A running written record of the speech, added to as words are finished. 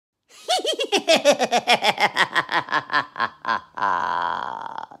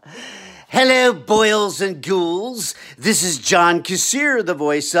Hello, boils and ghouls. This is John Kassir, the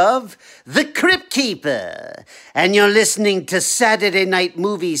voice of The Crypt Keeper. And you're listening to Saturday Night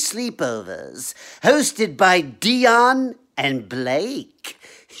Movie Sleepovers, hosted by Dion and Blake.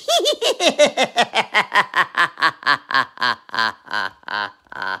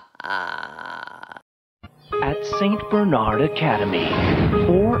 At St. Bernard Academy,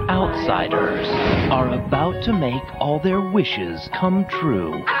 4 outsiders are about to make all their wishes come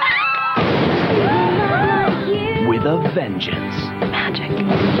true. With a vengeance. Magic.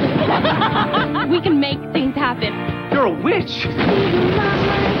 We can make things happen. You're a witch!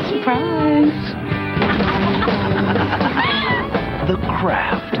 Surprise! The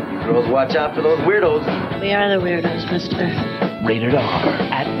Craft. Girls, watch out for those weirdos. We are the weirdos, mister. Rated R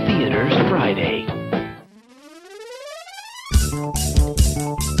at theaters Friday.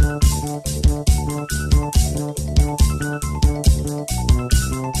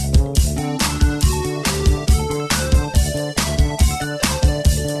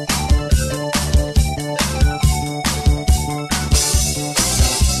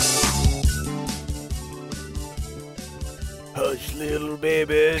 Hush, little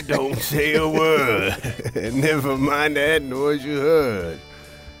baby, don't say a word. Never mind that noise you heard.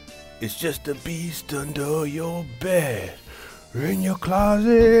 It's just a beast under your bed, in your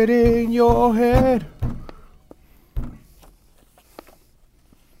closet, in your head.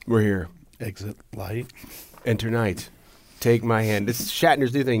 We're here. Exit light. Enter night. Take my hand. This is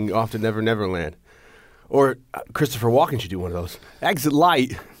Shatner's new thing, Off to Never Neverland. Or Christopher Walken should do one of those. Exit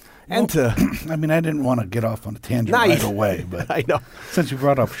light. Enter. I mean, I didn't want to get off on a tangent right away, but I know. Since you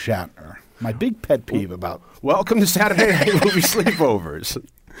brought up Shatner, my big pet peeve about... Welcome to Saturday Night Movie Sleepovers.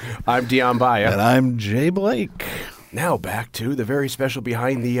 I'm Dion Baya. And I'm Jay Blake. Now back to the very special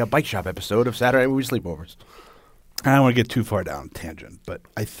Behind the Bike Shop episode of Saturday Night Movie Sleepovers. I don't want to get too far down a tangent, but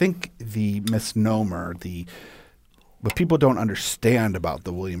I think the misnomer, what people don't understand about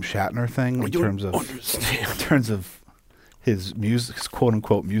the William Shatner thing in terms of his music, his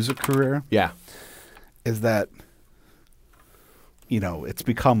quote-unquote music career, is that, you know, it's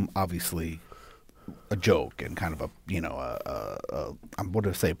become obviously a joke and kind of I'm going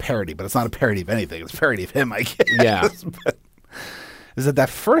to say a parody, but it's not a parody of anything. It's a parody of him, I guess. Yeah. But is that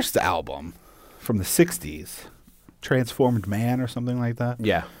first album from the 60s, Transformed Man or something like that?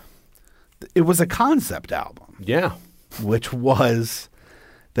 Yeah. It was a concept album. Yeah. Which was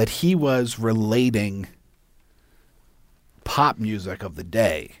that he was relating pop music of the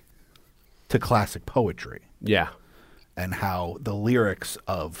day to classic poetry. Yeah. And how the lyrics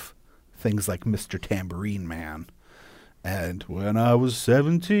of things like Mr. Tambourine Man and When I Was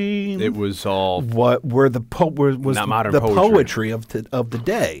 17, it was all what were the poetry of the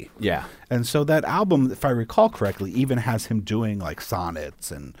day. Yeah. And so that album, if I recall correctly, even has him doing like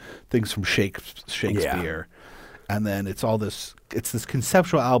sonnets and things from Shakespeare. Yeah. And then it's this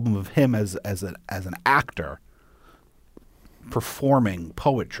conceptual album of him as an actor performing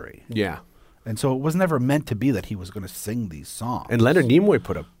poetry. Yeah. And so it was never meant to be that he was going to sing these songs. And Leonard Nimoy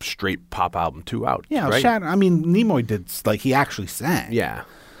put a straight pop album too out. Yeah, right? Nimoy did, like, he actually sang. Yeah.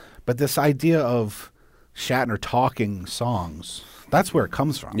 But this idea of Shatner talking songs, that's where it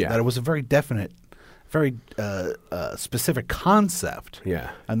comes from. Yeah. That it was a very definite, very specific concept.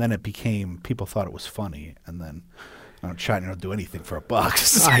 Yeah. And then it became, people thought it was funny. And then Shatner will do anything for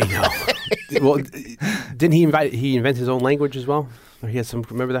 $1. I know. Well, didn't he invent his own language as well? Or he had some,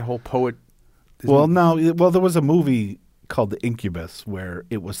 remember that whole poet? Well, no. Well, there was a movie called The Incubus where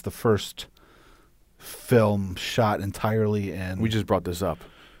it was the first film shot entirely in... We just brought this up.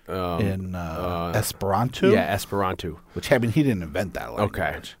 In Esperanto? Yeah, Esperanto. Which, I mean, he didn't invent that language.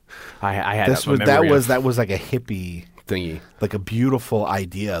 Okay. I had that was like a hippie... thingy. Like a beautiful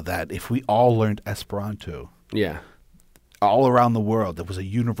idea that if we all learned Esperanto... Yeah. All around the world, there was a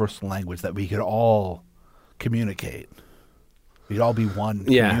universal language that we could all communicate. We'd all be one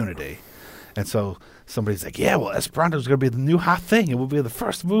community. And so somebody's like, yeah, well, Esperanto is going to be the new hot thing. It will be the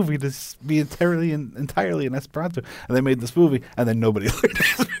first movie to be entirely in Esperanto. And they made this movie, and then nobody learned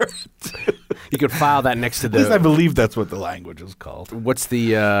Esperanto. You could file that next to the... At least I believe that's what the language is called. What's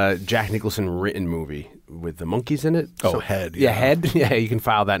the Jack Nicholson written movie with the monkeys in it? Oh, Head. Yeah, Head. Yeah, you can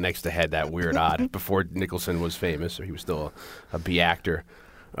file that next to Head, that Weird Odd, before Nicholson was famous, or he was still a B actor.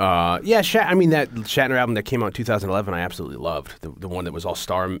 That Shatner album that came out in 2011, I absolutely loved. The one that was all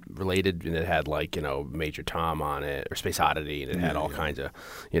star related, and it had Major Tom on it, or Space Oddity, and it had all kinds of,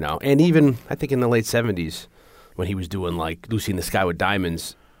 and even I think in the late 70s when he was doing like Lucy in the Sky with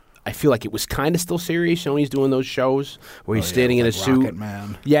Diamonds, I feel like it was kind of still serious, when he's doing those shows where he's standing in a like suit. Rocket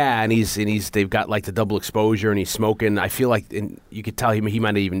Man. Yeah, and they've got like the double exposure, and he's smoking. I feel like you could tell he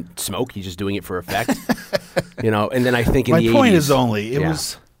might not even smoke. He's just doing it for effect, And then I think in My the 80s, point is only it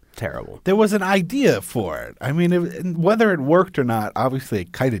was terrible. There was an idea for it. I mean, whether it worked or not, obviously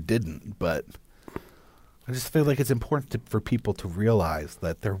it kind of didn't. But I just feel like it's important for people to realize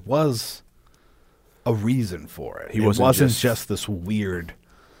that there was a reason for it. It wasn't just this weird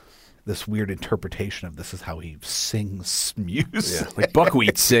interpretation of this is how he sings music. Yeah, like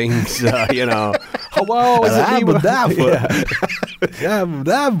Buckwheat sings, hello, is it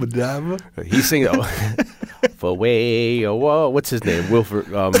me? He sings, for way, whoa, what's his name?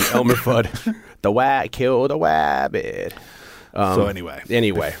 Wilford, Elmer Fudd, kill the wabbit. So anyway,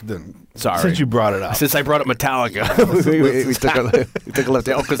 then, sorry. Since you brought it up. Since I brought up Metallica, we took a left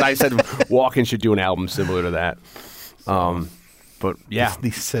out because I said Walken should do an album similar to that. But yeah,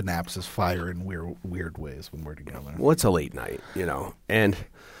 these synapses fire in weird ways when we're together. Well, it's a late night, and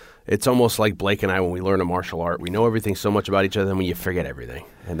it's almost like Blake and I when we learn a martial art. We know everything so much about each other, and when you forget everything,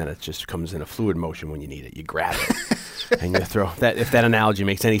 and then it just comes in a fluid motion when you need it. You grab it and you throw that. If that analogy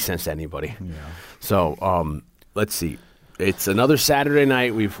makes any sense to anybody. Yeah. So let's see. It's another Saturday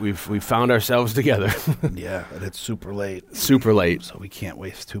night. We've found ourselves together. Yeah, and it's super late. Super late. So we can't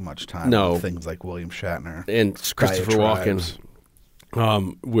waste too much time on things like William Shatner and Christopher Walken.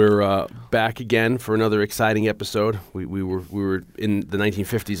 We're back again for another exciting episode. We were in the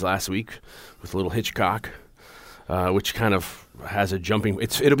 1950s last week with a little Hitchcock, which kind of has a jumping.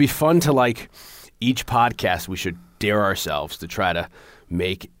 It'll be fun to like each podcast. We should dare ourselves to try to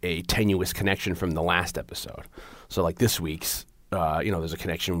make a tenuous connection from the last episode. So like this week's, there's a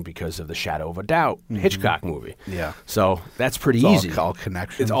connection because of the Shadow of a Doubt Hitchcock movie. Yeah. So that's pretty easy. It's all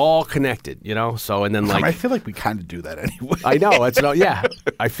connection. It's all connected, So and then like I feel like we kind of do that anyway. I know. Yeah.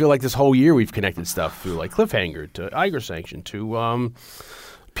 I feel like this whole year we've connected stuff through like Cliffhanger to Eiger Sanction to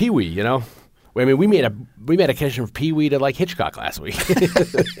Pee-wee. I mean, we made a connection from Pee-wee to like Hitchcock last week.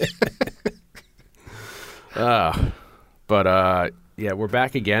 Yeah, we're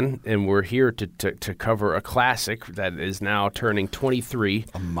back again, and we're here to cover a classic that is now turning 23.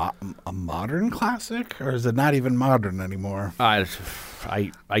 A modern classic? Or is it not even modern anymore? I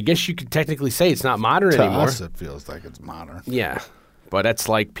guess you could technically say it's not modern anymore. To us, it feels like it's modern. Yeah, but that's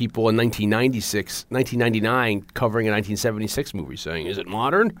like people in 1999 covering a 1976 movie saying, is it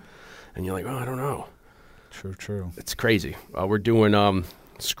modern? And you're like, oh, I don't know. True. It's crazy. We're doing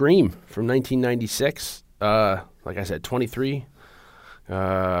Scream from 1996. Like I said, 23.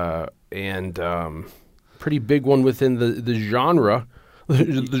 And pretty big one within the genre.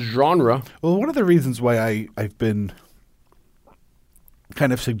 The genre. Well, one of the reasons why I've been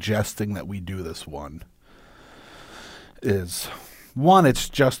kind of suggesting that we do this one is, one, it's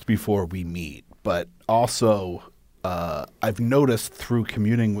just before we meet, but also I've noticed through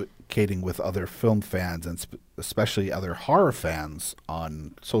communicating with other film fans and especially other horror fans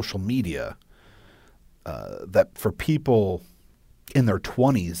on social media that for people in their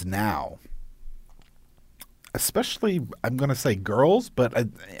 20s now, especially I'm going to say girls, but I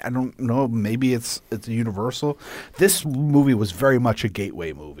don't know, maybe it's universal. This movie was very much a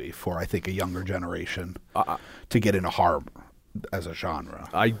gateway movie for, I think, a younger generation to get into horror as a genre.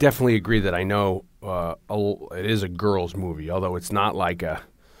 I definitely agree that I know it is a girls' movie, although it's not like a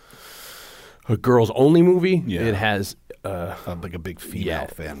girls-only movie. Yeah. It has like a big female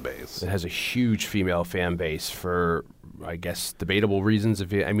fan base. It has a huge female fan base for, I guess, debatable reasons.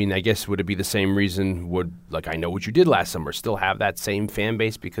 I guess would it be the same reason would, like, I Know What You Did Last Summer still have that same fan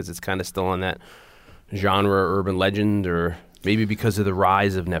base because it's kind of still on that genre urban legend, or maybe because of the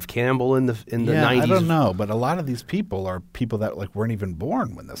rise of Neve Campbell in the 90s? I don't know, but a lot of these people are people that like weren't even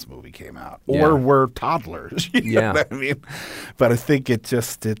born when this movie came out, or were toddlers. You know what I mean? But I think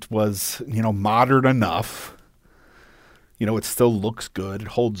it was modern enough. It still looks good. It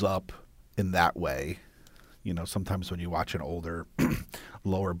holds up in that way. Sometimes when you watch an older,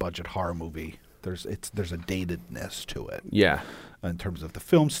 lower budget horror movie, there's a datedness to it. Yeah. In terms of the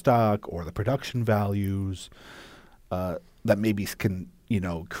film stock or the production values, that maybe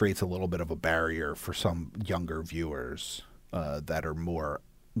creates a little bit of a barrier for some younger viewers that are more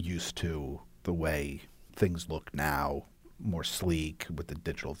used to the way things look now, more sleek with the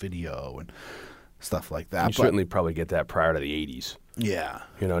digital video and stuff like that. You certainly probably get that prior to the 80s. Yeah.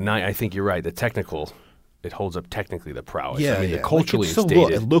 Now I think you're right. The technical, it holds up technically, the prowess. Yeah, culturally it's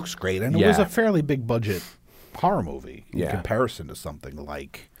dated. It looks great. And it was a fairly big budget horror movie in comparison to something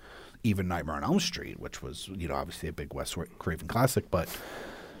like even Nightmare on Elm Street, which was, obviously a big Wes Craven classic. But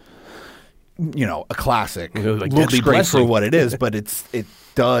a classic. Like looks Deadly great Blessing. for what it is, but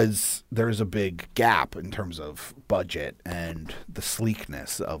there's a big gap in terms of budget and the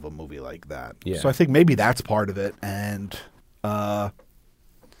sleekness of a movie like that. Yeah. So I think maybe that's part of it. And I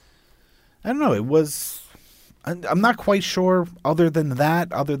don't know. It was. I'm not quite sure. Other than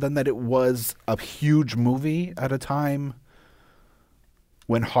that, it was a huge movie at a time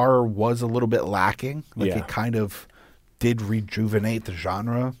when horror was a little bit lacking. Like it kind of did rejuvenate the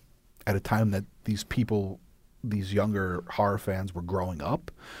genre at a time that these younger horror fans were growing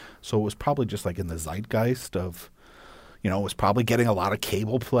up. So it was probably just like in the zeitgeist of, it was probably getting a lot of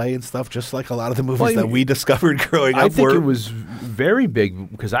cable play and stuff, just like a lot of the movies that we discovered growing up. I think it was very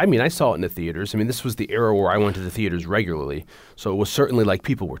big because, I saw it in the theaters. This was the era where I went to the theaters regularly. So it was certainly like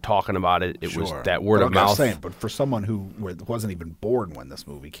people were talking about it. It was that word of mouth. But for someone who wasn't even born when this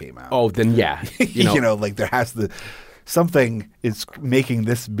movie came out. Oh, then yeah. Like there has to... Something is making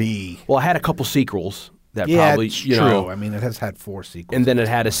this be... Well, it had a couple sequels that probably, it's true. It has had 4 sequels. And then it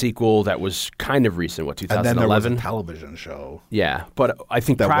had a sequel that was kind of recent, 2011? And then there was a television show. Yeah, but I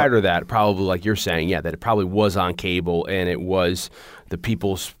think prior to that, probably like you're saying, that it probably was on cable, and it was the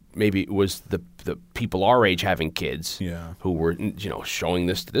people's... Maybe it was the people our age having kids who were, showing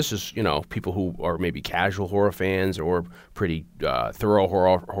this. This is, people who are maybe casual horror fans or pretty thorough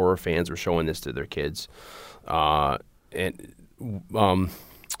horror fans were showing this to their kids. It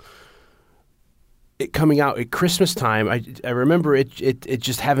coming out at Christmas time, I remember it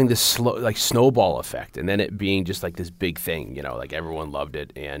just having this snowball effect, and then it being just like this big thing, like everyone loved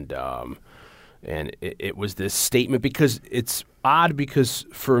it, and it was this statement because it's odd because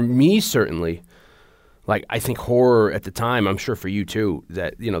for me certainly, like I think horror at the time, I'm sure for you too,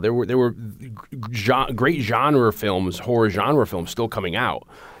 that there were great genre films, horror genre films still coming out.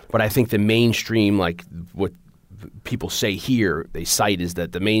 But I think the mainstream, like what people say here, they cite is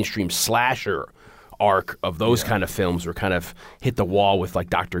that the mainstream slasher arc of those kind of films were kind of hit the wall with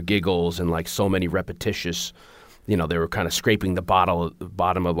like Dr. Giggles and like so many repetitious, they were kind of scraping the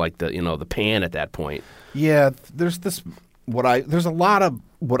bottom of like the, the pan at that point. Yeah, there's a lot of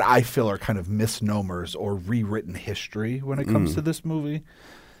what I feel are kind of misnomers or rewritten history when it comes to this movie.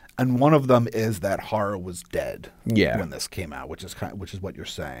 And one of them is that horror was dead when this came out, which is what you're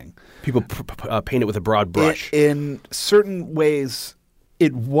saying. People paint it with a broad brush. In certain ways,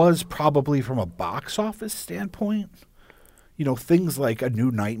 it was probably from a box office standpoint. Things like A New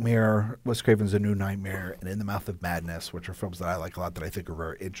Nightmare, Wes Craven's A New Nightmare, and In the Mouth of Madness, which are films that I like a lot that I think are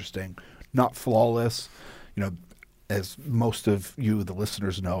very interesting. Not flawless. As most of you, the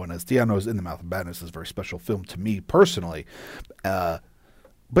listeners, know, and as Dion knows, In the Mouth of Madness is a very special film to me personally.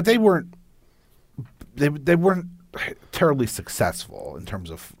 But they weren't terribly successful in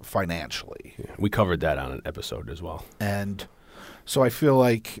terms of financially. Yeah, we covered that on an episode as well. And so I feel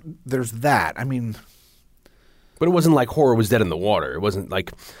like there's that. But it wasn't like horror was dead in the water. It wasn't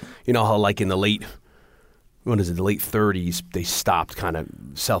like, how like in the late 30s, they stopped kind of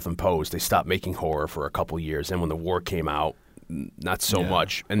self-imposed. They stopped making horror for a couple years. And when the war came out, not so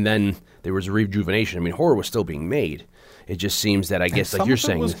much. And then there was a rejuvenation. Horror was still being made. It just seems that I guess, like you're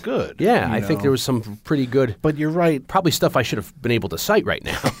saying, was good. Yeah, I think there was some pretty good. But you're right. Probably stuff I should have been able to cite right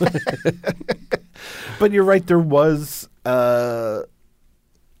now. But you're right. There was a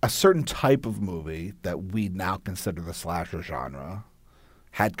certain type of movie that we now consider the slasher genre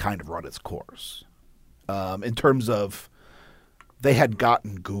had kind of run its course in terms of they had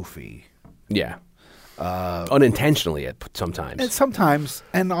gotten goofy. Yeah. Unintentionally sometimes.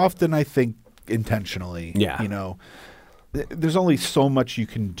 And often I think intentionally. Yeah. There's only so much you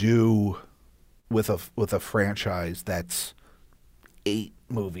can do with a franchise that's 8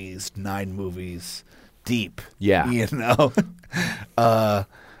 movies, 9 movies deep. Yeah.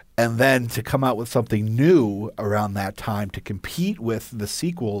 And then to come out with something new around that time to compete with the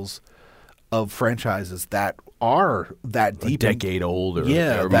sequels of franchises that are that deep, a decade old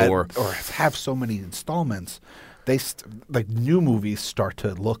or more, or have so many installments, like new movies start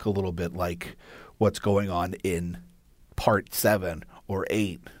to look a little bit like what's going on in Part 7 or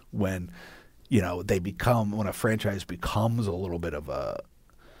 8 when when a franchise becomes a little bit of a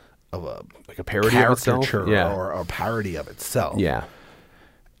like a parody of itself, or a parody of itself. Yeah.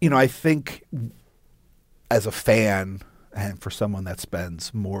 I think as a fan and for someone that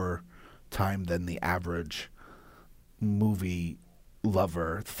spends more time than the average movie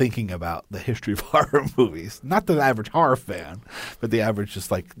lover thinking about the history of horror movies, not the average horror fan, but the average just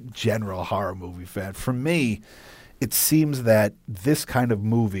like general horror movie fan, for me, it seems that this kind of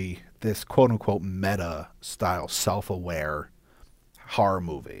movie, this quote-unquote meta-style, self-aware horror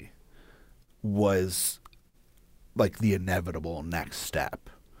movie was like the inevitable next step.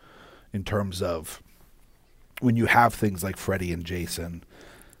 in terms of when you have things like Freddy and Jason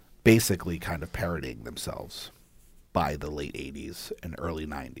basically kind of parodying themselves by the late 80s and early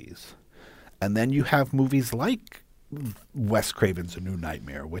 90s. And then you have movies like Wes Craven's A New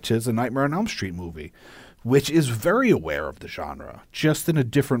Nightmare, which is a Nightmare on Elm Street movie, which is very aware of the genre, just in a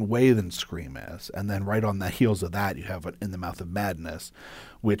different way than Scream is. And then right on the heels of that, you have In the Mouth of Madness,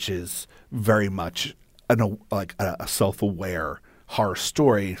 which is very much a self-aware horror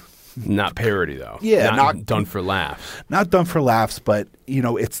story. Not parody, though. Yeah. Not done for laughs. Not done for laughs, but,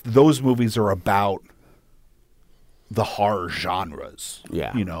 it's those movies are about the horror genres.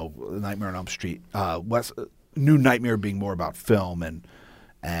 Yeah. Nightmare on Elm Street. New Nightmare being more about film and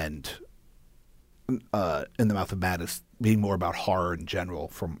In the Mouth of Madness being more about horror in general,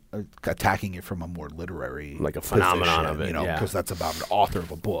 from attacking it from a more literary like a phenomenon position, of it, because that's about an author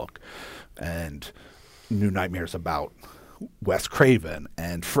of a book. And New Nightmare is about Wes Craven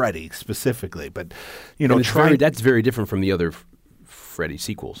and Freddy specifically. But, that's very different from the other Freddy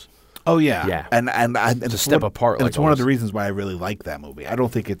sequels. Oh, yeah. Yeah. And it's a step apart. And it's one of the reasons why I really like that movie. I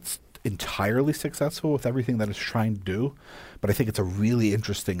don't think it's entirely successful with everything that it's trying to do, but I think it's a really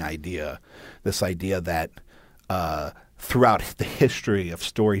interesting idea. This idea that throughout the history of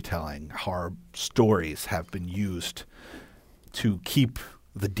storytelling, horror stories have been used to keep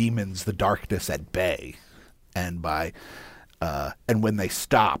the demons, the darkness at bay, and when they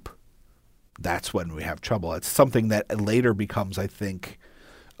stop, that's when we have trouble. It's something that later becomes, I think,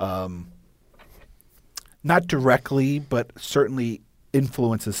 not directly, but certainly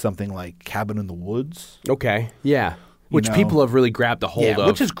influences something like Cabin in the Woods. Okay, yeah. Which people have really grabbed a hold of.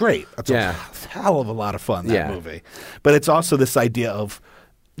 Which is great. That's a hell of a lot of fun, that movie. But it's also this idea of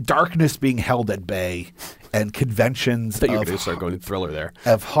darkness being held at bay and conventions I thought you were going to start going to Thriller there.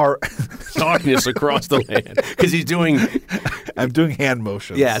 Of horror. Darkness across the land. Because he's doing... I'm doing hand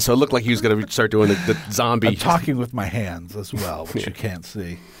motions. Yeah, so it looked like he was going to start doing the zombie... I'm talking with my hands as well, which you can't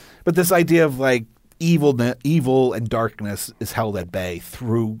see. But this idea of evil and darkness is held at bay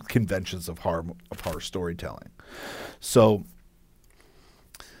through conventions of horror storytelling. So,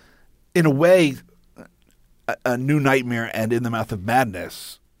 in a way, A New Nightmare and In the Mouth of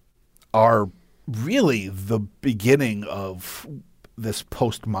Madness are really the beginning of this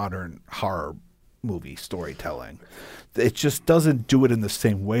postmodern horror movie storytelling. It just doesn't do it in the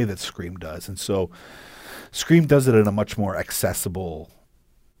same way that Scream does. And so Scream does it in a much more accessible,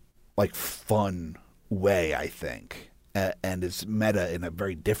 fun way, I think, and is meta in a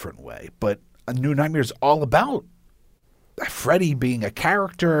very different way. But A New Nightmare is all about Freddy being a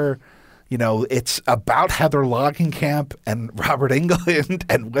character. It's about Heather Langenkamp and Robert Englund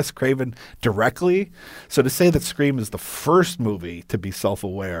and Wes Craven directly. So to say that Scream is the first movie to be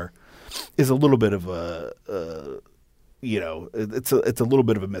self-aware is a little bit of it's a little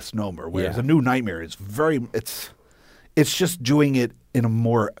bit of a misnomer. Whereas A New Nightmare is it's just doing it in a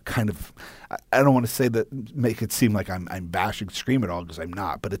more kind of, I don't want to say that, make it seem like I'm bashing Scream at all, because I'm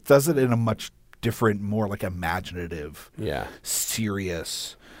not, but it does it in a much different, more imaginative,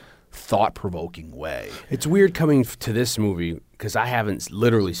 serious, thought-provoking way. It's weird coming to this movie because I haven't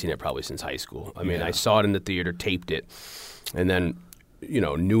literally seen it probably since high school. I mean, I saw it in the theater, taped it, and then,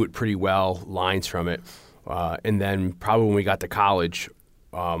 knew it pretty well, lines from it. And then probably when we got to college,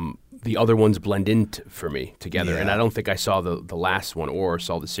 the other ones blend in for me together. And I don't think I saw the last one or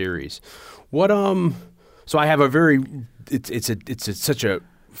saw the series. So I have a very, it's such a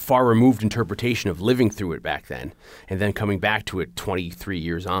far removed interpretation of living through it back then and then coming back to it 23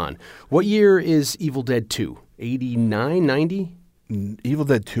 years on. What year is Evil Dead 2? 89, 90? Evil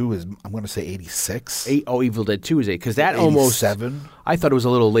Dead 2 is, I'm going to say 86. Evil Dead 2 is 8. Because that 87. Almost, I thought it was a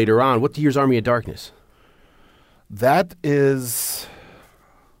little later on. What year's Army of Darkness? That's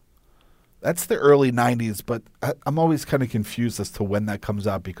the early 90s, but I'm always kind of confused as to when that comes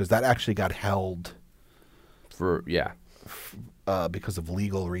out, because that actually got held because of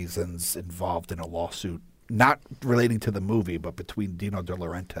legal reasons involved in a lawsuit, not relating to the movie, but between Dino De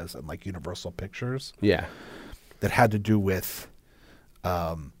Laurentiis and Universal Pictures. Yeah. That had to do with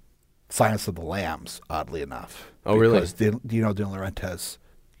Silence of the Lambs, oddly enough. Oh, really? Because Dino De Laurentiis,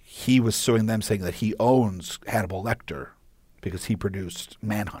 he was suing them, saying that he owns Hannibal Lecter because he produced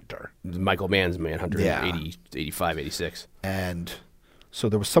Manhunter. Michael Mann's Manhunter in 85, 86. And so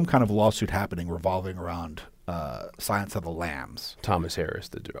there was some kind of lawsuit happening revolving around Silence of the Lambs. Thomas Harris,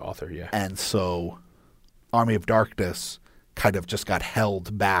 the author, yeah. And so Army of Darkness kind of just got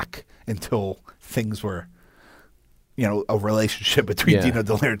held back until things were, a relationship between Dino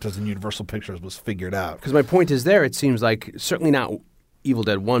De Laurentiis and Universal Pictures was figured out. Because my point is it seems like certainly not Evil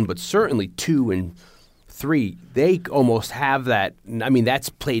Dead 1, but certainly 2 and 3, they almost have that. I mean, that's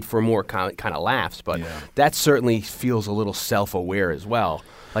played for more kind of laughs, but that certainly feels a little self-aware as well.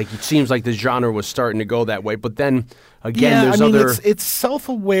 Like, it seems like the genre was starting to go that way, but then again, there's other. It's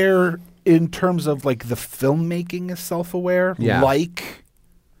self-aware in terms of like the filmmaking is self-aware, like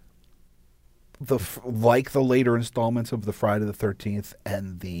the later installments of the Friday the 13th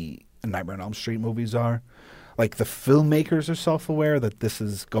and the Nightmare on Elm Street movies are. Like, the filmmakers are self-aware that this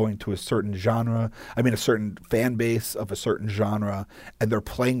is going to a certain genre. I mean, a certain fan base of a certain genre, and they're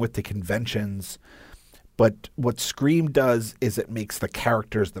playing with the conventions. But what Scream does is it makes the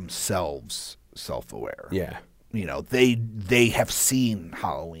characters themselves self-aware. Yeah. You know, they have seen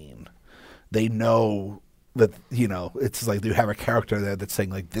Halloween. They know that, you know, it's like you have a character there that's saying,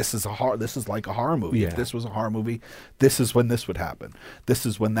 like, this is like a horror movie. Yeah. If this was a horror movie, this is when this would happen. This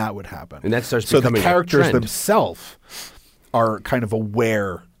is when that would happen. And that starts so becoming the characters a trend. themselves are kind of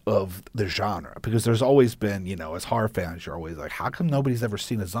aware of the genre, because there's always been, you know, as horror fans, you're always like, how come nobody's ever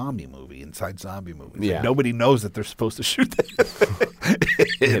seen a zombie movie inside zombie movies? Yeah. Like, nobody knows that they're supposed to shoot that.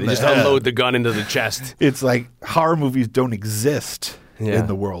 They just unload the gun into the chest. It's like horror movies don't exist in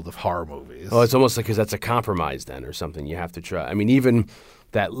the world of horror movies. Oh, it's almost like because that's a compromise then or something. You have to try. I mean, even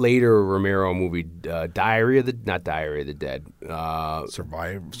that later Romero movie, not Diary of the Dead.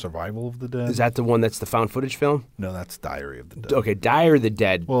 Survival of the Dead? Is that the one that's the found footage film? No, that's Diary of the Dead. Okay, Diary of the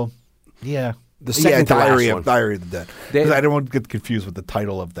Dead. Well, yeah. The second to Diary last of one. Diary of the Dead. Because I don't want to get confused with the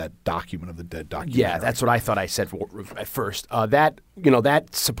title of that Document of the Dead documentary. Yeah, that's what I thought I said at first. That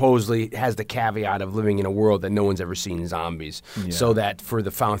supposedly has the caveat of living in a world that no one's ever seen zombies. Yeah. So that for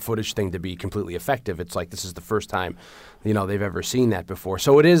the found footage thing to be completely effective, it's like this is the first time, you know, they've ever seen that before.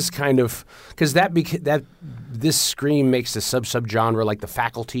 So it is kind of because this Scream makes the subgenre like The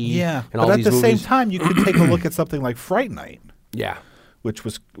Faculty. Yeah, and all but at these the movies. same time, you could take a look at something like Fright Night. Yeah. Which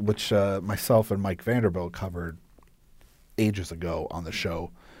myself and Mike Vanderbilt covered ages ago on the show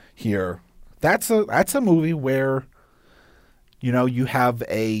here. That's a movie where, you know, you have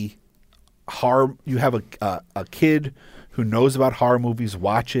a kid who knows about horror movies,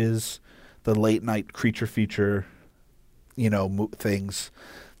 watches the late night creature feature, you know, things,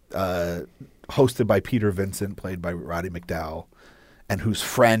 hosted by Peter Vincent, played by Roddy McDowall, and whose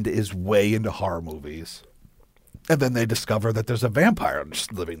friend is way into horror movies. And then they discover that there's a vampire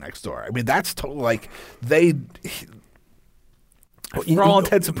just living next door. I mean, that's for all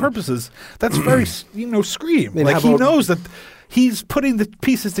intents and purposes, that's very, you know, Scream. And Like, how he about- knows that he's putting the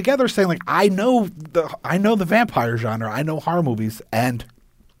pieces together, saying, like, I know the vampire genre, I know horror movies, and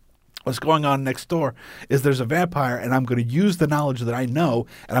what's going on next door is there's a vampire, and I'm going to use the knowledge that I know,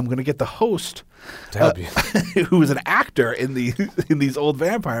 and I'm going to get the host To help you. who is an actor in these old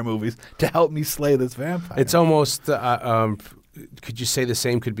vampire movies to help me slay this vampire. It's almost. Could you say the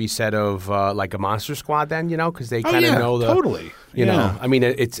same could be said of like a Monster Squad then? You know, because they kind of know the totally. You know, I mean,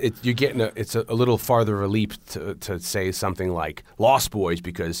 you're getting it's a little farther of a leap to say something like Lost Boys,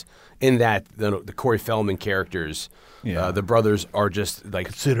 because in that the Corey Feldman characters, the brothers are just like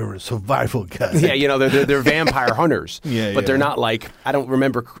Consider a survival guide. yeah, you know, they're vampire hunters. But they're yeah. not like, I don't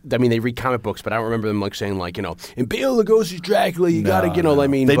remember. I mean, they read comic books, but I don't remember them like saying like, you know, in Bela Lugosi's Dracula, you got to, you know, No. I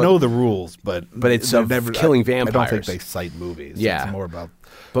mean, they know the rules, but it's they're of killing I don't think vampires. they cite movies. Yeah. It's more about.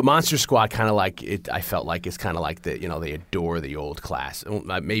 But Monster Squad kind of like it. I felt like it's kind of like the, you know, they adore the old class.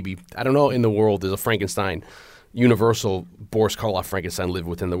 Maybe, I don't know. In the world, there's a Frankenstein, Universal Boris Karloff Frankenstein live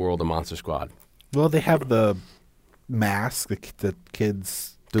within the world of Monster Squad. Well, they have the mask, the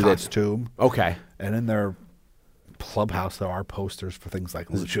kid's costume. Okay. And in their clubhouse, there are posters for things like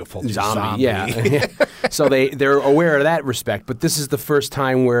Lucio Fulci's Zombie. Yeah. So they're aware of that respect. But this is the first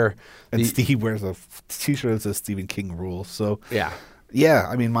time where And Steve wears a T-shirt that says Stephen King rules. So yeah. yeah,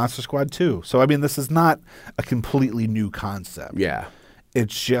 I mean Monster Squad 2. So I mean this is not a completely new concept. Yeah. It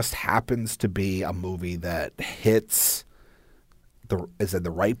just happens to be a movie that is in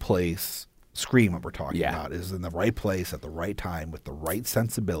the right place. Scream, what we're talking about, is in the right place at the right time with the right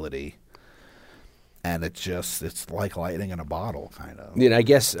sensibility. And it's like lightning in a bottle, kind of. Yeah, I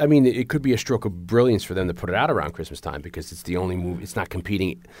guess, I mean, it could be a stroke of brilliance for them to put it out around Christmas time because it's the only movie, it's not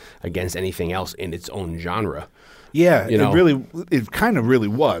competing against anything else in its own genre. Yeah, You know? it kind of really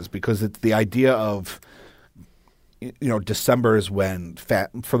was, because it's the idea of, you know, December is when,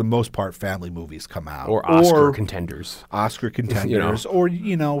 for the most part, family movies come out. Or Oscar contenders. Oscar contenders. Or,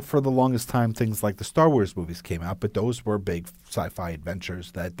 you know, for the longest time, things like the Star Wars movies came out, but those were big sci-fi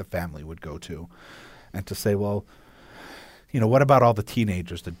adventures that the family would go to. And to say, well, you know, what about all the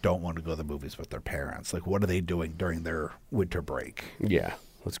teenagers that don't want to go to the movies with their parents? Like, what are they doing during their winter break? Yeah.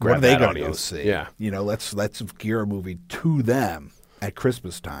 Let's What are grab they that going to go audience. see? Yeah. You know, let's gear a movie to them. at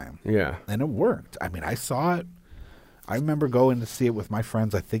Christmas time. Yeah. And it worked. I mean, I saw it. I remember going to see it with my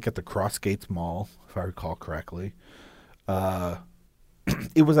friends, I think at the Crossgates Mall, if I recall correctly.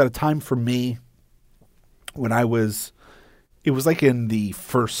 It was at a time for me when it was like in the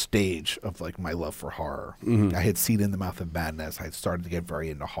first stage of like my love for horror. Mm-hmm. I had seen In the Mouth of Madness. I had started to get very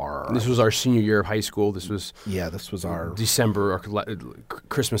into horror. This was our senior year of high school. This was this was our December or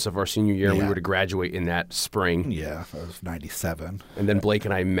Christmas of our senior year. Yeah. We were to graduate in that spring. that was 97. And then Blake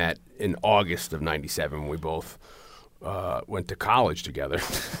and I met in August of 97. We both went to college together.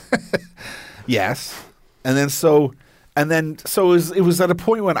 Yes. And then so it was at a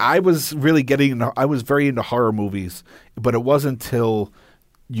point when I was really I was very into horror movies, but it wasn't until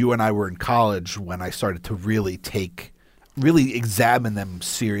you and I were in college when I started to really examine them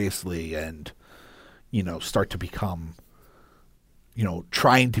seriously and, start to become,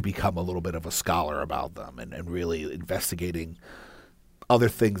 trying to become a little bit of a scholar about them and really investigating other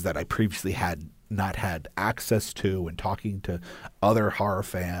things that I previously had not had access to, and talking to other horror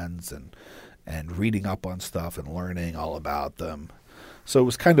fans and reading up on stuff and learning all about them. So it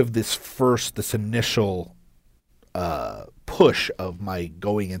was kind of this initial push of my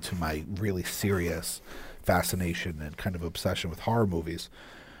going into my really serious fascination and kind of obsession with horror movies.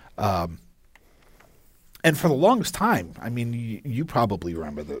 And for the longest time, I mean, you probably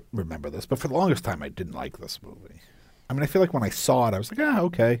remember this, but for the longest time, I didn't like this movie. I mean, I feel like when I saw it, I was like,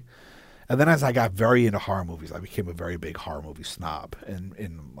 okay. And then as I got very into horror movies, I became a very big horror movie snob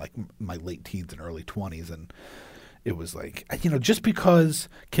in like my late teens and early 20s. And it was like, just because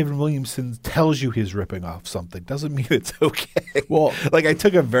Kevin Williamson tells you he's ripping off something doesn't mean it's okay. Well, like I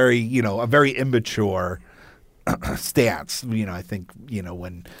took a very immature stance, I think,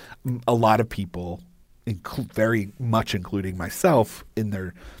 when a lot of people, very much including myself in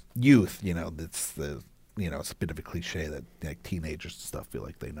their youth, it's it's a bit of a cliche that like teenagers and stuff feel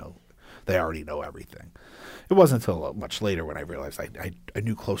like they already know everything. It wasn't until much later when I realized I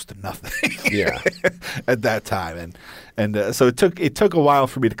knew close to nothing. Yeah. At that time, and so it took a while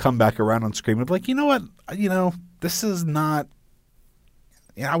for me to come back around on Scream and be like, you know what, this is not.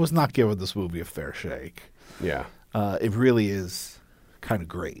 I was not giving this movie a fair shake. Yeah. It really is kind of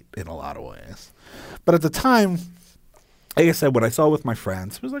great in a lot of ways, but at the time, like I said, when I saw it with my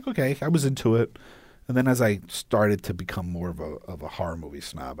friends, it was like, okay, I was into it. And then as I started to become more of a horror movie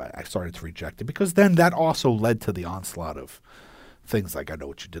snob, I started to reject it, because then that also led to the onslaught of things like I Know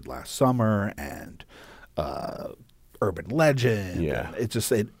What You Did Last Summer and Urban Legend. Yeah.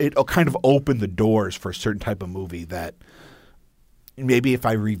 It kind of opened the doors for a certain type of movie that maybe if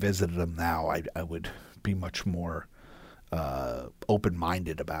I revisited them now, I would be much more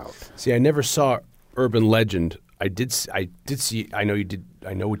open-minded about. See, I never saw Urban Legend. I did see. I Know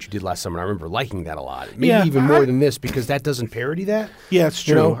What You Did Last Summer. I remember liking that a lot. Maybe even more than this, because that doesn't parody that. Yeah, it's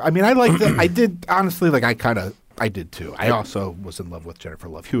true. I mean, I like that. I did honestly. Like, I did too. I also was in love with Jennifer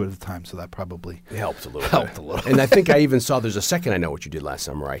Love Hewitt at the time, so that probably helped a little. And I think I even saw there's a second I Know What You Did Last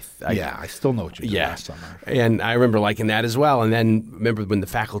Summer. I still Know What You Did Last Summer. And I remember liking that as well. And then remember when The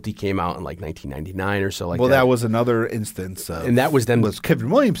Faculty came out in like 1999 or so. Like, well, that was another instance. And that was them. Was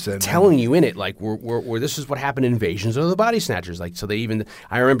Kevin Williamson telling you in it like we're this is what happened in Invasions of the Body Snatchers. Like, so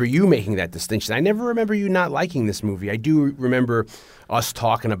I remember you making that distinction. I never remember you not liking this movie. I do remember us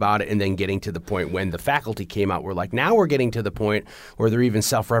talking about it and then getting to the point when The Faculty came out. We're like, now we're getting to the point where they're even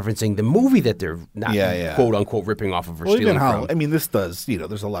self-referencing the movie that they're not quote-unquote ripping off of or stealing from. I mean, this does,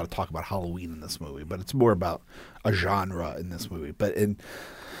 there's a lot of talk about Halloween in this movie, but it's more about a genre in this movie. But in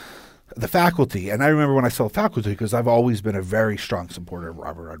The Faculty, and I remember when I saw The Faculty, because I've always been a very strong supporter of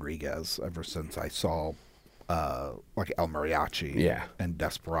Robert Rodriguez ever since I saw like El Mariachi and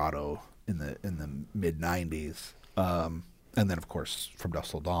Desperado in the mid-'90s. And then, of course, From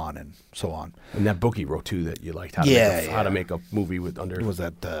Dusk Till Dawn and so on. And that book he wrote, too, that you liked, how to make a movie with under... Was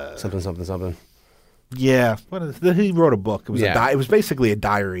that... something. Yeah. He wrote a book. It was it was basically a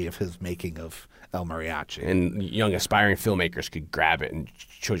diary of his making of El Mariachi. And young aspiring filmmakers could grab it and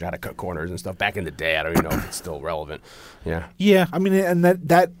show you how to cut corners and stuff. Back in the day, I don't even know if it's still relevant. Yeah. Yeah. I mean, and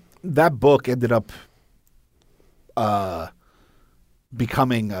that book ended up...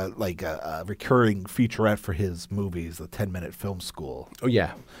 becoming a recurring featurette for his movies, the 10-minute film school. Oh,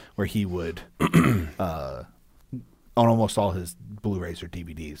 yeah. Where he would, on almost all his Blu-rays or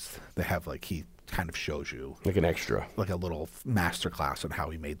DVDs, they have he kind of shows you. Like an extra. Like a little masterclass on how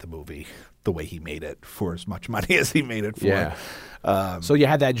he made the movie, the way he made it for as much money as he made it for. Yeah. So you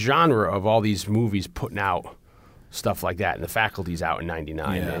had that genre of all these movies putting out stuff like that, and The Faculty's out in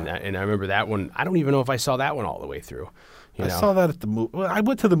 99. Yeah. And I remember that one. I don't even know if I saw that one all the way through. I saw that at the movie. Well, I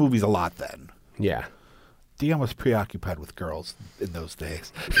went to the movies a lot then. Yeah. Dion was preoccupied with girls in those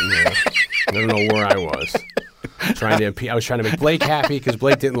days. Yeah. I don't know where I was. I was trying to make Blake happy because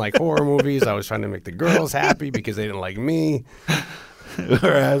Blake didn't like horror movies. I was trying to make the girls happy because they didn't like me.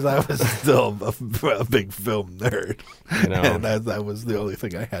 Whereas I was still a big film nerd. You know, and that was the only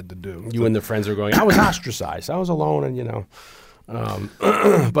thing I had to do. You and the friends were going, I was ostracized. I was alone, and, you know.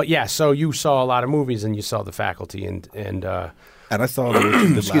 But, yeah, so you saw a lot of movies, and you saw The Faculty, and I saw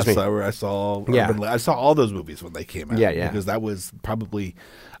the Excuse me. Last Hour. I saw Yeah. I saw all those movies when they came out. Yeah. Because that was probably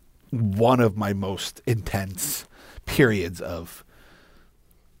one of my most intense periods of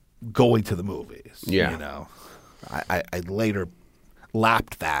going to the movies. Yeah. You know, I later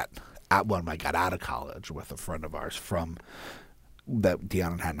lapped that when I got out of college with a friend of ours from that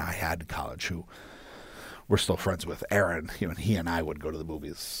Dion and I had in college who we're still friends with, Aaron. You know, and he and I would go to the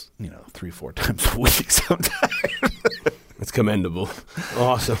movies, 3-4 times a week sometimes. it's commendable.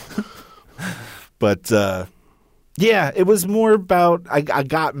 Awesome. But yeah, it was more about I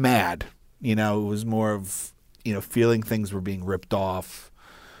got mad. It was more of feeling things were being ripped off.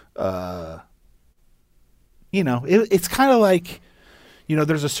 It's kind of like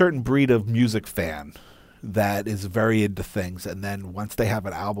there's a certain breed of music fan that is very into things, and then once they have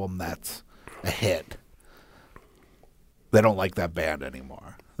an album that's a hit, they don't like that band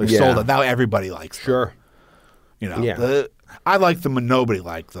anymore. They're sold out. Now everybody likes them. Sure. I liked them when nobody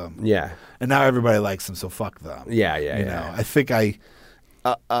liked them. Yeah. And now everybody likes them, so fuck them. Yeah. I think I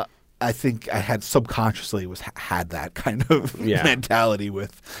had subconsciously had that kind of mentality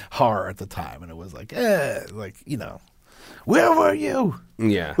with horror at the time, and it was like, where were you?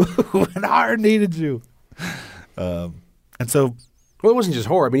 Yeah. When horror needed you. And so. Well, it wasn't just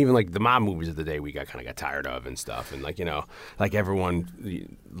horror. I mean, even like the mob movies of the day, we got tired of and stuff. And like everyone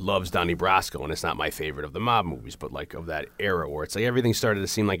loves Donnie Brasco, and it's not my favorite of the mob movies, but like of that era where it's like everything started to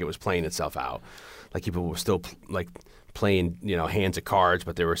seem like it was playing itself out. Like people were still playing, hands of cards,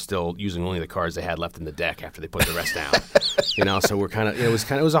 but they were still using only the cards they had left in the deck after they put the rest down. So we're it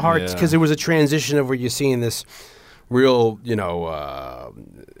was a hard because it was a transition of where you're seeing this real,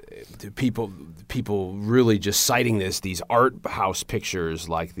 people really just citing these art house pictures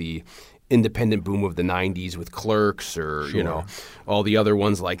like the independent boom of the 90s with Clerks or all the other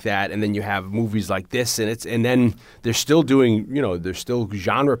ones like that, and then you have movies like this, and then they're still doing there's still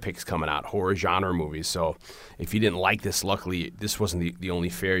genre picks coming out, horror genre movies. So if you didn't like this, luckily this wasn't the only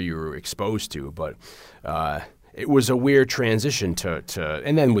fare you were exposed to, but it was a weird transition to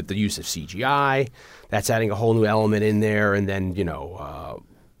and then with the use of CGI, that's adding a whole new element in there, and then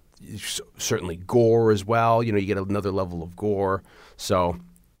certainly gore as well. You get another level of gore, so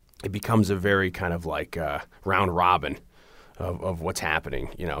it becomes a very kind of like round robin of what's happening.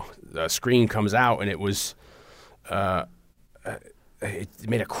 The Scream comes out, and it was it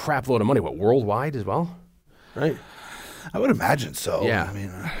made a crap load of money. What, worldwide as well, right? I would imagine so. Yeah. I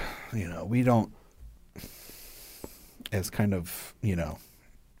mean, we don't, as kind of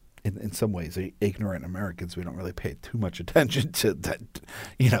in some ways, ignorant Americans, we don't really pay too much attention to that,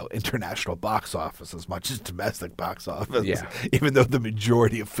 international box office as much as domestic box office. Yeah. Even though the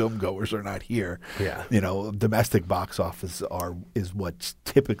majority of film goers are not here. Yeah. Domestic box office is what's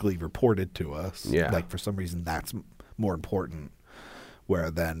typically reported to us. Yeah. Like for some reason that's more important.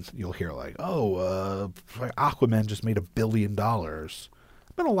 Where then you'll hear like, Aquaman just made $1 billion.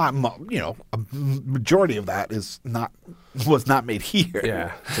 But a lot, a majority of that was not made here.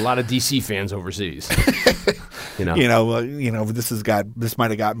 Yeah, it's a lot of DC fans overseas. This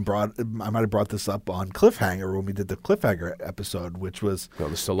might have gotten brought. I might have brought this up on Cliffhanger when we did the Cliffhanger episode, which was the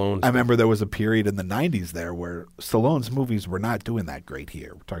Stallone. I remember there was a period in the '90s there where Stallone's movies were not doing that great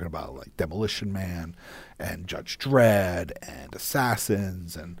here. We're talking about like Demolition Man and Judge Dredd and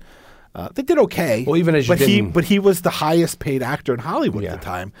Assassins and. They did okay. Well, even as but he was the highest paid actor in Hollywood at the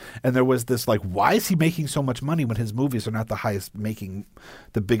time, and there was this like, why is he making so much money when his movies are not the highest, making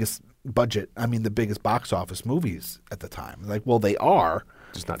the biggest budget? I mean, the biggest box office movies at the time. Like, well, they are.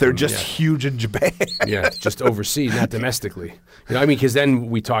 They're just huge in Japan. Yeah, just overseas, not domestically. Because then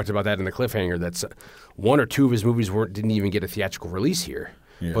we talked about that in the Cliffhanger. That's one or two of his movies didn't even get a theatrical release here,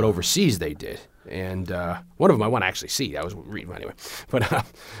 but overseas they did. And one of them I want to actually see. I was reading anyway.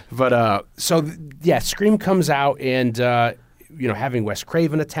 Scream comes out, and having Wes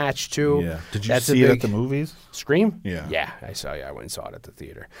Craven attached to. Yeah. Did you see it at the movies? Scream? Yeah. Yeah, I saw. Yeah, I went and saw it at the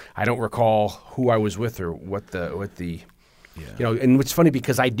theater. I don't recall who I was with or what the. Yeah. And it's funny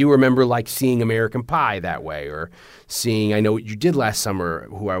because I do remember like seeing American Pie that way, or seeing I Know What You Did Last Summer,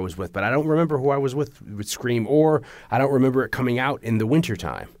 who I was with, but I don't remember who I was with Scream, or I don't remember it coming out in the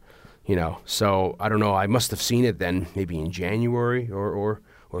wintertime. So I don't know. I must have seen it then, maybe in January or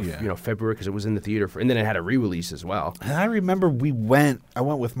or February, because it was in the theater, and then it had a re-release as well. And I remember I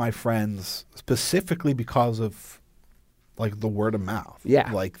went with my friends specifically because of like the word of mouth.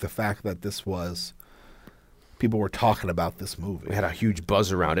 Yeah. Like the fact that people were talking about this movie. We had a huge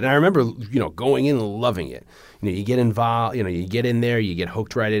buzz around it. And I remember, going in and loving it. You get involved, you get in there, you get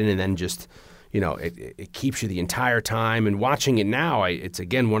hooked right in, and then just, it keeps you the entire time. And watching it now, it's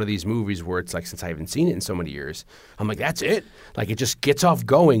again one of these movies where it's like, since I haven't seen it in so many years, I'm like, that's it. Like it just gets off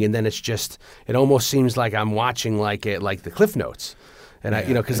going, and then it almost seems like I'm watching like the Cliff Notes. And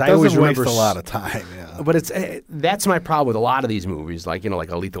because I always remember a lot of time. Yeah. But that's my problem with a lot of these movies, like like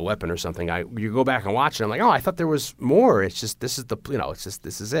a Lethal Weapon or something. You go back and watch it, I'm like, oh, I thought there was more. It's just this is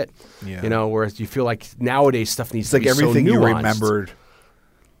this is it. Yeah. Whereas you feel like nowadays stuff needs it's to like be everything so nuanced. you remembered.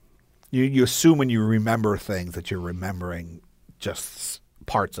 You assume when you remember things that you're remembering just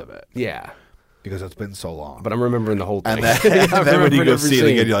parts of it. Yeah. Because it's been so long. But I'm remembering the whole thing. And then when you go see it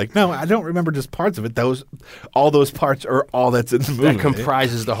again, you're like, no, I don't remember just parts of it. All those parts are all that's in the movie. That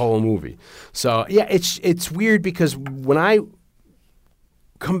comprises the whole movie. So, yeah, it's weird because when I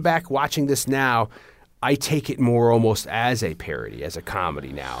come back watching this now, I take it more almost as a parody, as a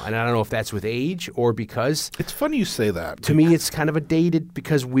comedy now. And I don't know if that's with age or because... It's funny you say that. To me, it's kind of a dated,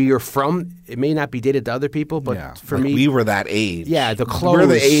 because we are from... It may not be dated to other people, but for me... We were that age. Yeah, the clothes... We're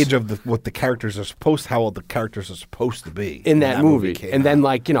the age of what the characters are how the characters are supposed to be. In that movie. And then,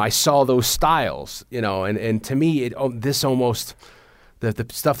 I saw those styles, and to me, this almost... The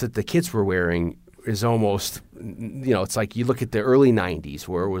stuff that the kids were wearing is almost... it's like you look at the early 90s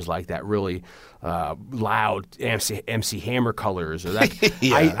where it was like that really... loud MC Hammer colors, or that.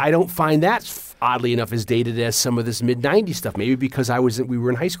 Yeah. I don't find that oddly enough as dated as some of this mid '90s stuff. Maybe because we were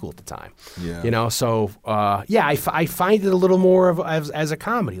in high school at the time. Yeah. So I find it a little more of as a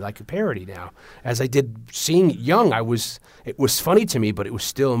comedy, like a parody now. As I did seeing it young, it was funny to me, but it was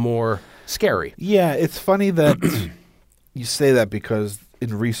still more scary. Yeah, it's funny that you say that, because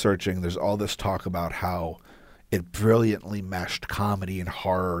in researching, there's all this talk about how it brilliantly meshed comedy and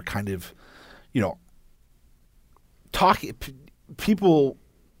horror, kind of. People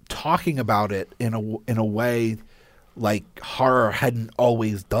talking about it in a way like horror hadn't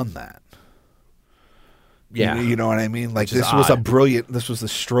always done that. Yeah, you know what I mean. Like this was a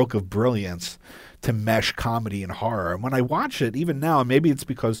stroke of brilliance to mesh comedy and horror. And when I watch it, even now, maybe it's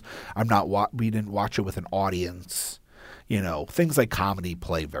because we didn't watch it with an audience. Things like comedy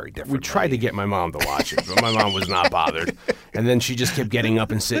play very differently. We tried to get my mom to watch it, but my mom was not bothered. And then she just kept getting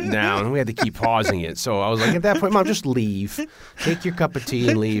up and sitting down, and we had to keep pausing it. So I was like, at that point, Mom, just leave. Take your cup of tea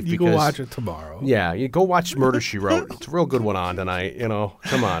and leave. You go watch it tomorrow. Yeah, you go watch Murder, She Wrote. It's a real good one on tonight.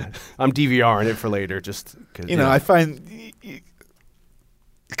 Come on. I'm DVRing it for later. Just cause, I find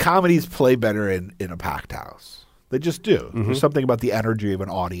comedies play better in a packed house. They just do. Mm-hmm. There's something about the energy of an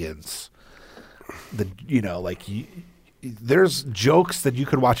audience that, there's jokes that you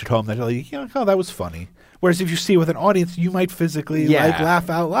could watch at home that you're like, oh, that was funny. Whereas if you see it with an audience, you might physically laugh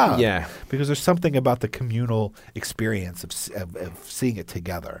out loud. Yeah. Because there's something about the communal experience of seeing it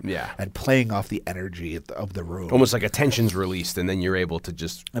together. Yeah. And playing off the energy of the room. Almost like a tension's released, and then you're able to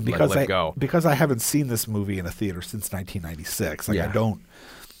just let go. Because I haven't seen this movie in a theater since 1996. I don't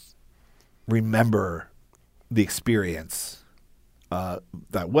remember the experience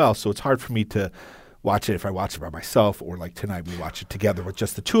that well, so it's hard for me to watch it if I watch it by myself, or like tonight we watch it together with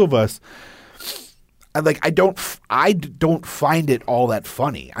just the two of us. I don't find it all that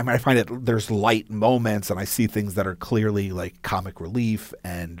funny. I mean, I find there's light moments, and I see things that are clearly like comic relief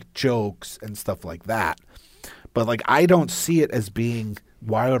and jokes and stuff like that. But I don't see it as being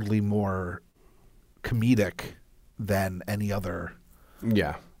wildly more comedic than any other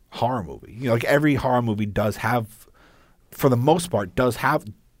horror movie. Every horror movie does have, for the most part,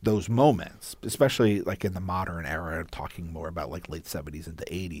 those moments, especially in the modern era, talking more about late 70s into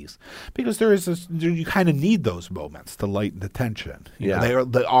 80s, because you kind of need those moments to lighten the tension.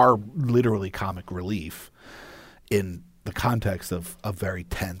 They are literally comic relief in the context of a very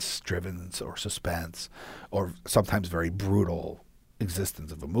tense, driven, or suspense, or sometimes very brutal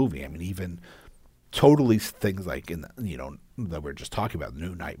existence of a movie. I mean, even totally things like that we're just talking about,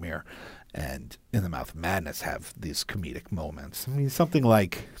 New Nightmare and In the Mouth of Madness have these comedic moments. I mean, something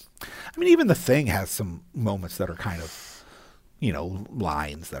like, even The Thing has some moments that are kind of,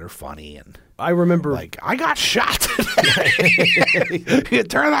 lines that are funny. And I remember, I got shot today. You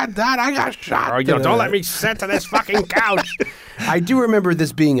turn that down, I got shot. Or, don't let me sit to this fucking couch. I do remember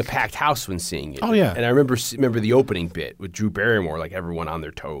this being a packed house when seeing it. Oh, yeah. And I remember the opening bit with Drew Barrymore, everyone on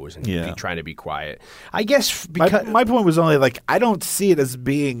their toes and trying to be quiet. I guess because... My point was only, I don't see it as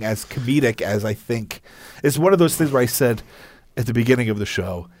being as comedic as I think. It's one of those things where I said, at the beginning of the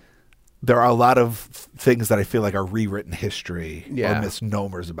show, there are a lot of things that I feel like are rewritten history or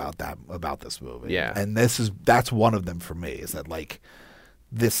misnomers about this movie. Yeah. And that's one of them for me, is that like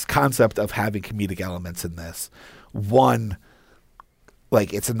this concept of having comedic elements in this. One,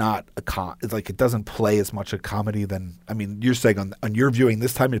 like it's not it's like it doesn't play as much a comedy than, I mean, you're saying on your viewing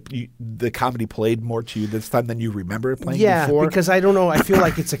this time the comedy played more to you this time than you remember it playing before? Yeah, because I don't know, I feel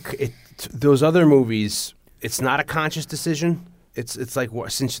like those other movies, it's not a conscious decision. It's like,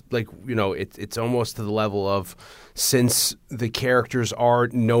 since, like, you know, it's almost to the level of, since the characters are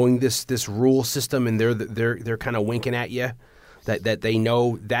knowing this rule system and they're kind of winking at you, that they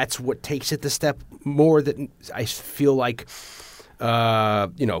know, that's what takes it the step more. That I feel like,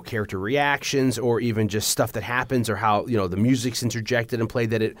 you know, character reactions or even just stuff that happens or how, you know, the music's interjected and played,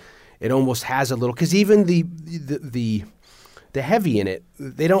 that it almost has a little, because even the heavy in it,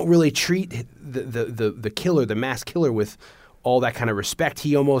 they don't really treat the killer, the mass killer, with all that kind of respect.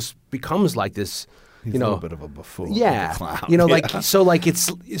 He almost becomes like this, He's you know, a little bit of a buffoon. Yeah, a clown. you know, like so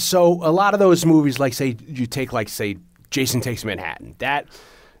a lot of those movies, like say you take like say Jason Takes Manhattan, that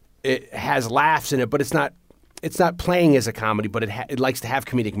it has laughs in it, but it's not playing as a comedy, but it likes to have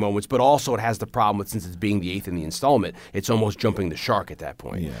comedic moments, but also it has the problem with, since it's being the 8th in the installment, it's almost jumping the shark at that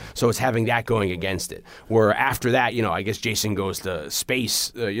point. Yeah. So it's having that going against it. Where after that, you know, I guess Jason Goes to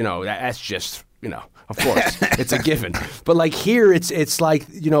Space, you know, that's just, you know, of course, it's a given. But like here, it's like,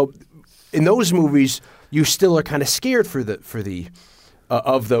 you know, in those movies, you still are kind of scared for the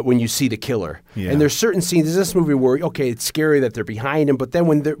when you see the killer. Yeah. And there's certain scenes in this movie where, okay, it's scary that they're behind him, but then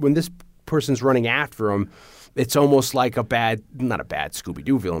when this person's running after him, it's almost like not a bad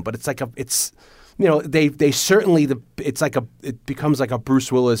Scooby-Doo villain, but it's like you know, they certainly, it becomes like a Bruce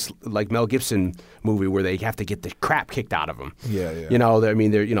Willis, like Mel Gibson movie where they have to get the crap kicked out of them. Yeah. You know, I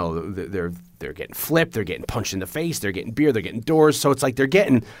mean, they're getting flipped, they're getting punched in the face, they're getting beer, they're getting doors. So it's like they're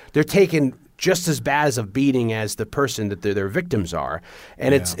taking just as bad as a beating as the person that their victims are,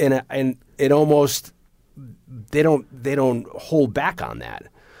 and it's and it almost they don't hold back on that.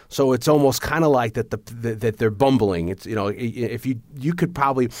 So it's almost kind of like that they're bumbling. It's, you know, if you could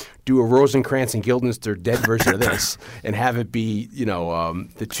probably do a Rosencrantz and Guildenstern dead version of this and have it be, you know,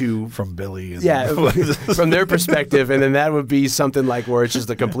 the two from Billy. From their perspective, and then that would be something like where it's just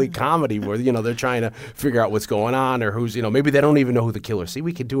a complete comedy where, you know, they're trying to figure out what's going on or who's, you know, maybe they don't even know who the killer is. See,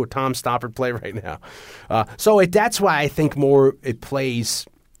 we could do a Tom Stoppard play right now. So that's why I think it plays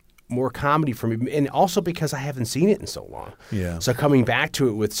more comedy for me, and also because I haven't seen it in so long. Yeah. So coming back to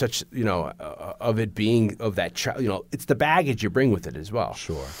it with such, you know, of it being of that, you know, it's the baggage you bring with it as well.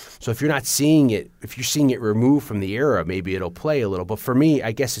 Sure. So if you're not seeing it, if you're seeing it removed from the era, maybe it'll play a little. But for me,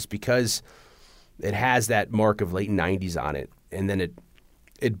 I guess it's because it has that mark of late 90s on it, and then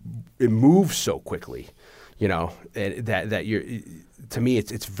it moves so quickly, you know, that you're. To me,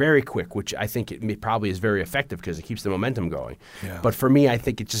 it's very quick, which I think it probably is very effective because it keeps the momentum going. Yeah. But for me, I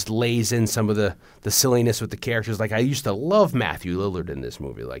think it just lays in some of the silliness with the characters. Like, I used to love Matthew Lillard in this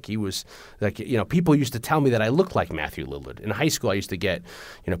movie. Like, he was, like, you know, people used to tell me that I looked like Matthew Lillard. In high school, I used to get,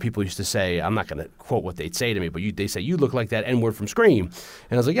 you know, people used to say, I'm not going to quote what they'd say to me, but they say, you look like that N-word from Scream.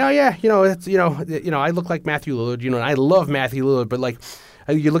 And I was like, oh, yeah, you know, it's, you know, I look like Matthew Lillard, you know, and I love Matthew Lillard, but like,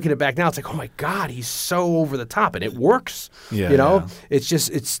 you're looking at it back now, it's like, oh my God, he's so over the top, and it works. Yeah, you know, yeah.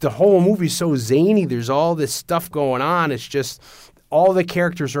 It's the whole movie's so zany. There's all this stuff going on. It's just all the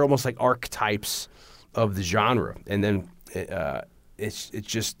characters are almost like archetypes of the genre, and then it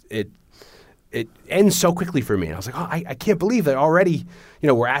ends so quickly for me. And I was like, oh, I can't believe that already. You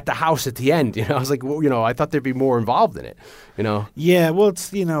know, we're at the house at the end. You know, I was like, well, you know, I thought there'd be more involved in it. You know. Yeah, well,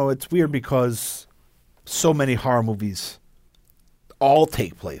 it's, you know, it's weird because so many horror movies all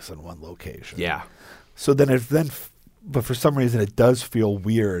take place in one location. Yeah. So but for some reason it does feel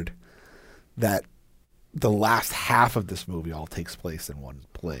weird that the last half of this movie all takes place in one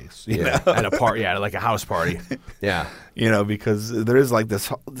place. You know? At a party, like a house party. Yeah. You know, because there is like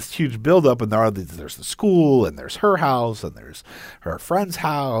this huge buildup, and there's the school, and there's her house, and there's her friend's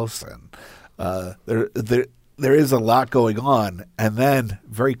house, and there is a lot going on. And then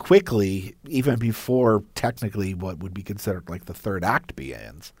very quickly, even before technically what would be considered like the third act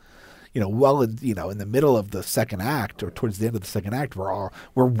begins, you know, in the middle of the second act or towards the end of the second act, we're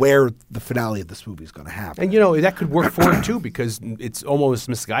where the finale of this movie is going to happen. And, you know, that could work for it too, because it's almost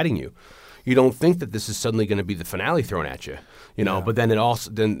misguiding you. You don't think that this is suddenly going to be the finale thrown at you, you know, but then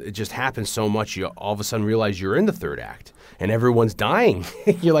it just happens so much, you all of a sudden realize you're in the third act and everyone's dying.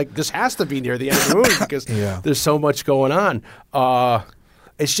 You're like, this has to be near the end of the movie because there's so much going on.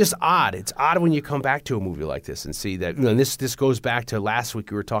 it's just odd. It's odd when you come back to a movie like this and see that. And this goes back to last week.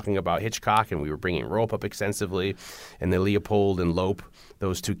 We were talking about Hitchcock, and we were bringing Rope up extensively, and the Leopold and Lope,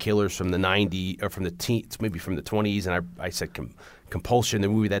 those two killers from the '90s or from the teens, maybe from the '20s. And I said Compulsion, the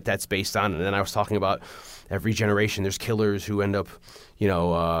movie that's based on. And then I was talking about every generation. There's killers who end up,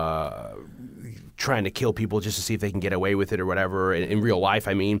 trying to kill people just to see if they can get away with it or whatever. In real life,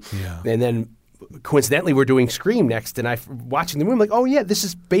 I mean. Yeah. And then. Coincidentally, we're doing Scream next, and I'm watching the movie. I'm like, oh yeah, this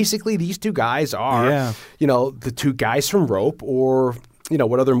is basically these two guys are, the two guys from Rope, or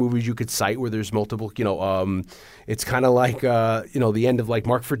what other movies you could cite where there's multiple. It's kind of like the end of like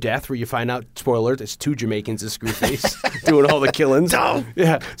Mark for Death, where you find out, spoiler, it's two Jamaicans as Screwface doing all the killings.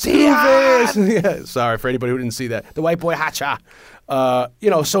 Yeah, Screwface. Yeah, sorry for anybody who didn't see that. The white boy Hacha.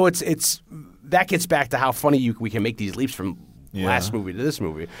 So it's that gets back to how funny we can make these leaps from. Last movie to this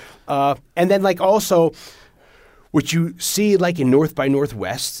movie. And then like also what you see like in North by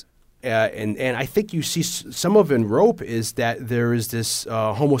Northwest, and I think you see some of in Rope is that there is this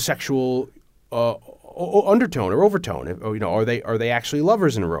homosexual undertone or overtone. Are they actually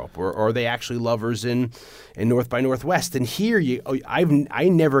lovers in Rope, or are they actually lovers in North by Northwest? And here I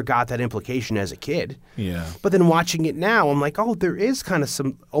never got that implication as a kid. Yeah. But then watching it now, I'm like, oh, there is kind of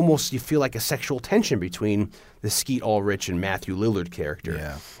some almost you feel like a sexual tension between the Skeet Ulrich and Matthew Lillard character.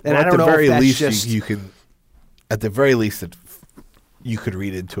 Yeah. And I don't know if that's just you can, at the very least, you could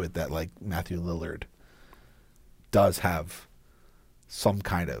read into it that like Matthew Lillard does have some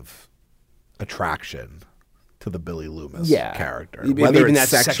kind of attraction to the Billy Loomis character. Whether it's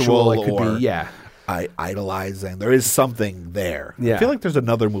that's sexual it could or be, idolizing. There is something there. Yeah. I feel like there's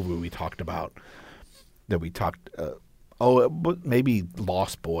another movie we talked about maybe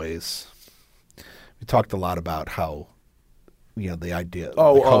Lost Boys. We talked a lot about how, the idea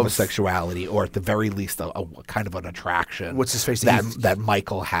of homosexuality, or at the very least, a kind of an attraction. What's his face? That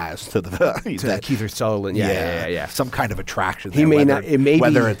Michael has to Kiefer Sutherland. Yeah. Some kind of attraction. He may not. It may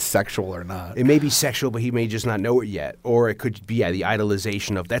whether it's sexual or not. It may be sexual, but he may just not know it yet. Or it could be the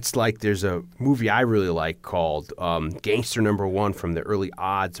idolization of. That's like there's a movie I really like called Gangster No. 1 from the early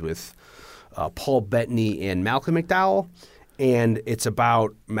odds with Paul Bettany and Malcolm McDowell. And it's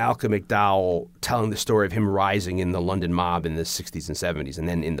about Malcolm McDowell telling the story of him rising in the London mob in the 60s and 70s. And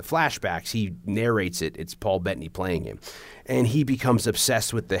then in the flashbacks, he narrates it. It's Paul Bettany playing him. And he becomes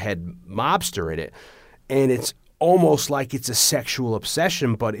obsessed with the head mobster in it. And it's almost like it's a sexual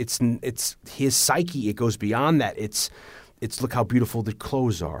obsession, but it's his psyche. It goes beyond that. It's look how beautiful the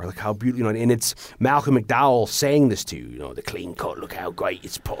clothes are. Look how beautiful, and it's Malcolm McDowell saying this to you. The clean coat, look how great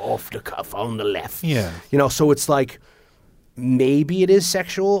it's put off the cuff on the left. Yeah. So it's like, maybe it is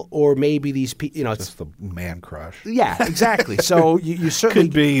sexual, or maybe these people, it's just the man crush. Yeah, exactly. So you certainly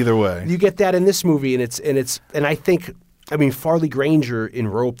could be either way. You get that in this movie, and I think, Farley Granger in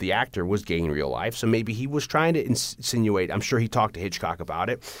Rope, the actor, was gay in real life, so maybe he was trying to insinuate. I'm sure he talked to Hitchcock about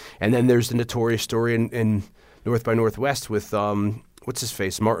it. And then there's the notorious story in North by Northwest with what's his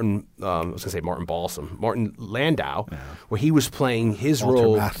face? Martin Balsam. Martin Landau, where he was playing his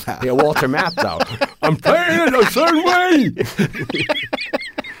role. Walter Matthau. I'm playing it a certain way.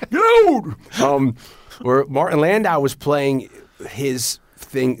 Where Martin Landau was playing his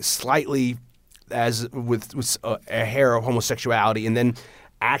thing slightly as with a hair of homosexuality, and then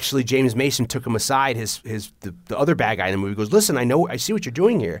actually James Mason took him aside. The other bad guy in the movie goes, "Listen, I see what you're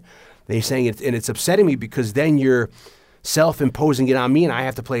doing here." And he's saying it's upsetting me because then you're self-imposing it on me, and I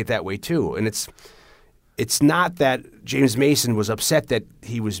have to play it that way too. And it's not that James Mason was upset that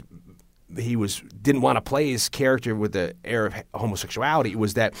he didn't want to play his character with the air of homosexuality. It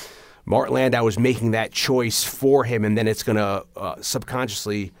was that Martin Landau was making that choice for him, and then it's going to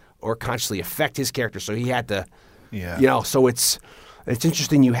subconsciously or consciously affect his character. So he had to, So it's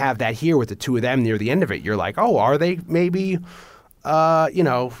interesting you have that here with the two of them near the end of it. You're like, oh, are they maybe,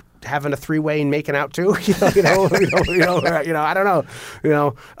 having a three-way and making out too? I don't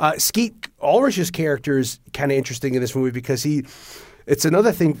know. Skeet Ulrich's character is kind of interesting in this movie because it's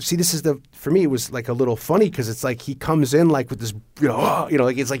another thing. See, for me, it was like a little funny because it's like he comes in like with this,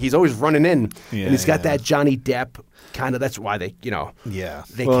 like it's like he's always running in, and he's got that Johnny Depp kind of. That's why they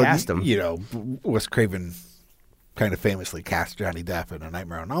cast him. Wes Craven kind of famously cast Johnny Depp in A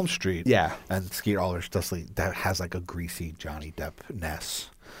Nightmare on Elm Street. Yeah, and Skeet Ulrich that has like a greasy Johnny Depp-ness.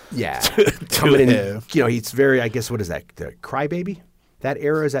 Yeah, coming in. He's very. I guess what is that? The Crybaby. That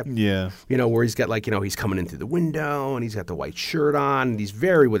era is that. Yeah. Where he's got like he's coming in through the window and he's got the white shirt on and he's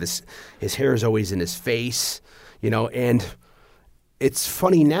very with his hair is always in his face. And it's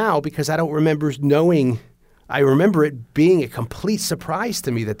funny now because I don't remember knowing. I remember it being a complete surprise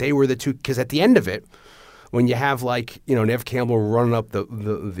to me that they were the two. Because at the end of it, when you have like Neve Campbell running up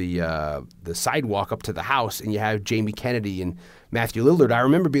the sidewalk up to the house, and you have Jamie Kennedy and Matthew Lillard. I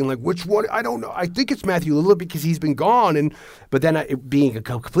remember being like, which one? I don't know. I think it's Matthew Lillard because he's been gone, but then it being a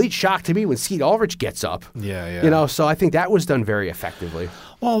complete shock to me when Skeet Ulrich gets up. Yeah. So I think that was done very effectively.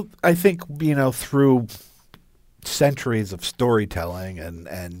 Well, I think through centuries of storytelling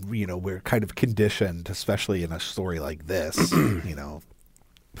and we're kind of conditioned, especially in a story like this,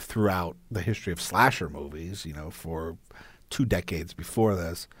 throughout the history of slasher movies, for 2 decades before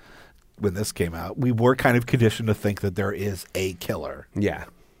this, when this came out, we were kind of conditioned to think that there is a killer. Yeah.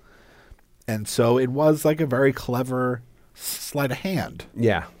 And so it was like a very clever sleight of hand.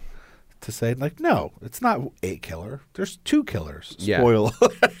 Yeah. To say, like, no, it's not a killer. There's 2 killers. Yeah. Spoil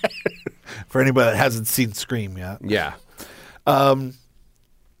for anybody that hasn't seen Scream yet. Yeah.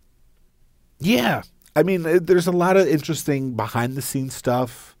 Yeah. I mean, there's a lot of interesting behind-the-scenes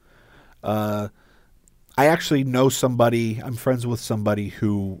stuff. I actually know somebody, I'm friends with somebody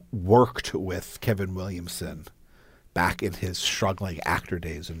who worked with Kevin Williamson back in his struggling actor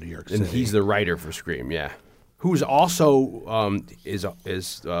days in New York City. And he's the writer for Scream, yeah. Who's also is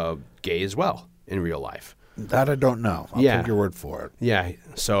gay as well in real life. That I don't know. I'll take your word for it. Yeah.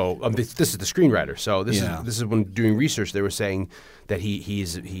 So this is the screenwriter. So this is when doing research they were saying that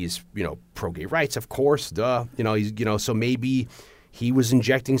he's pro gay rights, of course. Duh. So maybe he was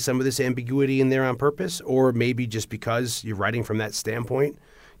injecting some of this ambiguity in there on purpose, or maybe just because you're writing from that standpoint,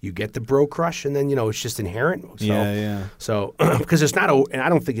 you get the bro crush, and then it's just inherent. So, yeah. So because it's not, and I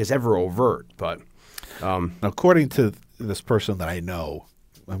don't think it's ever overt, but according to this person that I know,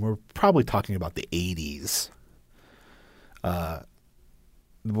 and we're probably talking about the 80s,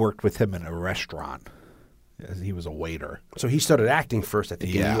 worked with him in a restaurant. He was a waiter. So he started acting first, I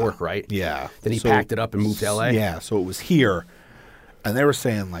think, in New York, right? Yeah. Then he packed it up and moved to L.A.? Yeah, so it was here. And they were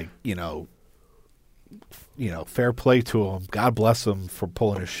saying, like, fair play to him. God bless him for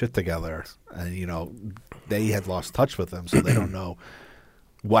pulling his shit together. And, they had lost touch with him, so they don't know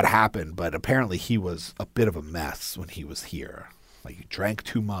what happened. But apparently he was a bit of a mess when he was here. Like, he drank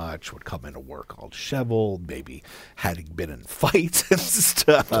too much, would come into work all disheveled, maybe had been in fights and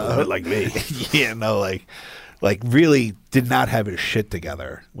stuff. Like me. Like really did not have his shit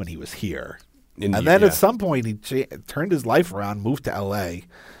together when he was here. At some point, he turned his life around, moved to L.A.,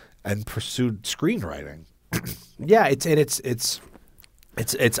 and pursued screenwriting. Yeah, it's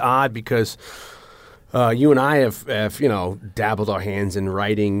odd because you and I have dabbled our hands in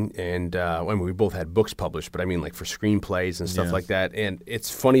writing, and we both had books published, but I mean like for screenplays and stuff like that. And it's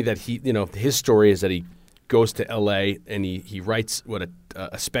funny that his story is that he goes to L.A. and he writes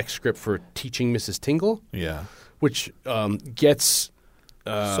a spec script for Teaching Mrs. Tingle. Yeah, which gets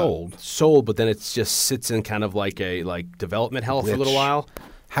sold, but then it just sits in kind of like a development hell for a little while.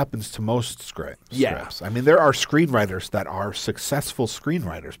 Happens to most scripts. Yeah. I mean, there are screenwriters that are successful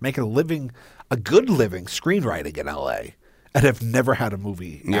screenwriters, make a good living screenwriting in L.A., and have never had a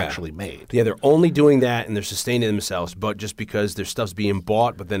movie actually made. Yeah, they're only doing that, and they're sustaining themselves, but just because their stuff's being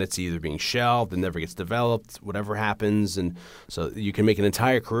bought, but then it's either being shelved and never gets developed, whatever happens, and so you can make an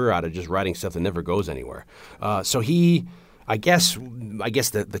entire career out of just writing stuff that never goes anywhere. I guess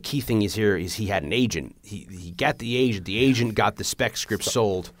the key thing is here is he had an agent. He got the agent. The agent got the spec script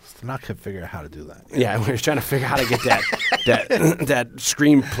sold. I'm not going to figure out how to do that. Yeah, we're trying to figure out how to get that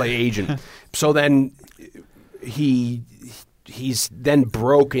screenplay agent. So then he's then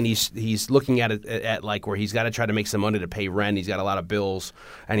broke, and he's looking at it at like where he's got to try to make some money to pay rent. He's got a lot of bills,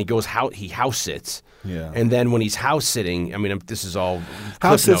 and he house sits. Yeah. And then when he's house sitting, I mean, this is all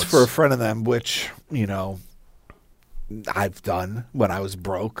house sits notes. For a friend of them, which I've done when I was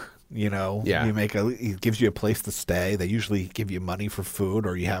broke. He gives you a place to stay. They usually give you money for food,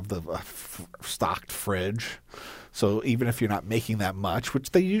 or you have the stocked fridge. So even if you're not making that much,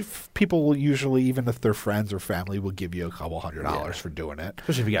 which people will usually, even if they're friends or family, will give you a couple $100 for doing it.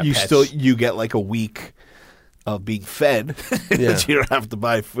 Especially if you got pets. You get like a week of being fed. You don't have to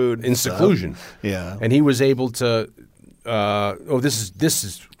buy food in seclusion. Yeah, and he was able to. This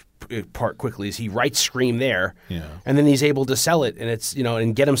is part quickly is he writes Scream there, and then he's able to sell it, and it's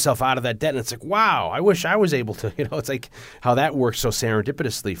and get himself out of that debt. And it's like, wow, I wish I was able to. It's like how that works so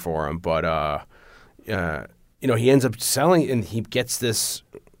serendipitously for him. But he ends up selling, and he gets this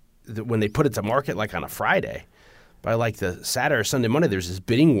when they put it to market like on a Friday. By like the Saturday or Sunday, Monday, there's this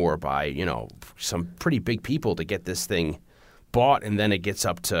bidding war by some pretty big people to get this thing bought, and then it gets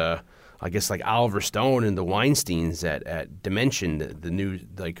up to, I guess, like Oliver Stone and the Weinsteins at Dimension, the new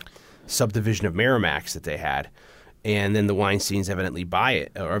like subdivision of Miramax that they had. And then the Weinsteins evidently buy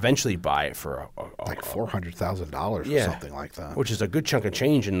it, or eventually buy it for like $400,000 or something like that. Which is a good chunk of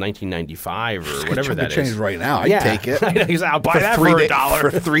change in 1995 or whatever that is. Change right now. I'd take it. I'll buy that for $1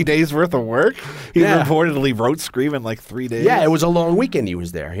 for 3 days worth of work. He reportedly wrote Scream in like 3 days. Yeah, it was a long weekend he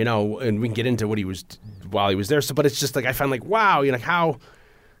was there, and we can get into what he was while he was there. So, but it's just like I found like, wow, how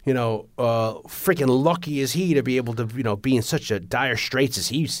freaking lucky is he to be able to, be in such a dire straits as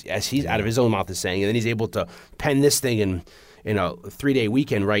he's out of his own mouth is saying, and then he's able to pen this thing in a 3-day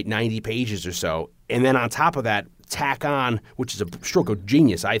weekend, write 90 pages or so, and then on top of that, tack on, which is a stroke of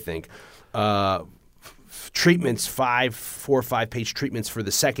genius, I think, treatments, 4 or 5 page treatments for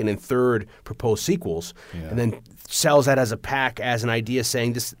the second and third proposed sequels, and then sells that as a pack, as an idea,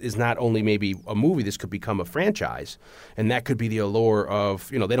 saying this is not only maybe a movie, this could become a franchise, and that could be the allure of,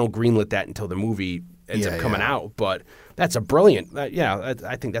 they don't greenlit that until the movie ends up coming out, but that's a brilliant,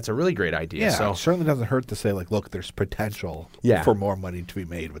 I think that's a really great idea. Yeah, so it certainly doesn't hurt to say, like, look, there's potential for more money to be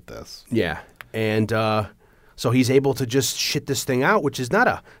made with this. Yeah, and so he's able to just shit this thing out, which is not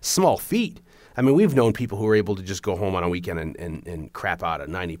a small feat. I mean, we've known people who are able to just go home on a weekend and crap out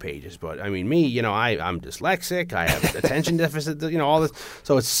 90 pages. But, I mean, me, I'm dyslexic. I have attention deficit, all this.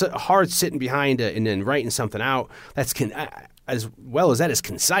 So it's hard sitting behind and then writing something out that's as well as that is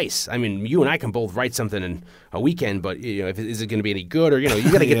concise. I mean, you and I can both write something in a weekend, but, is it going to be any good? Or, you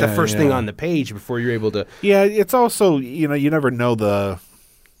got to get the first thing on the page before you're able to. Yeah, it's also, you never know the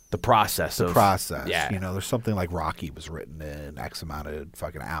process. Yeah. There's something like Rocky was written in X amount of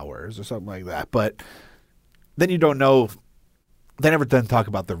fucking hours or something like that. But then you don't know. They never then talk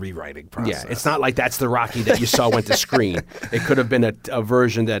about the rewriting process. Yeah, it's not like that's the Rocky that you saw went to screen. It could have been a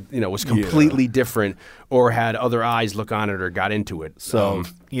version that, was completely different or had other eyes look on it or got into it. So,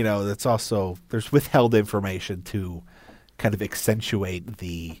 that's also, there's withheld information to kind of accentuate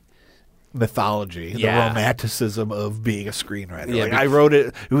the mythology, the romanticism of being a screenwriter. Yeah, like I wrote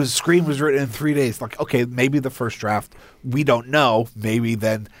it. Scream was written in 3 days. Like, okay, maybe the first draft, we don't know. Maybe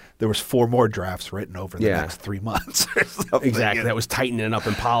then there was 4 more drafts written over the next 3 months or something. Exactly. That was tightening it up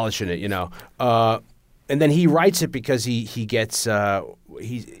and polishing it, And then he writes it because he gets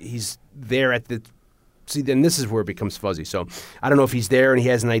he's there at the. See, then this is where it becomes fuzzy. So I don't know if he's there and he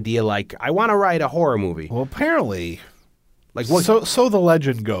has an idea like, I want to write a horror movie. Well, apparently. Like what? So the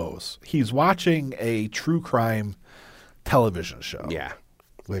legend goes, he's watching a true crime television show. Yeah,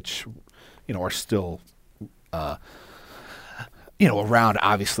 which are still around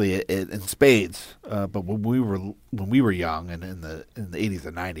obviously in spades. But when we were young and in the 80s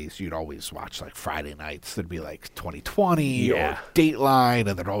and 90s, you'd always watch like Friday nights. There'd be like 2020 or Dateline,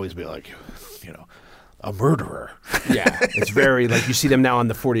 and there'd always be like a murderer. Yeah, it's very like you see them now on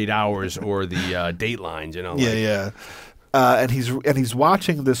the 48 Hours or the Datelines. Yeah. And he's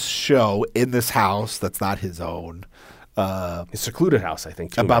watching this show in this house that's not his own. His secluded house, I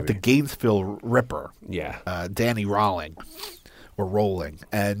think, too, about maybe. the Gainesville Ripper. Yeah. Danny Rolling.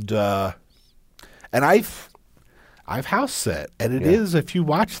 And I've house sit, and it is, if you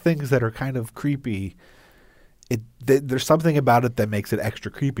watch things that are kind of creepy, there's something about it that makes it extra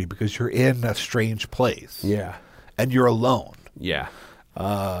creepy because you're in a strange place. Yeah. And you're alone. Yeah.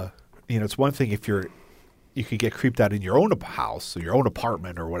 It's one thing if you could get creeped out in your own house or your own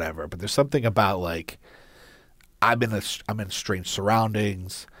apartment or whatever, but there's something about like I'm in strange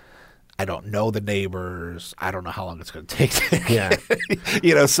surroundings. I don't know the neighbors. I don't know how long it's going to take.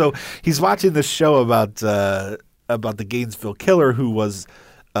 So he's watching this show about the Gainesville killer who was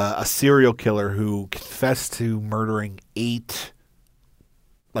a serial killer who confessed to murdering 8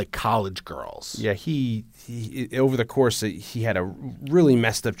 like college girls. Yeah, he over the course he had a really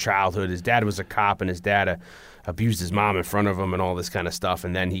messed up childhood. His dad was a cop, and his dad abused his mom in front of him and all this kind of stuff.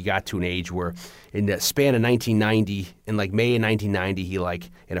 And then he got to an age where in the span of 1990, in like May of 1990, he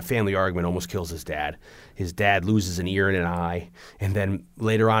in a family argument almost kills his dad. His dad loses an ear and an eye. And then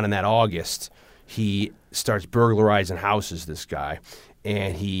later on in that August, he starts burglarizing houses, this guy.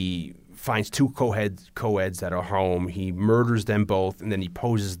 And he finds 2 co-eds that are home. He murders them both, and then he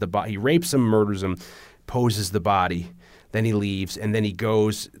poses the body. He rapes them, murders them, poses the body. Then he leaves, and then he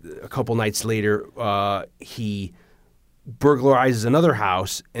goes a couple nights later. He burglarizes another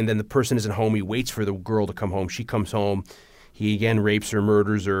house, and then the person isn't home. He waits for the girl to come home. She comes home. He again rapes her,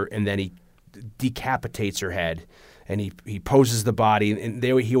 murders her, and then he decapitates her head. And he poses the body, and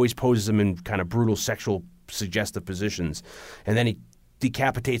he always poses them in kind of brutal, sexual, suggestive positions. And then he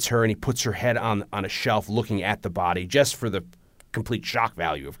decapitates her, and he puts her head on a shelf looking at the body just for the complete shock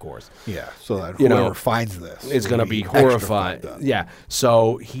value, of course. Yeah, so that You whoever know, finds this is going to be extra horrified. fucked up. Yeah.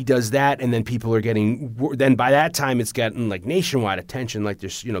 So he does that, and then people are getting. Then by that time, it's gotten like nationwide attention. Like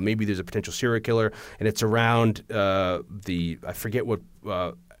there's, maybe there's a potential serial killer, and it's around I forget what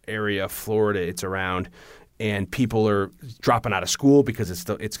area of Florida it's around. And people are dropping out of school because it's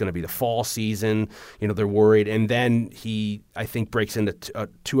going to be the fall season. They're worried. And then he, I think, breaks into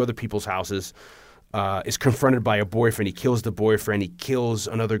two other people's houses, is confronted by a boyfriend. He kills the boyfriend. He kills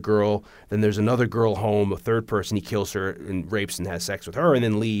another girl. Then there's another girl home, a third person. He kills her and rapes and has sex with her and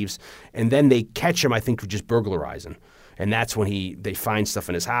then leaves. And then they catch him, I think, for just burglarizing. And that's when they find stuff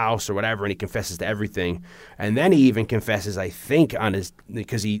in his house or whatever, and he confesses to everything. And then he even confesses, I think,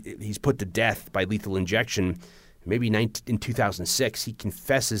 because he's put to death by lethal injection, maybe in 2006. He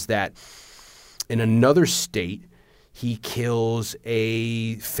confesses that in another state, he kills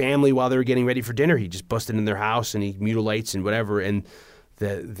a family while they were getting ready for dinner. He just busted in their house and he mutilates and whatever. And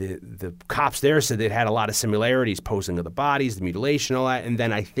the cops there said they'd had a lot of similarities, posing of the bodies, the mutilation, all that. And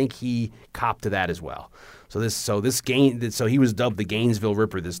then I think he copped to that as well. So he was dubbed the Gainesville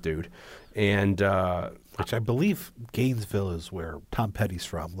Ripper, this dude, and which I believe Gainesville is where Tom Petty's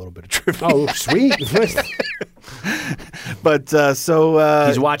from. A little bit of trivia. Oh, sweet! But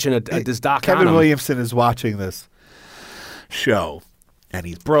he's watching this doc. Kevin Williamson is watching this show, and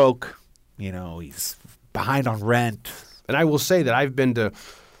he's broke. He's behind on rent. And I will say that I've been to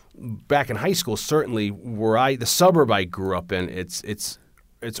back in high school. Certainly, the suburb I grew up in,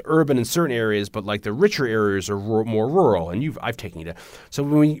 it's urban in certain areas, but like the richer areas are more rural. And I've taken you to. So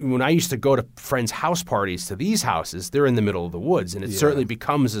when I used to go to friends' house parties to these houses, they're in the middle of the woods, and it certainly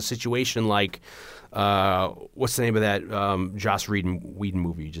becomes a situation like what's the name of that Joss Whedon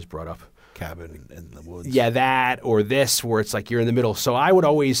movie you just brought up? Cabin in the Woods. Yeah, that or this, where it's like you're in the middle. So I would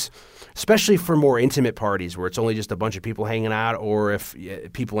always, especially for more intimate parties where it's only just a bunch of people hanging out, or if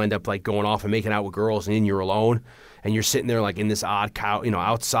people end up like going off and making out with girls and then you're alone and you're sitting there like in this odd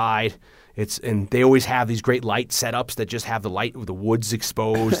outside. And they always have these great light setups that just have the light of the woods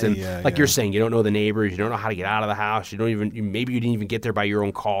exposed, and you're saying, you don't know the neighbors, you don't know how to get out of the house, maybe you didn't even get there by your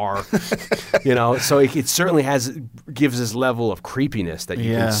own car, So it certainly gives this level of creepiness that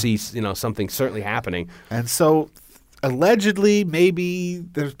you can see, something certainly happening. And so, allegedly, maybe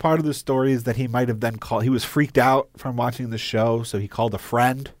there's part of the story is that he might have then called. He was freaked out from watching the show, so he called a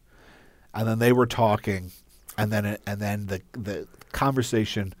friend, and then they were talking, and then the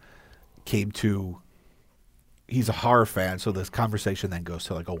conversation came to, he's a horror fan, so this conversation then goes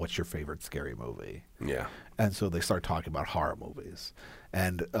to like, oh, what's your favorite scary movie? Yeah. And so they start talking about horror movies.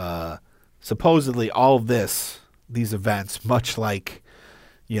 And supposedly all of these events, much like,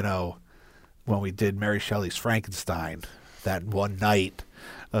 when we did Mary Shelley's Frankenstein, that one night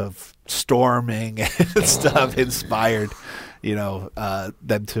of storming and stuff inspired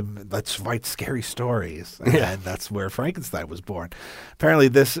them to let's write scary stories. And that's where Frankenstein was born. Apparently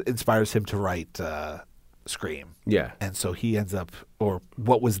this inspires him to write Scream. Yeah. And so he ends up, or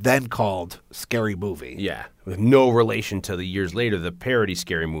what was then called Scary Movie. Yeah. With no relation to the years later, the parody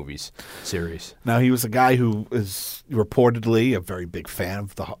Scary Movies series. Now, he was a guy who is reportedly a very big fan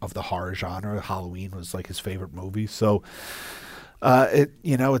of the horror genre. Halloween was like his favorite movie. So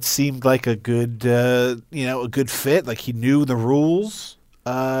it seemed like a good fit. Like he knew the rules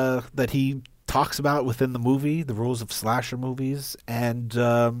that he talks about within the movie, the rules of slasher movies, and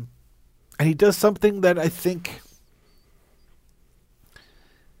he does something that I think.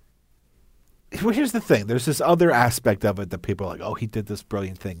 Well, here's the thing. There's this other aspect of it that people are like, oh, he did this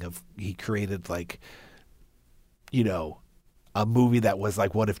brilliant thing of he created like, a movie that was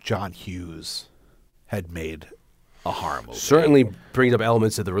like, what if John Hughes had made a horror movie? Certainly brings up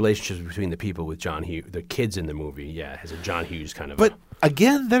elements of the relationships between the people with John Hughes, the kids in the movie. Yeah, has a John Hughes kind of. But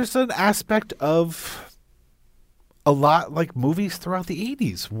again, there's an aspect of a lot like movies throughout the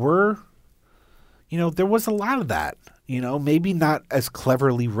 80s were, there was a lot of that. Maybe not as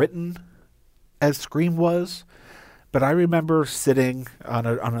cleverly written as Scream was, but I remember sitting on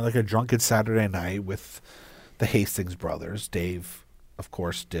a drunken Saturday night with the Hastings brothers. Dave, of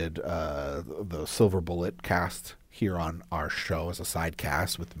course, did the Silver Bullet cast here on our show as a side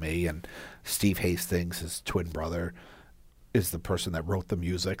cast with me, and Steve Hastings, his twin brother, is the person that wrote the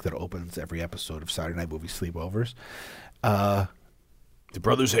music that opens every episode of Saturday Night Movie Sleepovers. The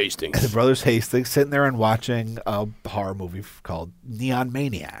Brothers Hastings. The Brothers Hastings sitting there and watching a horror movie called Neon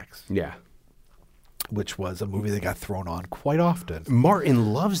Maniacs. Yeah. Which was a movie that got thrown on quite often.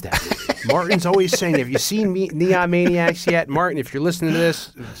 Martin loves that movie. Martin's always saying, have you seen Neon Maniacs yet? Martin, if you're listening to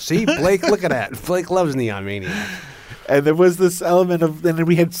this, see, Blake, look at that. Blake loves Neon Maniacs. And there was this element of, and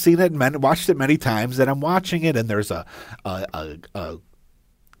we had seen it, watched it many times, and I'm watching it, and there's a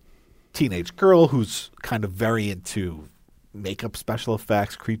teenage girl who's kind of very into makeup, special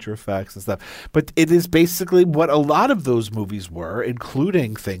effects, creature effects, and stuff. But it is basically what a lot of those movies were,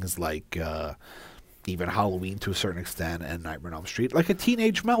 including things like even Halloween to a certain extent and Nightmare on Elm Street, like a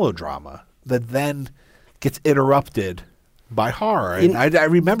teenage melodrama that then gets interrupted by horror. And I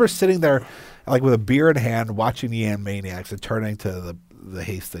remember sitting there like with a beer in hand watching the Animaniacs and turning to the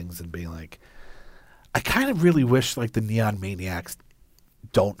Hastings and being like, I kind of really wish like the Neon Maniacs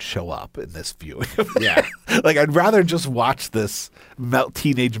don't show up in this viewing. Yeah. Like I'd rather just watch this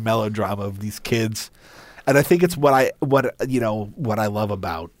teenage melodrama of these kids. And I think it's what I love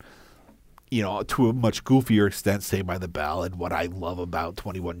about, to a much goofier extent, Saved by the Bell, and what I love about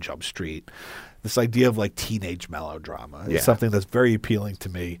 21 Jump Street. This idea of like teenage melodrama is something that's very appealing to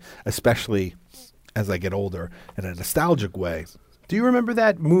me, especially as I get older in a nostalgic way. Do you remember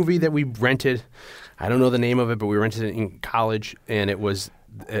that movie that we rented? I don't know the name of it, but we rented it in college, and it was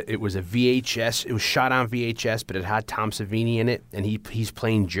a VHS. It was shot on VHS, but it had Tom Savini in it, and he's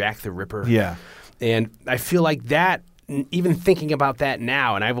playing Jack the Ripper. Yeah. And I feel like that, even thinking about that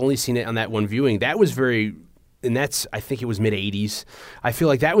now, and I've only seen it on that one viewing, that was very... And I think it was mid-'80s. I feel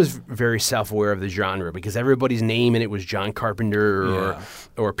like that was very self-aware of the genre because everybody's name in it was John Carpenter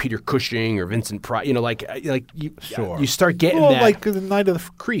or Peter Cushing or Vincent Price. You start getting that. Like the Night of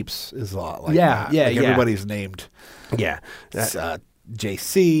the Creeps is a lot like that. Yeah, like everybody's named. Yeah.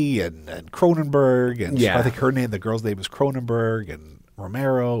 JC and Cronenberg. And I think the girl's name is Cronenberg and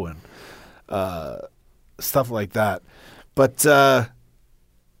Romero and stuff like that. But...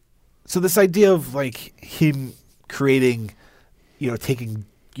 So this idea of like him creating, taking,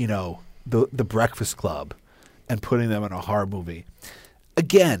 the Breakfast Club and putting them in a horror movie,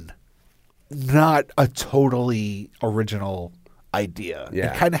 again, not a totally original idea.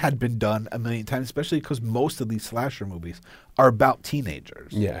 Yeah. It kind of had been done a million times, especially because most of these slasher movies are about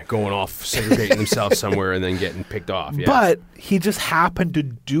teenagers. Yeah, going off, segregating themselves somewhere and then getting picked off. Yeah. But he just happened to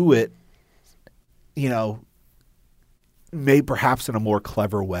do it, maybe perhaps in a more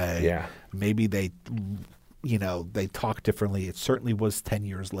clever way. Yeah. Maybe they talk differently. It certainly was 10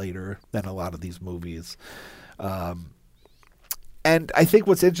 years later than a lot of these movies. And I think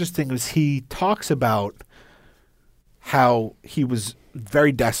what's interesting is he talks about how he was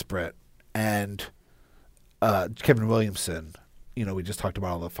very desperate and Kevin Williamson, we just talked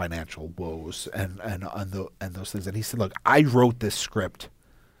about all the financial woes and those things. And he said, look, I wrote this script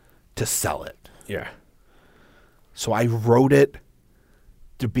to sell it. Yeah. So I wrote it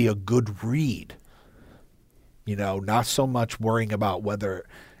to be a good read, not so much worrying about whether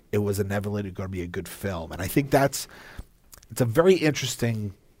it was inevitably going to be a good film. And I think it's a very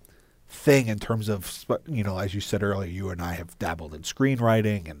interesting thing in terms of, as you said earlier, you and I have dabbled in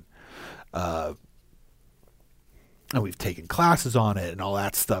screenwriting and we've taken classes on it and all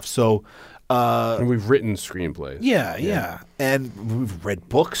that stuff. So, and we've written screenplays. Yeah. And we've read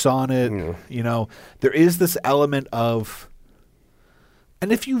books on it. Yeah. There is this element of,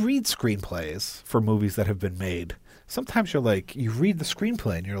 and if you read screenplays for movies that have been made, sometimes you're like, you read the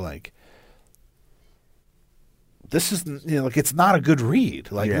screenplay and you're like, this is, it's not a good read.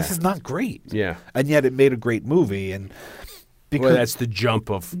 This is not great. Yeah. And yet it made a great movie. And because that's the jump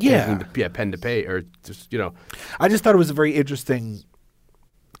of taking pen to pay or just, I just thought it was a very interesting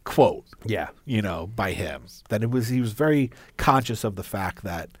quote, by him. That he was very conscious of the fact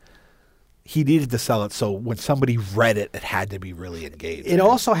that he needed to sell it, so when somebody read it, it had to be really engaged. It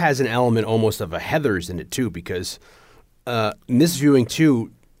also has an element almost of a Heathers in it too, because in this viewing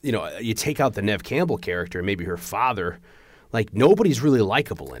too, you take out the Neve Campbell character, maybe her father. Like nobody's really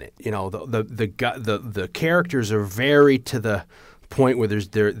likable in it. The characters are very to the point where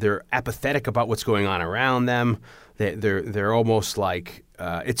they're apathetic about what's going on around them. They're almost like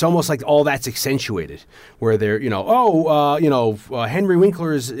it's almost like all that's accentuated, where they're Henry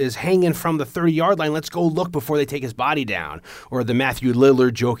Winkler is hanging from the 30-yard line. Let's go look before they take his body down, or the Matthew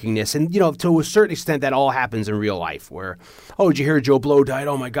Lillard jokingness, and to a certain extent that all happens in real life. Where did you hear Joe Blow died?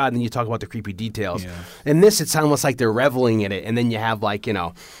 Oh my God! And then you talk about the creepy details. Yeah. In this, it's almost like they're reveling in it, and then you have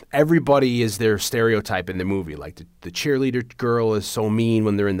everybody is their stereotype in the movie. Like the cheerleader girl is so mean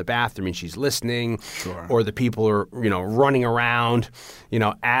when they're in the bathroom and she's listening, or the people are running around.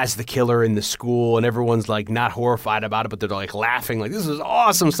 As the killer in the school, and everyone's like not horrified about it, but they're like laughing, like this is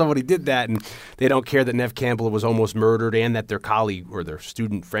awesome, somebody did that, and they don't care that Neve Campbell was almost murdered and that their colleague or their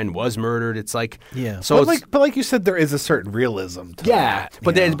student friend was murdered. It's like, so but like you said, there is a certain realism to that.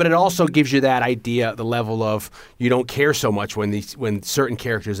 But it also gives you that idea, the level of you don't care so much when certain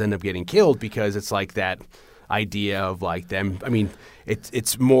characters end up getting killed, because it's like that. idea of like them. I mean,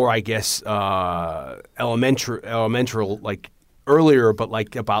 it's more, I guess, elemental, like earlier, but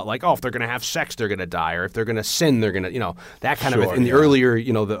like about like, oh, if they're going to have sex, they're going to die, or if they're going to sin, they're going to, that kind of in the earlier,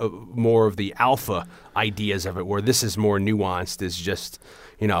 the more of the alpha ideas of it, where this is more nuanced, is just,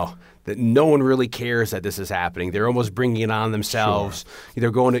 that no one really cares that this is happening. They're almost bringing it on themselves. Sure.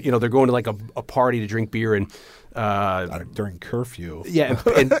 They're going to like a party to drink beer and during curfew. Yeah,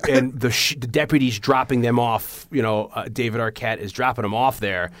 and the deputy's dropping them off. David Arquette is dropping them off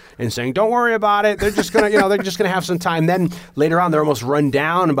there and saying, "Don't worry about it. They're just gonna, they're just gonna have some time." Then later on, they're almost run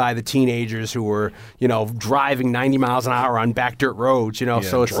down by the teenagers who were, driving 90 miles an hour on back dirt roads.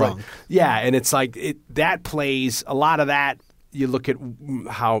 So it's drunk. like, and it's like that plays a lot of that. You look at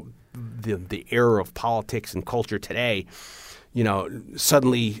how the era of politics and culture today.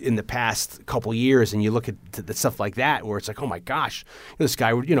 Suddenly in the past couple years, and you look at the stuff like that, where it's like, oh my gosh, this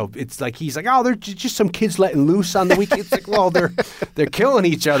guy, it's like he's like, oh, they're just some kids letting loose on the weekend. It's like, well, they're killing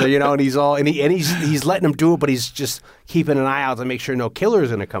each other, and he's letting them do it, but he's just keeping an eye out to make sure no killer's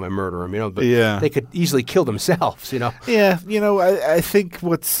going to come and murder him, But they could easily kill themselves, Yeah, I think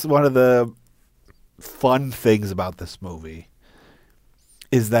what's one of the fun things about this movie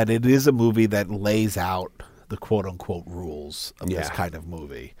is that it is a movie that lays out the quote-unquote rules of this kind of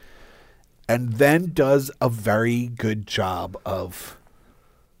movie, and then does a very good job of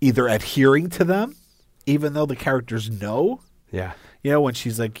either adhering to them, even though the characters know. Yeah. When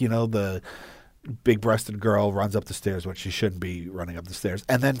she's like, the big-breasted girl runs up the stairs when she shouldn't be running up the stairs,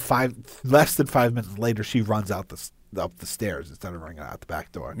 and then less than 5 minutes later, she runs up the stairs instead of running out the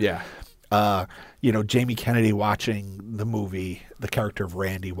back door. Yeah. Jamie Kennedy watching the movie, the character of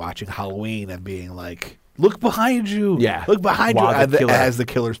Randy watching Halloween and being like, look behind you. Yeah. Look behind you as the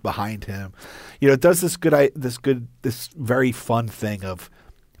killer's behind him. It does this very fun thing of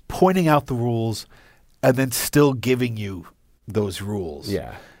pointing out the rules and then still giving you those rules.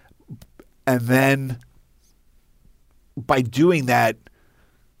 Yeah. And then by doing that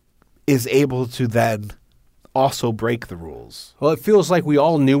is able to then also break the rules. Well, it feels like we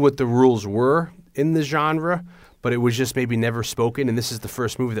all knew what the rules were in the genre, but it was just maybe never spoken, and this is the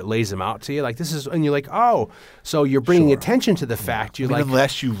first movie that lays them out to you. Like, this is, and you're like, oh, so you're bringing attention to the fact. You're like,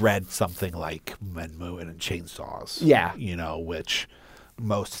 unless you read something like Men Moving and Chainsaws. Yeah. Which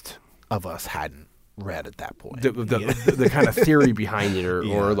most of us hadn't read at that point. The kind of theory behind it,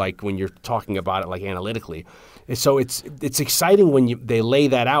 or like when you're talking about it like analytically. And so it's exciting when they lay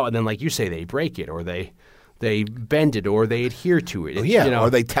that out, and then like you say, they break it, or they bend it, or they adhere to it. Or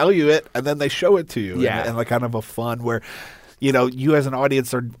they tell you it and then they show it to you. Yeah. And like kind of a fun where, you as an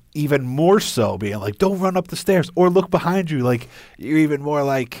audience are even more so being like, don't run up the stairs or look behind you. Like, you're even more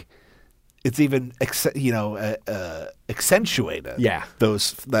like, it's even accentuated. Yeah.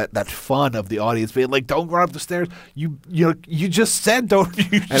 That fun of the audience being like, don't run up the stairs. You just said don't.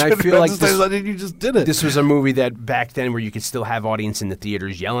 And I feel like you just did it. This was a movie that back then where you could still have audience in the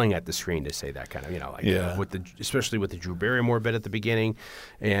theaters yelling at the screen to say that kind of especially with the Drew Barrymore bit at the beginning,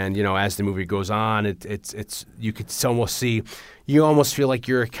 and as the movie goes on, it's you could almost see. You almost feel like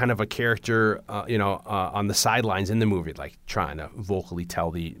you're kind of a character, on the sidelines in the movie, like trying to vocally tell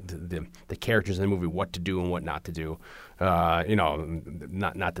the characters in the movie what to do and what not to do. Not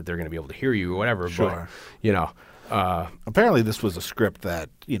that they're going to be able to hear you or whatever, sure. But apparently this was a script that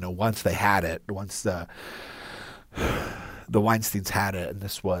once they had it, once the Weinsteins had it, and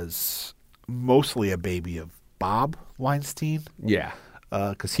this was mostly a baby of Bob Weinstein. Yeah,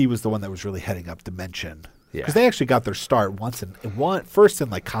 because he was the one that was really heading up Dimension. Yeah. Because they actually got their start first in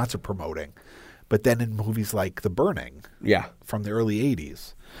like concert promoting, but then in movies like The Burning. Yeah. From the early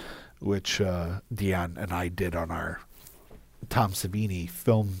 80s, which Dion and I did on our Tom Savini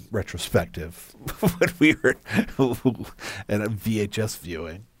film retrospective when we were at a VHS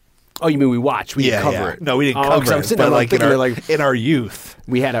viewing. Oh, you mean we watched? We didn't cover it. No, we didn't cover it. But like in our youth,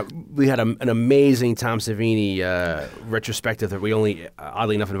 we had an amazing Tom Savini retrospective that we only,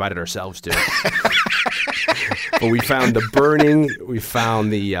 oddly enough, invited ourselves to. But we found The Burning. We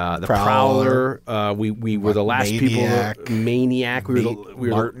found the Prowler. We were the last people. Maniac. We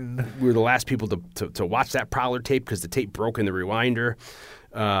were the last people to watch that Prowler tape because the tape broke in the rewinder.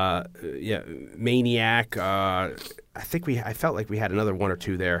 Maniac. I felt like we had another one or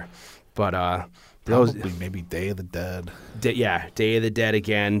two there, but probably maybe Day of the Dead. Day of the Dead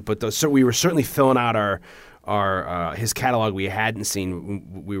again. But so we were certainly filling out his catalog we hadn't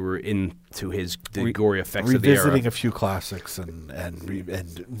seen. We were into the gory effects of the era. Revisiting a few classics and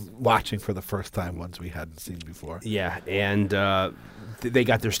watching for the first time ones we hadn't seen before. Yeah, and they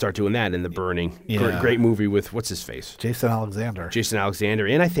got their start doing that in The Burning. Yeah. Great movie with what's his face, Jason Alexander,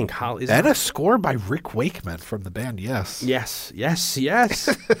 and I think and a score by Rick Wakeman from the band Yes. Yes,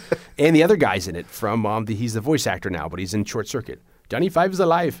 and the other guy's in it from he's the voice actor now, but he's in Short Circuit. Johnny Five is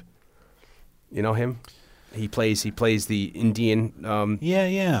alive. You know him? He plays the Indian,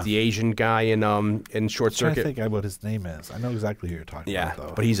 the Asian guy in Short Circuit. I'm trying to think what his name is. I know exactly who you're talking about,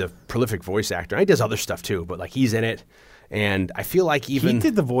 though. But he's a prolific voice actor. And he does other stuff too, but like he's in it, and I feel like even he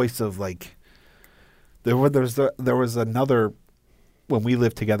did the voice of like there was another when we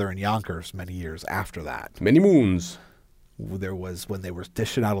lived together in Yonkers many years after that. Many moons. There was when they were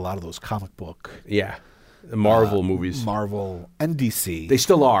dishing out a lot of those comic book. Yeah. The Marvel movies, Marvel and DC. They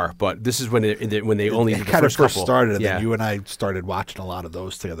still are, but this is when they only did the kind of first couple. started. And then you and I started watching a lot of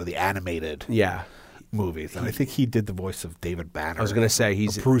those together, the animated movies. And I think he did the voice of David Banner. I was going to say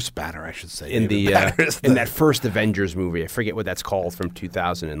he's Bruce Banner, I should say. In in that first Avengers movie. I forget what that's called from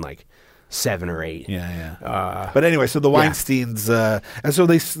 2007 or 8. Yeah. But anyway, so the Weinsteins, and so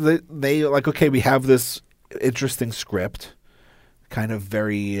they like, okay, we have this interesting script. Kind of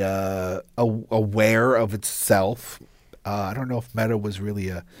very aware of itself. I don't know if meta was really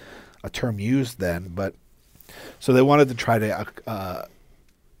a term used then, but so they wanted to try to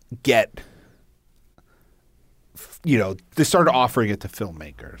get, they started offering it to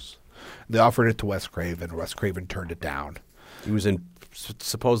filmmakers. They offered it to Wes Craven. Wes Craven turned it down. He was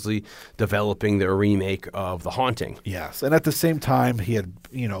supposedly developing the remake of The Haunting. Yes, and at the same time, he had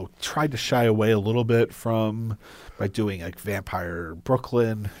tried to shy away a little bit by doing like Vampire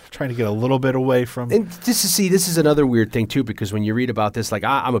Brooklyn, trying to get a little bit away from. And this is another weird thing too, because when you read about this, like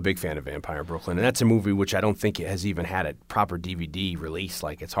I'm a big fan of Vampire Brooklyn, and that's a movie which I don't think it has even had a proper DVD release.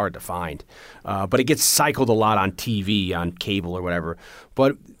 Like it's hard to find, but it gets cycled a lot on TV, on cable or whatever.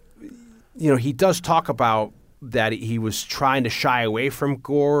 But he does talk about that he was trying to shy away from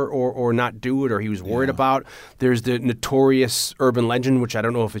gore or not do it, or he was worried about. There's the notorious urban legend, which I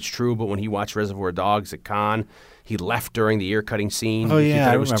don't know if it's true, but when he watched Reservoir Dogs at Cannes, he left during the ear-cutting scene. Oh,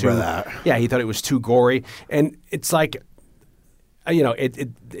 yeah, I remember that. Yeah, he thought it was too gory. And it's like,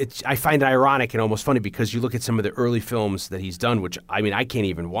 I find it ironic and almost funny because you look at some of the early films that he's done, which, I mean, I can't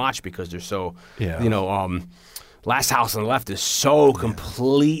even watch because they're so, Last House on the Left is so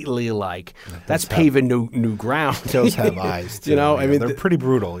completely like that's paving new ground. Those have eyes, too. I mean, they're pretty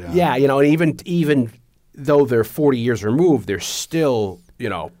brutal. Yeah, and even though they're 40 years removed, they're still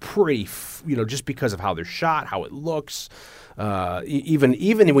pretty. Just because of how they're shot, how it looks. Even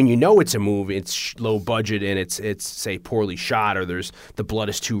when it's a movie, it's low budget and it's say poorly shot, or there's the blood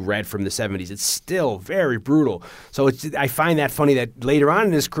is too red from the 70s. It's still very brutal. So I find that funny that later on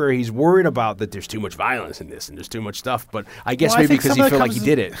in his career he's worried about that there's too much violence in this and there's too much stuff. But I guess maybe because he felt like he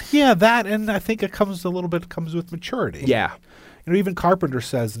did it. Yeah, that, and I think it comes with maturity. Yeah, even Carpenter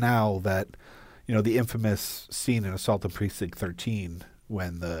says now that the infamous scene in Assault on Precinct 13.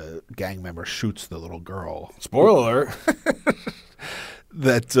 When the gang member shoots the little girl. Spoiler alert.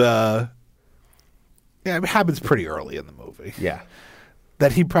 That it happens pretty early in the movie. Yeah.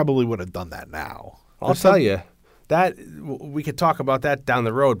 That he probably would have done that now. I'll tell you. That we could talk about that down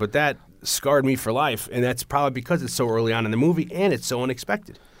the road, but that scarred me for life, and that's probably because it's so early on in the movie and it's so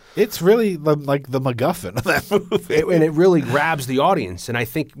unexpected. It's really like the MacGuffin of that movie. And it really grabs the audience, and I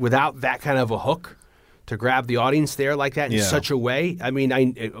think without that kind of a hook to grab the audience there like that in such a way. I mean,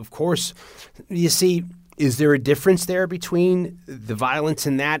 of course, you see, is there a difference there between the violence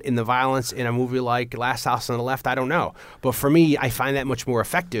in that and the violence in a movie like Last House on the Left? I don't know. But for me, I find that much more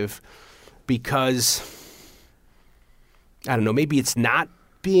effective because, I don't know, maybe it's not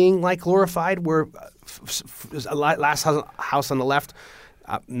being like glorified where Last House on the Left,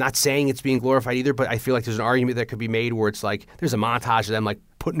 not saying it's being glorified either, but I feel like there's an argument that could be made where it's like there's a montage of them like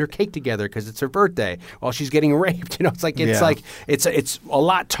putting her cake together because it's her birthday while she's getting raped. It's a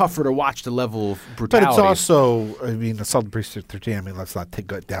lot tougher to watch the level of brutality. But it's also, Assault on Precinct 13. I mean, let's not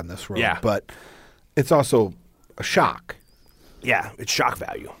go down this road. Yeah. But it's also a shock. Yeah, it's shock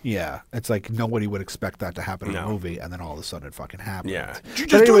value. Yeah, it's like nobody would expect that to happen in a movie, and then all of a sudden it fucking happens. Yeah.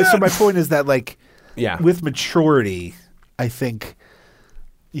 But anyway, so my point is that with maturity, I think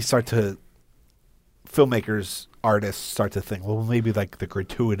you start to artists start to think, well, maybe like the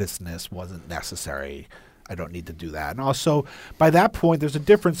gratuitousness wasn't necessary. I don't need to do that. And also, by that point, there's a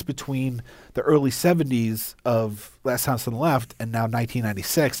difference between the early 70s of Last House on the Left and now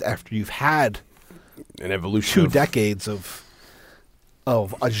 1996 after you've had an evolution 2 decades of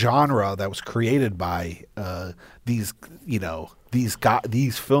of a genre that was created by these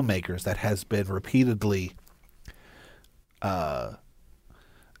filmmakers that has been repeatedly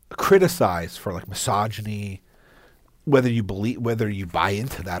criticized for like misogyny. Whether you buy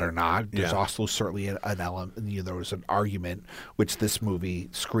into that or not, there's also certainly an element. There was an argument which this movie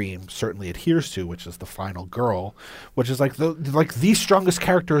Scream certainly adheres to, which is the final girl, which is like the strongest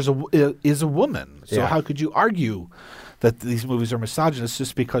character is a woman. So how could you argue that these movies are misogynist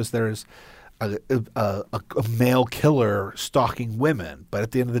just because there's a male killer stalking women? But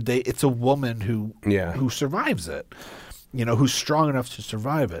at the end of the day, it's a woman who survives it. Who's strong enough to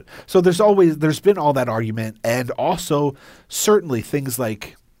survive it. So there's been all that argument, and also certainly things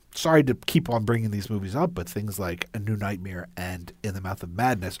like, sorry to keep on bringing these movies up, but things like A New Nightmare and In the Mouth of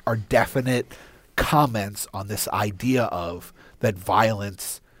Madness are definite comments on this idea of that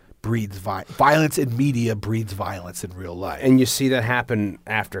violence in media breeds violence in real life. And you see that happen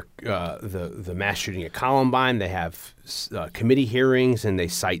after the mass shooting at Columbine. They have committee hearings, and they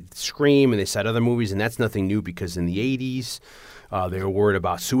cite Scream, and they cite other movies, and that's nothing new because in the 80s, they were worried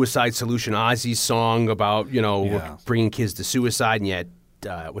about Suicide Solution, Ozzy's song about, bringing kids to suicide, and yet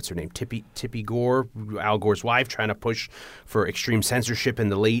what's her name? Tippi Gore, Al Gore's wife, trying to push for extreme censorship in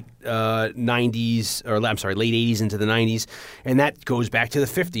the late 90s, or I'm sorry, late 80s into the 90s. And that goes back to the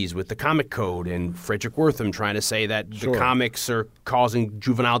 50s with the Comic Code and Frederick Wertham trying to say that the comics are causing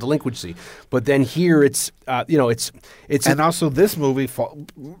juvenile delinquency. But then here it's and also this movie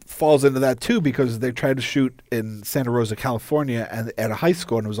falls into that too, because they tried to shoot in Santa Rosa, California, and at a high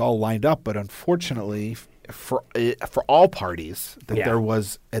school, and it was all lined up. But unfortunately, for all parties, there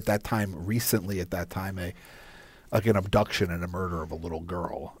was an abduction and a murder of a little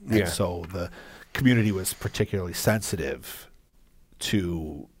girl, and so the community was particularly sensitive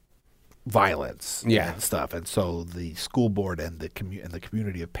to violence and stuff, and so the school board and the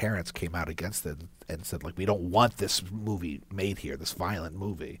community of parents came out against it and said, like, we don't want this movie made here, this violent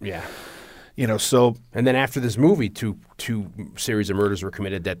movie. Yeah. So and then after this movie, two series of murders were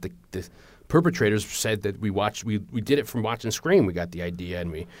committed that the perpetrators said that we did it from watching Scream. We got the idea,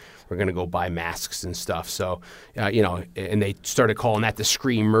 and we're going to go buy masks and stuff. So, and they started calling that the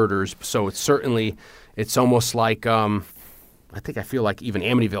Scream murders. So it's almost like I feel like even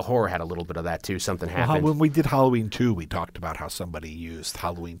Amityville Horror had a little bit of that too. Something happened. When we did Halloween 2, we talked about how somebody used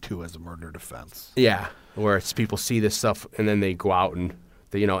Halloween 2 as a murder defense. Yeah, where it's people see this stuff and then they go out and.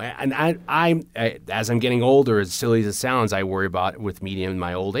 And I, as I'm getting older, as silly as it sounds, I worry about with media in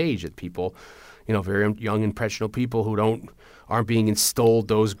my old age that people, very young, impressionable people who aren't being instilled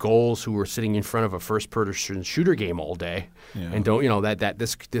those goals, who are sitting in front of a first-person shooter game all day, and don't, that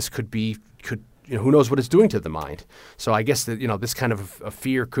this could who knows what it's doing to the mind. So I guess that this kind of a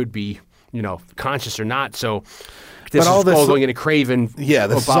fear could be conscious or not. So this is all going into Craven. Yeah,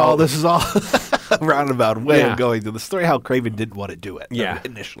 this is all a roundabout way of going to the story. How Craven didn't want to do it.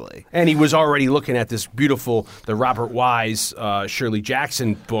 Initially, and he was already looking at this beautiful, the Robert Wise, Shirley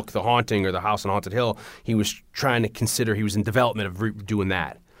Jackson book, The Haunting or The House on Haunted Hill. He was trying to consider. He was in development of doing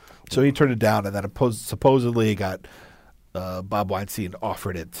that. So he turned it down, and then supposedly got. Bob Weinstein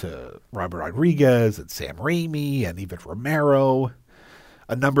offered it to Robert Rodriguez and Sam Raimi and even Romero,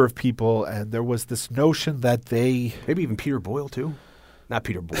 a number of people, and there was this notion that they... Maybe even Peter Boyle, too? Not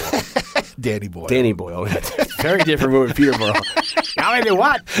Peter Boyle. Danny Boyle. Danny Boyle. Very different movie, Peter Boyle. Now maybe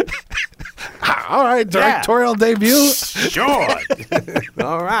what? All right, directorial debut? Sure.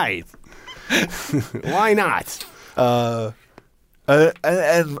 All right. Why not?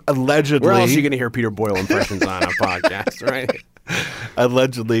 And allegedly... Where else are you going to hear Peter Boyle impressions on a podcast, right?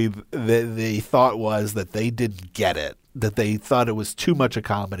 Allegedly, the thought was that they didn't get it, that they thought it was too much a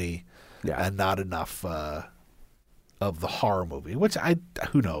comedy and not enough of the horror movie, which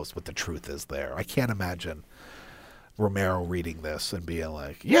who knows what the truth is there. I can't imagine Romero reading this and being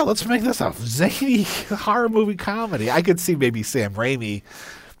like, yeah, let's make this a zany horror movie comedy. I could see maybe Sam Raimi...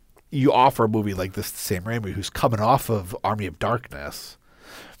 You offer a movie like this to Sam Raimi, who's coming off of Army of Darkness,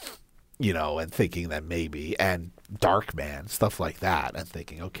 and thinking that maybe, and Darkman, stuff like that, and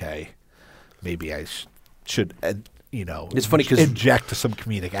thinking, okay, maybe I should, it's funny because inject some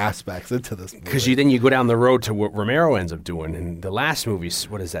comedic aspects into this movie. Because then you go down the road to what Romero ends up doing. And the last movie,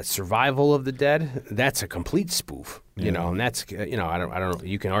 what is that, Survival of the Dead? That's a complete spoof, and that's, I don't know,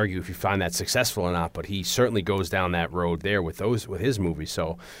 you can argue if you find that successful or not, but he certainly goes down that road there with his movies.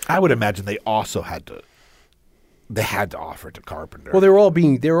 So I would imagine they also had to offer it to Carpenter. Well, they were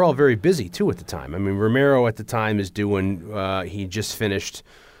all very busy too at the time. I mean, Romero at the time is doing, he just finished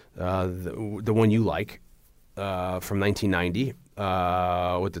the one you like. From 1990,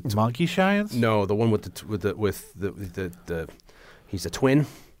 with the Monkey Shines? No, the one with He's a twin.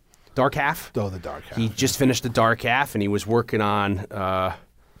 Dark Half. Oh, the Dark Half. He just finished the Dark Half, and he was working on. I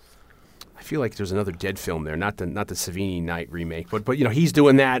feel like there's another Dead film there, not the Savini Night remake, but he's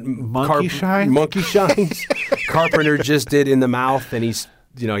doing that. Monkey Shines? Monkey Shines. Carpenter just did In the Mouth, and he's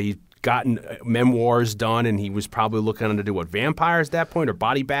gotten memoirs done, and he was probably looking to do vampires at that point, or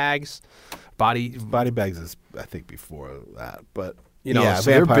Body Bags. Body Bags is, I think, before that, but so Vampires,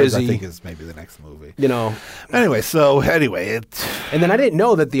 they're busy. I think, is maybe the next movie. Anyway, it. And then I didn't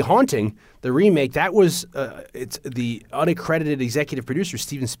know that The Haunting, the remake, that was it's the unaccredited executive producer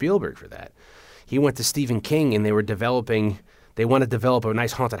Steven Spielberg for that. He went to Stephen King, and they want to develop a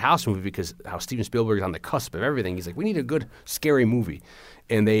nice haunted house movie because how Steven Spielberg is on the cusp of everything. He's like, we need a good scary movie,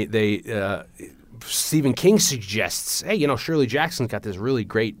 and Stephen King suggests, hey, Shirley Jackson's got this really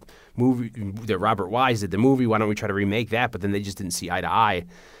great movie that Robert Wise did the movie. Why don't we try to remake that? But then they just didn't see eye to eye,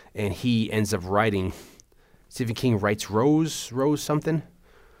 and he ends up writing. Stephen King writes Rose something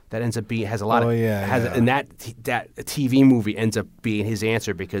that ends up being and that TV movie ends up being his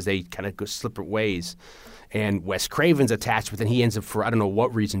answer because they kind of go separate ways, and Wes Craven's attached, but then he ends up for I don't know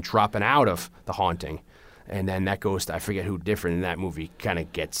what reason dropping out of The Haunting, and then that goes to I forget who different in that movie kind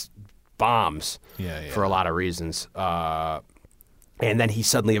of gets bombs for a lot of reasons. And then he's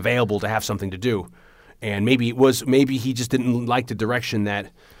suddenly available to have something to do. And maybe he just didn't like the direction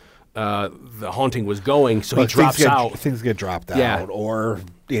that The Haunting was going, so he drops out. Things get dropped out, or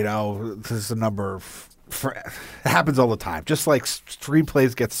there's a number of. It happens all the time. Just like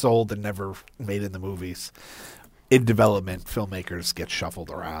screenplays get sold and never made in the movies. In development, filmmakers get shuffled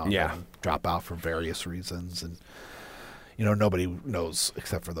around, and drop out for various reasons, and nobody knows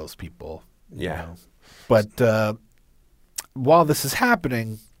except for those people. But while this is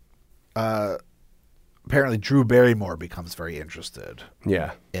happening, apparently Drew Barrymore becomes very interested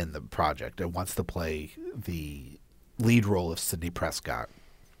in the project and wants to play the lead role of Sidney Prescott.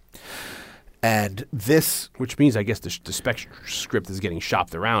 And this... Which means, I guess, the spec script is getting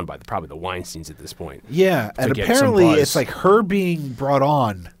shopped around by probably the Weinsteins at this point. Yeah, and apparently it's like her being brought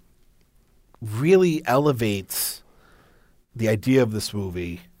on really elevates the idea of this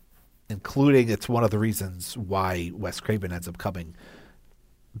movie, including it's one of the reasons why Wes Craven ends up coming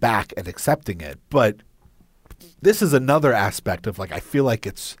back and accepting it. But this is another aspect of I feel like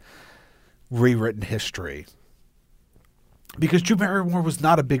it's rewritten history. Because Drew Barrymore was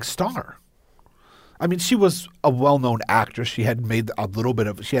not a big star. I mean, she was a well-known actress. She had made a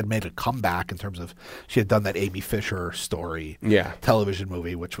comeback in terms of she had done that Amy Fisher story television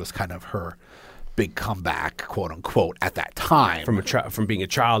movie, which was kind of her big comeback, quote unquote, at that time from being a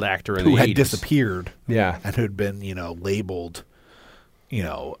child actor in who the 80s. had disappeared, and who had been labeled,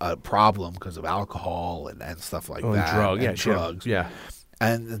 a problem because of alcohol and stuff like that, and drugs,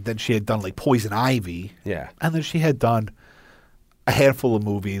 and then she had done Poison Ivy, and then she had done a handful of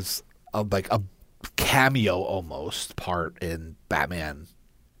movies, of a cameo almost part in Batman.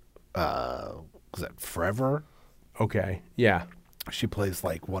 Was that Forever? Okay, yeah. She plays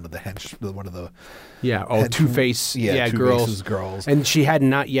one of the Two-Face, Two-Face's girls, and she had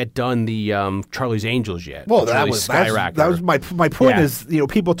not yet done the Charlie's Angels yet. Well, that was my point. Is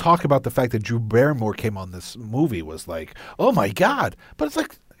people talk about the fact that Drew Barrymore came on this movie was oh my god, but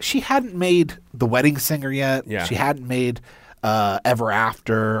it's she hadn't made The Wedding Singer yet. Yeah. She hadn't made Ever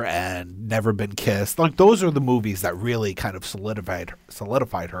After and Never Been Kissed. Those are the movies that really kind of solidified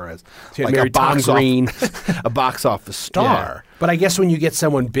her as a box a box office star. Yeah. But I guess when you get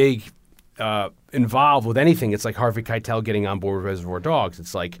someone big involved with anything, it's like Harvey Keitel getting on board with Reservoir Dogs.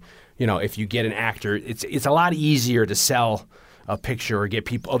 It's if you get an actor, it's a lot easier to sell a picture or get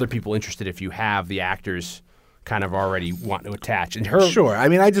other people interested if you have the actors kind of already want to attach. And sure. I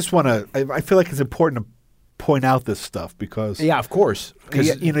mean, I just want to. I feel like it's important to point out this stuff because of course,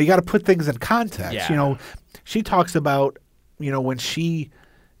 you got to put things in context. Yeah. She talks about when she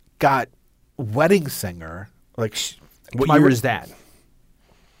got Wedding Singer. What year is that?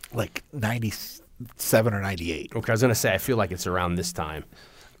 97 or 98. Okay, I was gonna say I feel like it's around this time.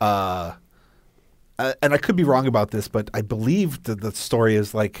 And I could be wrong about this, but I believe that the story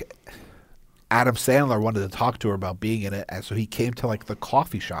is Adam Sandler wanted to talk to her about being in it, and so he came to the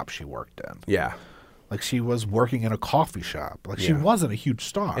coffee shop she worked in. Yeah. She was working in a coffee shop. She wasn't a huge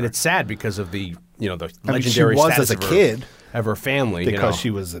star. And it's sad because of the legendary she was status as a kid of her family. Because she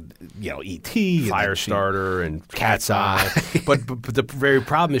was E.T. Firestarter and Cat's Eye. but the very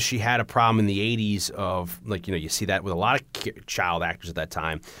problem is she had a problem in the 80s of you see that with a lot of child actors at that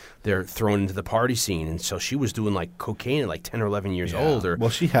time. They're thrown into the party scene. And so she was doing cocaine at 10 or 11 years old. Well,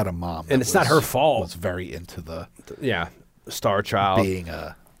 she had a mom. And it's not her fault. Was very into the star child. Being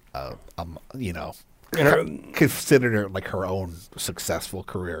considered her like her own successful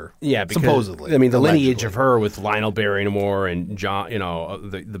career. Yeah, because, supposedly. I mean, the lineage allegedly. of her with Lionel Barrymore and John,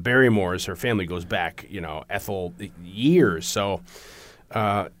 the Barrymores, her family goes back, Ethel years. So,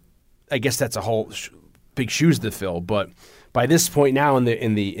 I guess that's a whole big shoes to fill. But by this point now in the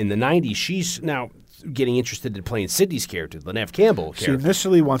 90s, she's now getting interested in playing Sydney's character, the Neve Campbell She character.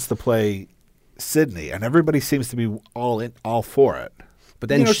 initially wants to play Sydney, and everybody seems to be all for it. But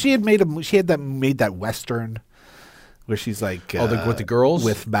then she had made that Western where she's like with the girls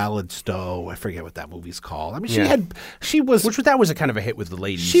with Ballad Stowe. I forget what that movie's called. I mean, Yeah. that was a kind of a hit with the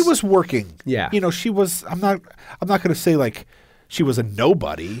ladies. She was working. Yeah. She was. I'm not going to say like she was a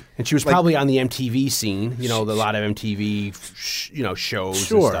nobody, and she was like, probably on the MTV scene. A lot of MTV,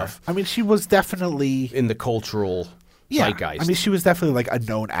 shows and stuff. I mean, she was definitely in the cultural zeitgeist. I mean, she was definitely like a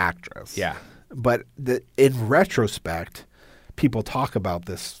known actress. Yeah. But in retrospect, people talk about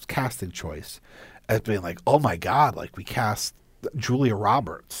this casting choice as being like, oh my God, like we cast Julia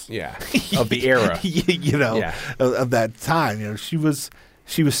Roberts. Yeah. Of the era. Of that time. She was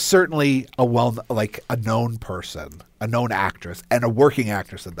certainly a known person, a known actress, and a working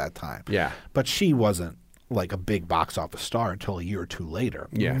actress at that time. Yeah. But she wasn't like a big box office star until a year or two later.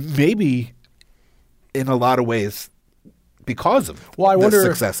 Yeah. Maybe in a lot of ways because of I wonder the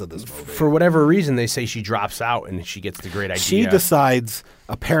success of this movie. For whatever reason, they say she drops out and she gets the great idea. She decides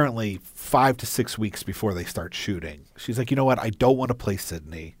apparently 5 to 6 weeks before they start shooting. She's like, you know what? I don't want to play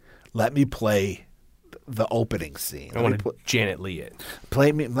Sydney. Let me play the opening scene. I want to Janet Leigh it.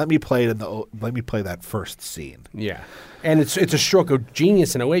 Let me play that first scene. Yeah, and it's a stroke of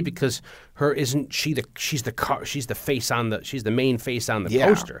genius in a way because she's the main face on the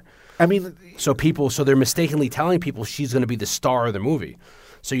poster. I mean, so they're mistakenly telling people she's going to be the star of the movie.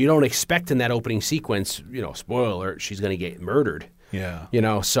 So you don't expect in that opening sequence, spoiler alert, she's going to get murdered. Yeah.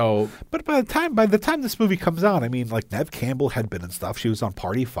 But by the time this movie comes out, I mean, like Neve Campbell had been in stuff. She was on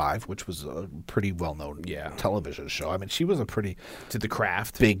Party 5, which was a pretty well-known television show. I mean, she was a pretty The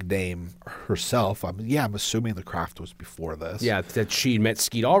Craft big name herself. I mean, I'm assuming The Craft was before this. Yeah, that she met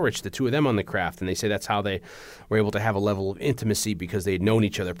Skeet Ulrich, the two of them on The Craft, and they say that's how they were able to have a level of intimacy because they had known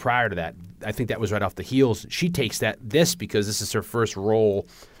each other prior to that. I think that was right off the heels. She takes this because this is her first role.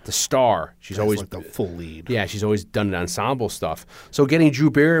 The star. She's always like the full lead. Yeah, she's always done an ensemble stuff. So getting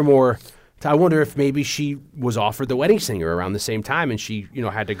Drew Barrymore, I wonder if maybe she was offered The Wedding Singer around the same time, and she,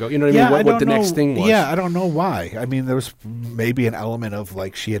 had to go. You know what I mean? What the next thing was? Yeah, I don't know why. I mean, there was maybe an element of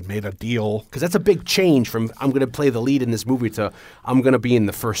like she had made a deal because that's a big change from I'm going to play the lead in this movie to I'm going to be in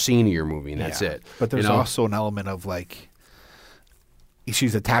the first scene of your movie, and that's it. But there's also an element of like.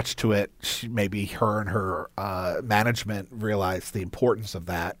 She's attached to it. Maybe her and her management realized the importance of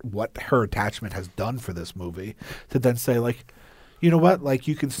that, what her attachment has done for this movie, to then say, like, you know what? Like,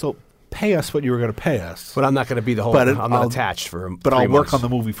 you can still pay us what you were going to pay us. But I'm not going to be the whole I'm not attached for But I'll 3 work months. on the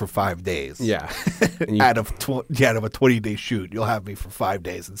movie for 5 days. Yeah. out of a 20-day shoot, you'll have me for 5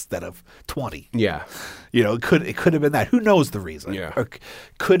 days instead of 20. Yeah. It could have been that. Who knows the reason? Yeah. Or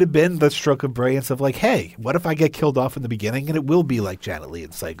could have been the stroke of brilliance of like, hey, what if I get killed off in the beginning and it will be like Janet Leigh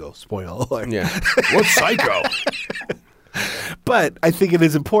and Psycho? Spoiler alert. Yeah. What's Psycho? But I think it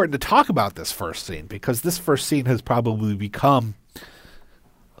is important to talk about this first scene because this first scene has probably become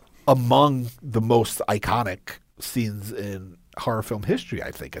among the most iconic scenes in horror film history, I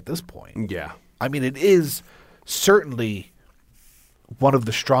think, at this point. Yeah. I mean, it is certainly one of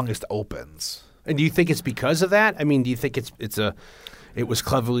the strongest opens. And do you think it's because of that? I mean, do you think it was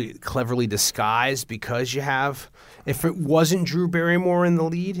cleverly disguised because you have, if it wasn't Drew Barrymore in the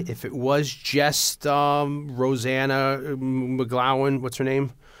lead, if it was just Rosanna McGowan, what's her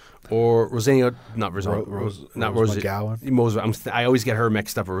name? Or Rosanna, not Rosanna, not Rose McGowan. I always get her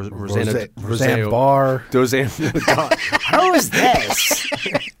mixed up. Rosanna Barr. Rosanna. How is this?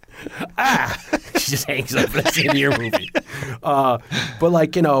 She just hangs up for the your movie. But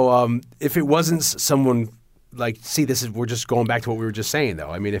like if it wasn't someone like, we're just going back to what we were just saying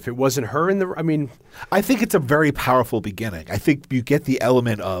though. I mean, if it wasn't her I think it's a very powerful beginning. I think you get the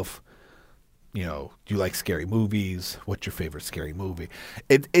element of. Do you like scary movies? What's your favorite scary movie?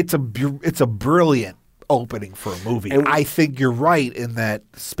 It's a brilliant opening for a movie. And I think you're right in that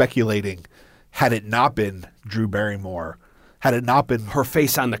speculating, had it not been Drew Barrymore, had it not been her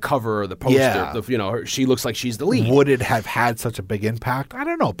face on the cover or the poster, she looks like she's the lead. Would it have had such a big impact? I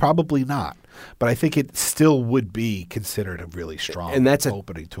don't know. Probably not. But I think it still would be considered a really strong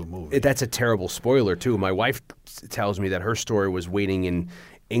opening to a movie. That's a terrible spoiler too. My wife tells me that her story was waiting in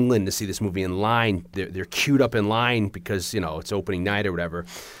England to see this movie in line. They're queued up in line because it's opening night or whatever.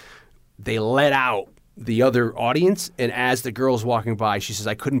 They let out the other audience, and as the girl's walking by, she says,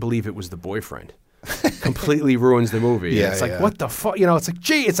 "I couldn't believe it was the boyfriend." completely ruins the movie. Yeah, It's like, yeah. what the fuck? You know, it's like,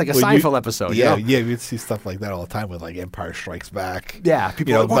 gee, it's like a Seinfeld episode. Yeah, you know? yeah, you'd see stuff like that all the time with like Empire Strikes Back. Yeah,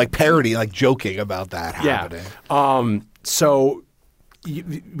 people you know, are like, like parody, like joking about that happening. So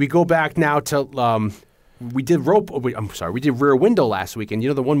we go back now to we did we did Rear Window last week, and you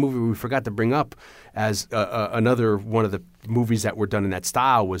know the one movie we forgot to bring up as another one of the movies that were done in that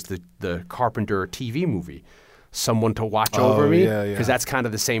style was the Carpenter TV movie, Someone to Watch Over Me, because that's kind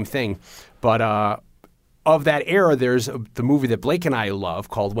of the same thing. But of that era, there's the movie that Blake and I love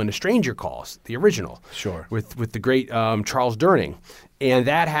called When a Stranger Calls, the original, Sure, with the great Charles Durning, and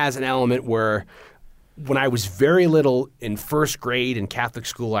that has an element where, when I was very little in first grade in Catholic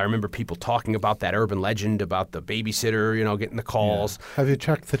school, I remember people talking about that urban legend about the babysitter, you know, getting the calls. Yeah. Have you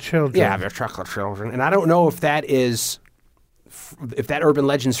checked the children? Yeah, have you checked the children? And I don't know if that is, if that urban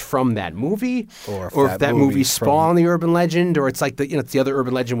legend's from that movie, or if that movie spawned the urban legend, or it's like it's the other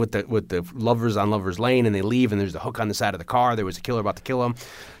urban legend with the lovers on Lovers Lane, and they leave, and there's the hook on the side of the car. There was a killer about to kill them.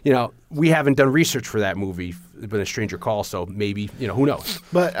 You know, we haven't done research for that movie, When a Stranger Calls, so maybe, who knows?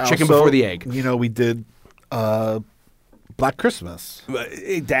 But chicken also, before the egg. We did Black Christmas.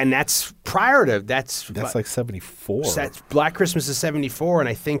 And that's prior to that's like 74. Black Christmas is 74, and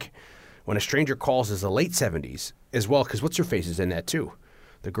I think When a Stranger Calls is the late 70s as well, because what's her face is in that too.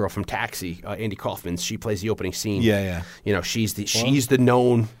 The girl from Taxi, Andy Kaufman, she plays the opening scene. Yeah. She's the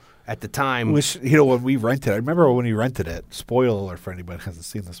known at the time. Which, when we rented, I remember when we rented it. Spoiler alert for anybody who hasn't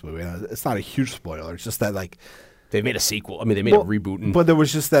seen this movie. It's not a huge spoiler. It's just that they made a sequel. I mean, they made a reboot. But there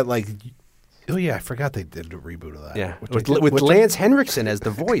was just that oh yeah, I forgot they did a reboot of that. Yeah, with Lance Henriksen as the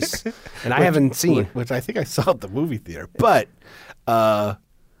voice, and I haven't seen. Which I think I saw at the movie theater. But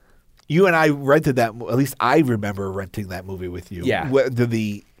you and I rented that. At least I remember renting that movie with you. Yeah.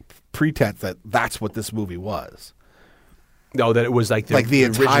 The pretense that that's what this movie was. No, that it was like the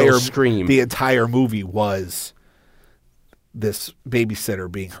entire original Scream. The entire movie was this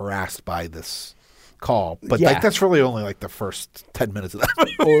babysitter being harassed by this call, but that's really only the first 10 minutes of that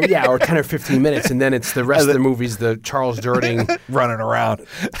movie. or 10 or 15 minutes, and then it's the rest of the movie's the Charles Durning running around,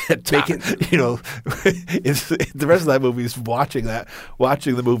 making, the rest of that movie is watching the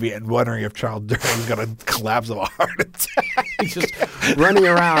movie and wondering if Charles Durning is going to collapse of a heart attack. He's just running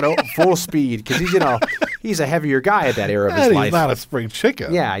around full speed because he's a heavier guy at that era of his life. He's not a spring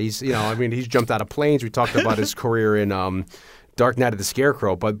chicken. Yeah, he's he's jumped out of planes. We talked about his career in Dark Night of the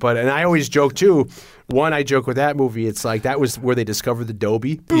Scarecrow, but and I always joke too. I joke with that movie. It's like that was where they discovered the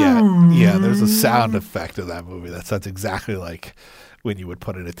Dolby. Yeah. There's a sound effect of that movie that sounds exactly like when you would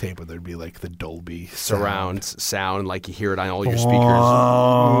put in a tape where there'd be the Dolby surround sound, like you hear it on all your speakers.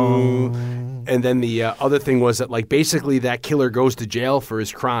 And then the other thing was that basically that killer goes to jail for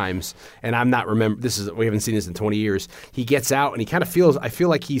his crimes, and I'm not we haven't seen this in 20 years. He gets out and he kind of I feel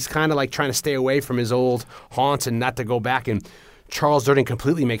like he's kind of trying to stay away from his old haunts and not to go back, and Charles Durning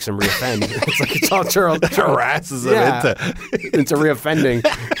completely makes him reoffend. It's all Charles harasses him into reoffending.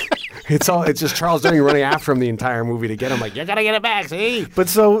 It's just Charles Durning running after him the entire movie to get him. You gotta get it back, see? But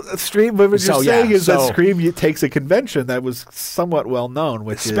Scream, what you're saying is that Scream takes a convention that was somewhat well known,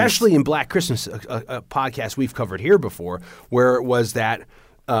 which especially in Black Christmas, a podcast we've covered here before, where it was that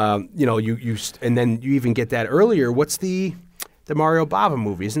you and then you even get that earlier. What's the Mario Bava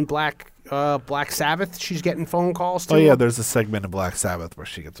movie? Isn't Black Sabbath? She's getting phone calls too. Oh yeah, there's a segment of Black Sabbath where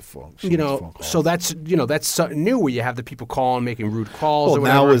she gets a phone. So that's that's something new where you have the people calling, making rude calls.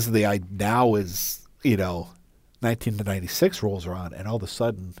 Well, now is 1996 rolls around, and all of a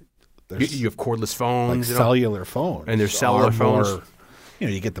sudden you have cordless phones, cellular phones, and there's cellular phones.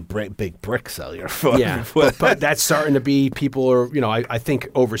 You get the big brick cellular phone. Yeah, but that's starting to be people are. I think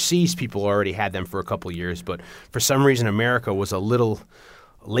overseas people already had them for a couple of years, but for some reason America was a little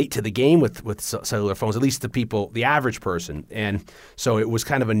late to the game with cellular phones, at least the average person. And so it was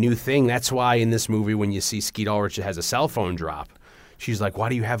kind of a new thing. That's why in this movie, when you see Skeet Ulrich has a cell phone drop, she's like, why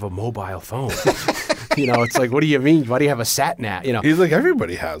do you have a mobile phone? It's like, what do you mean? Why do you have a sat-nav? He's like,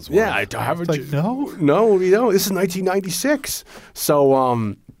 everybody has one. Yeah, I have a... No, this is 1996.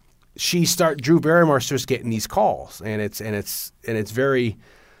 So Drew Barrymore starts getting these calls, and it's very,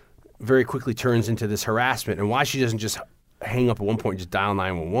 very quickly turns into this harassment. And why she doesn't just hang up at one point and just dial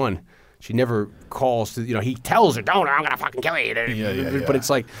 911. She never calls to, he tells her, I'm going to fucking kill you. Yeah. But it's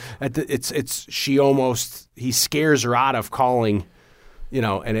like, he scares her out of calling,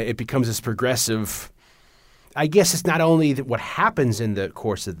 and it becomes this progressive, I guess it's not only what happens in the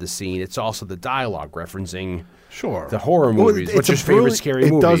course of the scene, it's also the dialogue referencing the horror movies. What's your favorite scary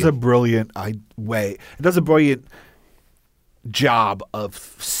movie? It does a brilliant job of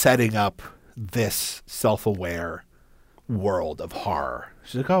setting up this self-aware world of horror.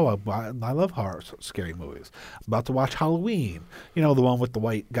 She's like, oh, I love horror, scary movies. I'm about to watch Halloween. You know, the one with the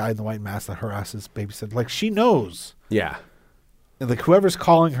white guy in the white mask that harasses babysitter. Like, she knows. Yeah. And like, whoever's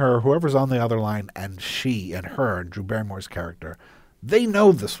calling her, whoever's on the other line, and she and her and Drew Barrymore's character, they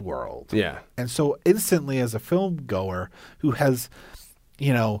know this world. Yeah. And so instantly, as a film goer who has,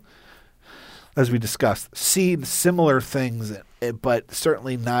 you know, as we discussed, seen similar things, but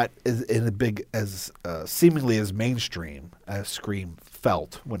certainly not as seemingly as mainstream as Scream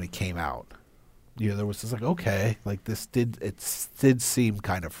felt when it came out. You know, there was just like, okay, like this did seem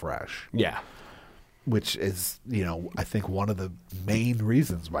kind of fresh. Yeah. Which is, you know, I think one of the main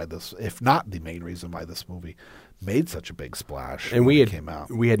reasons why this, if not the main reason why this movie made such a big splash and when it came out.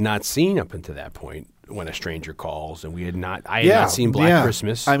 We had not seen up until that point When a Stranger Calls, and I had not seen Black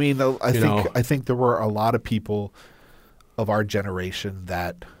Christmas. I mean, I think there were a lot of people of our generation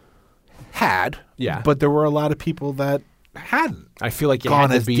that had, but there were a lot of people that hadn't. I feel like you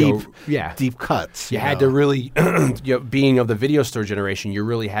gone had to as be deep cuts. You had to really, being of the video store generation, you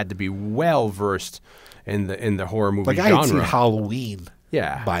really had to be well versed in the horror movie genre. Like, I had seen Halloween.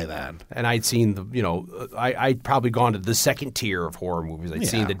 Yeah, by then, and I'd seen I'd probably gone to the second tier of horror movies. I'd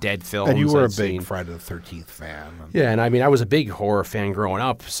seen the Dead films, and you were a big Friday the 13th fan. Yeah, and I mean, I was a big horror fan growing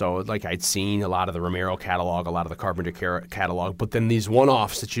up, so like I'd seen a lot of the Romero catalog, a lot of the Carpenter catalog, but then these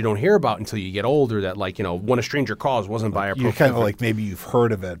one-offs that you don't hear about until you get older. That When a Stranger Calls wasn't by a. You're kind of like, maybe you've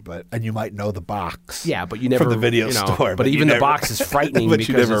heard of it, and you might know the box. Yeah, but you never from the video store. But even the box is frightening but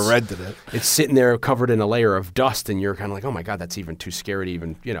because you never rented it. It's sitting there covered in a layer of dust, and you're kind of like, oh my god, that's even too scary to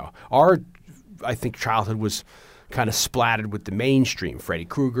even I think childhood was kind of splattered with the mainstream, Freddy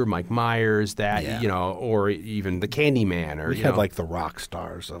Krueger, Mike Myers, or even the Candyman, or we had like the rock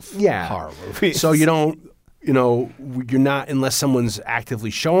stars of horror movies. So you don't, you're not, unless someone's actively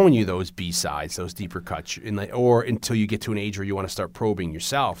showing you those B-sides, those deeper cuts, or until you get to an age where you want to start probing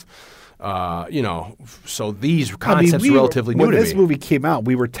yourself. So these concepts are relatively new to me. When this movie came out,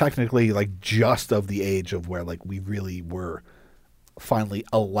 we were technically like just of the age of where like we really were finally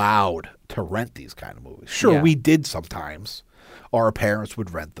allowed to rent these kind of movies. Sure, we did sometimes. Our parents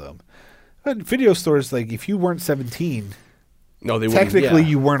would rent them. But video stores, like, if you weren't 17, technically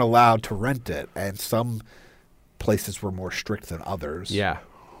you weren't allowed to rent it. And some places were more strict than others. Yeah,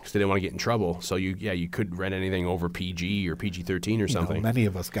 because they didn't want to get in trouble. So you couldn't rent anything over PG or PG-13 or something. Many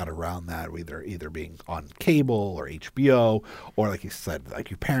of us got around that, either being on cable or HBO, or like you said,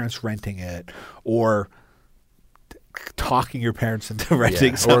 like your parents renting it, or talking your parents into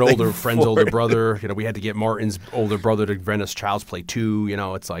renting something. Or an older friend's older brother. We had to get Martin's older brother to rent us Child's Play 2.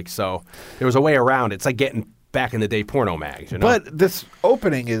 It's like, so there was a way around it. It's like getting back in the day porno mags. But this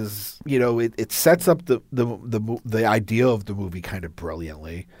opening is, it sets up the idea of the movie kind of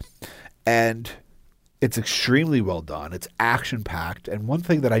brilliantly, and it's extremely well done. It's action packed, and one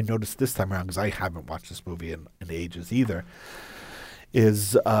thing that I noticed this time around, because I haven't watched this movie in ages either,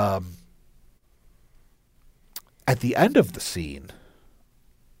 is at the end of the scene,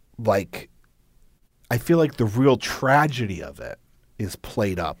 like, I feel like the real tragedy of it is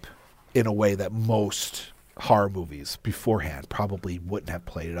played up in a way that most horror movies beforehand probably wouldn't have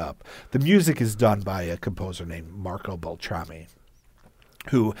played it up. The music is done by a composer named Marco Beltrami,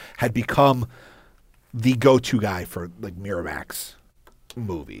 who had become the go-to guy for like Miramax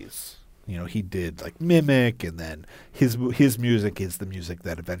movies. He did like Mimic, and then his music is the music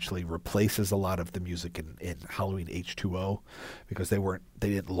that eventually replaces a lot of the music in Halloween H2O, because they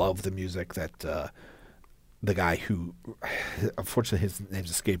didn't love the music that the guy who, unfortunately his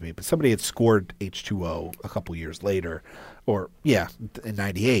name's escaping me, but somebody had scored H2O a couple years later, in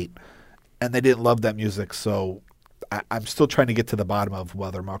 '98, and they didn't love that music. So I'm still trying to get to the bottom of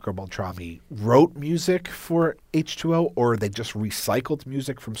whether Marco Beltrami wrote music for H2O or they just recycled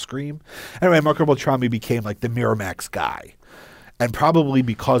music from Scream. Anyway, Marco Beltrami became like the Miramax guy. And probably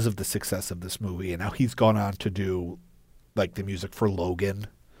because of the success of this movie, and now he's gone on to do like the music for Logan,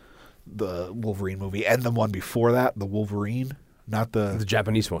 the Wolverine movie, and the one before that, the Wolverine. Not the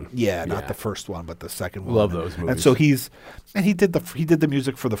Japanese one. Yeah, not the first one, but the second one. Love those movies. And so he did the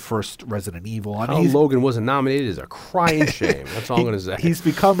music for the first Resident Evil. How Logan wasn't nominated is a crying shame. That's all I'm going to say. He's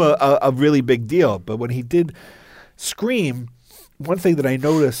become a really big deal. But when he did Scream, one thing that I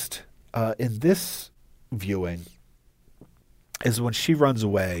noticed in this viewing is when she runs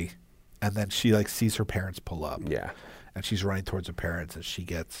away and then she like sees her parents pull up. Yeah. And she's running towards her parents and she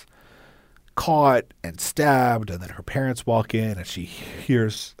gets caught and stabbed, and then her parents walk in and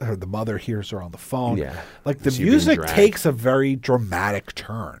the mother hears her on the phone. Yeah. Like the music takes a very dramatic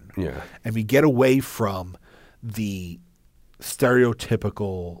turn. Yeah. And we get away from the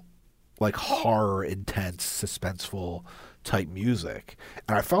stereotypical like horror, intense, suspenseful type music,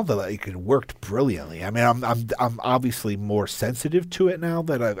 and I felt that like it worked brilliantly. I mean, I'm obviously more sensitive to it now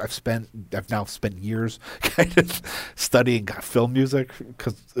that I've now spent years kind of studying film music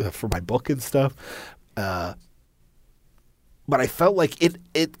for my book and stuff. But I felt like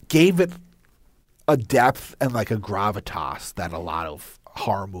it gave it a depth and like a gravitas that a lot of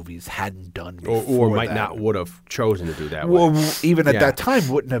horror movies hadn't done before, or might not would have chosen to do that way. Well, even at that time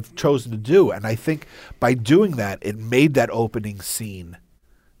wouldn't have chosen to do. And I think by doing that, it made that opening scene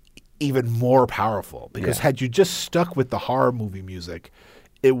even more powerful. Because had you just stuck with the horror movie music,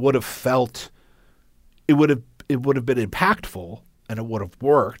 it would have been impactful and it would have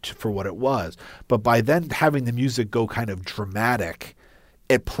worked for what it was. But by then having the music go kind of dramatic,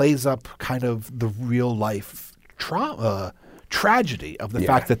 it plays up kind of the real life tragedy of the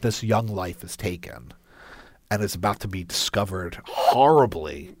fact that this young life is taken and is about to be discovered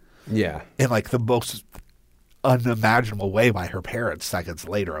horribly in like the most unimaginable way by her parents seconds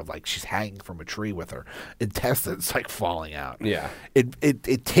later, of like she's hanging from a tree with her intestines like falling out.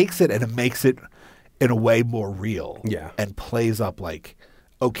 It takes it and it makes it in a way more real and plays up like,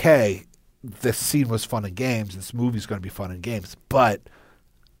 okay, this scene was fun and games, this movie's going to be fun and games, but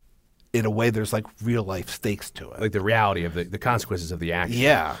in a way, there's like real life stakes to it, like the reality of the consequences of the action.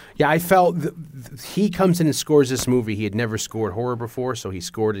 Yeah. I felt he comes in and scores this movie. He had never scored horror before, so he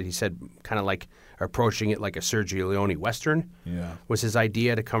scored it. He said, kind of like approaching it like a Sergio Leone Western. Was his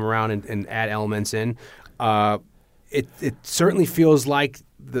idea to come around and add elements in. It certainly feels like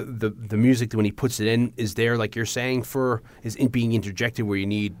the music that when he puts it in is there, like you're saying, is being interjected where you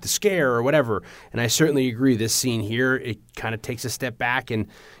need the scare or whatever. And I certainly agree. This scene here, it kind of takes a step back and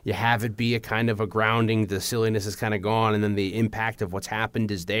you have it be a kind of a grounding. The silliness is kind of gone, and then the impact of what's happened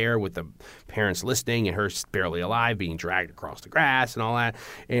is there with the parents listening and her barely alive being dragged across the grass and all that.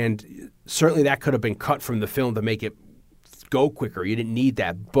 And certainly that could have been cut from the film to make it go quicker. You didn't need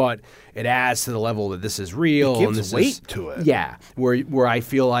that, but it adds to the level that this is real. It gives and this weight is, to it. Yeah, where I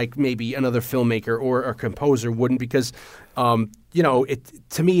feel like maybe another filmmaker or a composer wouldn't, because to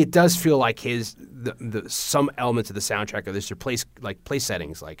me it does feel like the some elements of the soundtrack of this are place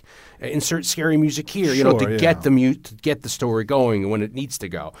settings, like insert scary music here, to get to get the story going when it needs to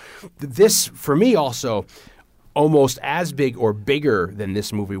go. This for me also. Almost as big or bigger than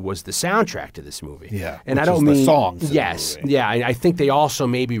this movie was the soundtrack to this movie. Yeah, and I don't mean the songs. Yes, yeah. I think they also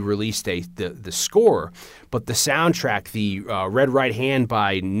maybe released the score, but the soundtrack, the Red Right Hand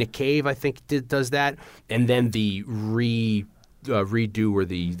by Nick Cave, I think does that, and then the redo or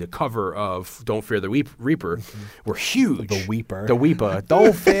the cover of Don't Fear the Reaper were huge. The Weeper.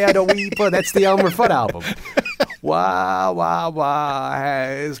 Don't Fear the Weeper. That's the Elmer Fudd album. Wah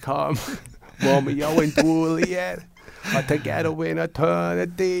has come. Romeo and Juliet are together in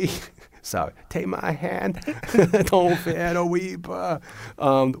eternity. So take my hand, don't fear the weeper.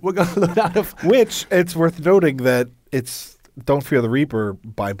 We're gonna learn out of which it's worth noting that it's Don't Fear the Reaper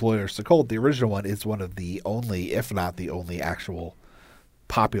by Bloyer Secolt. The original one is one of the only, if not the only, actual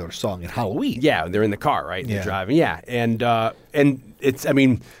popular song in Halloween. Yeah, they're in the car, right? They're driving. Yeah, and it's. I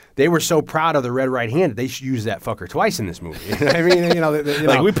mean. They were so proud of the Red Right Hand, they should use that fucker twice in this movie. I mean,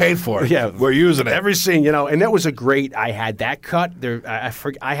 like we paid for it. Yeah, we're using it. Every scene, and that was a great. I had that cut.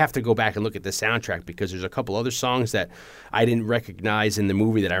 I have to go back and look at the soundtrack because there's a couple other songs that I didn't recognize in the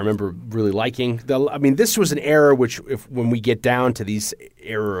movie that I remember really liking. This was an era when we get down to these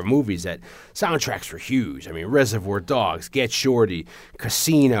era of movies, that soundtracks were huge. I mean, Reservoir Dogs, Get Shorty,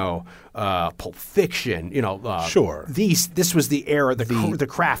 Casino. Pulp Fiction, sure. This was the era, the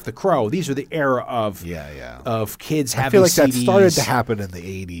Craft, The Crow. These are the era of of kids having. I feel like CDs. that started to happen in the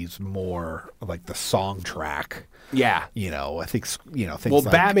 '80s more, like the song track. Yeah, I think things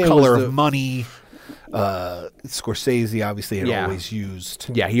like Batman Color was of Money. Scorsese obviously had always used.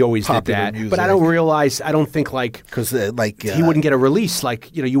 Yeah, he always did that. Music. But I don't think because he wouldn't get a release.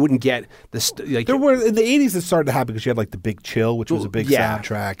 You wouldn't get this. There were in the '80s it started to happen because you had like the Big Chill, which was a big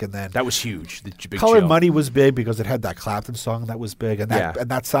soundtrack, and then that was huge. The Big Color Chill. Money was big because it had that Clapton song that was big, and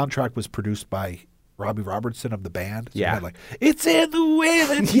that soundtrack was produced by Robbie Robertson of the band. So yeah, it's in the way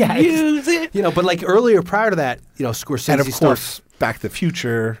that you use it. But earlier, prior to that, Scorsese and of course. Back to the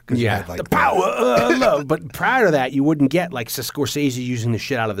Future. Yeah, the power of love. But prior to that, you wouldn't get Scorsese using the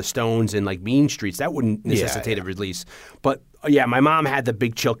shit out of the Stones and Mean Streets. That wouldn't necessitate a release. But my mom had the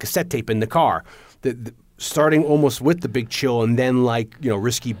Big Chill cassette tape in the car. Starting almost with the Big Chill, and then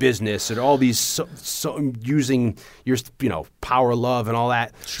Risky Business and all these using your Power of Love and all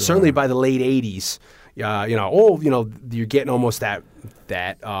that. Sure. Certainly by the late '80s. you're getting almost that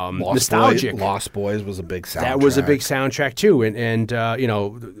nostalgic. Lost Boys was a big soundtrack. That was a big soundtrack too, and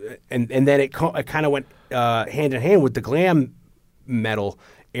then it kind of went hand in hand with the glam metal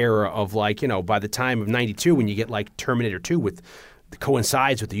era of by the time of '92 when you get like Terminator 2 with.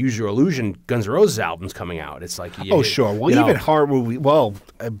 Coincides with the Use Your Illusion Guns N' Roses albums coming out. It's like sure. Well, even horror movie. Well,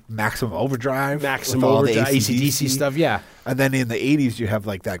 Maximum Overdrive, AC/DC stuff. Yeah, and then in the '80s you have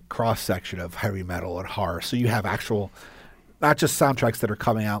like that cross section of heavy metal and horror. So you have actual, not just soundtracks that are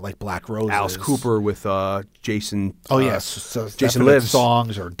coming out like Black Roses, Alice Cooper with Jason. So Jason Lives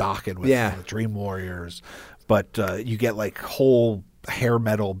songs or Dokken with Dream Warriors, but you get like whole hair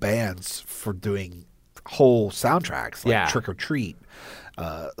metal bands for doing whole soundtracks like Trick or Treat,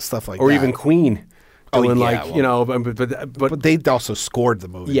 stuff like that. Or even Queen doing but they also scored the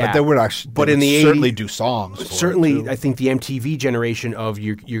movie. But they would actually certainly do songs. Certainly, I think the MTV generation of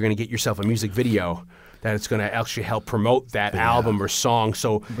you're going to get yourself a music video that it's going to actually help promote that album or song.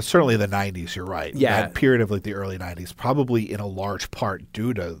 So, but certainly the 90s, you're right. Yeah. That period of like the early 90s, probably in a large part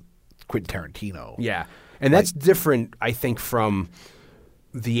due to Quentin Tarantino. Yeah. And that's different, I think, from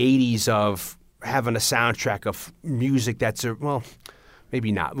the 80s of having a soundtrack of music that's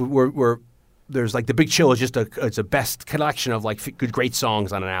maybe not. Where there's like The Big Chill is just it's a best collection of like great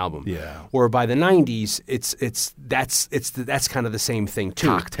songs on an album. Yeah. Or by the 90s, that's kind of the same thing too.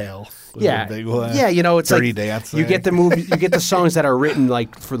 Cocktail. Yeah. It's Dirty like Dancing. you get the movie, you get the songs that are written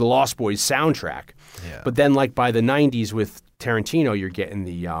like for the Lost Boys soundtrack. Yeah. But then like by the 90s with Tarantino, you're getting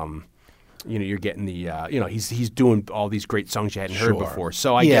the he's doing all these great songs you hadn't heard before.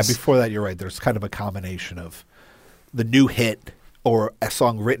 So I guess before that, you're right. There's kind of a combination of the new hit or a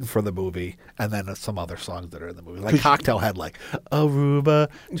song written for the movie, and then some other songs that are in the movie. Like Cocktail had like Aruba,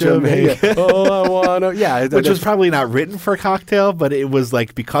 Jamaica, oh, I wanna, which was probably not written for Cocktail, but it was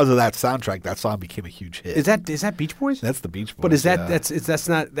like because of that soundtrack, that song became a huge hit. Is that Beach Boys? That's the Beach Boys. But is that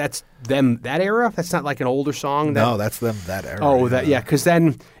that's them that era? That's not like an older song. No, that's them that era. Oh, because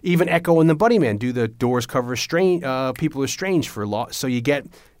then even Echo and the Bunnymen do the Doors cover People Are Strange for law. So you get.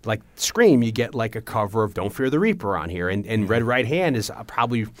 Like Scream, you get like a cover of Don't Fear the Reaper on here. And Red Right Hand is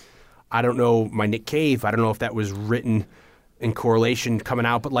probably, I don't know, my Nick Cave. I don't know if that was written in correlation coming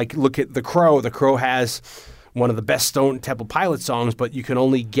out. But like look at The Crow. The Crow has one of the best Stone Temple Pilots songs, but you can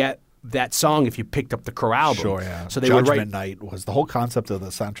only get that song if you picked up the Crow album. Sure, yeah. So they Judgment Night was, the whole concept of the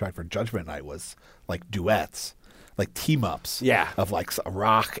soundtrack for Judgment Night was like duets. Like team-ups of like a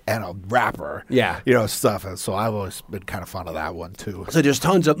rock and a rapper, stuff. And so I've always been kind of fond of that one too. So there's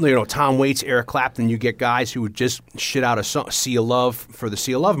tons of, Tom Waits, Eric Clapton. You get guys who would just shit out a song, Sea of Love for the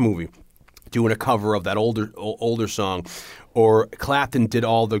Sea of Love movie, doing a cover of that older song. Or Clapton did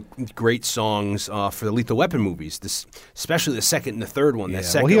all the great songs for the Lethal Weapon movies, especially the second and the third one. That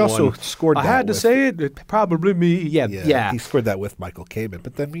second he also scored that. I had to say it, probably me. Yeah. He scored that with Michael Kamen.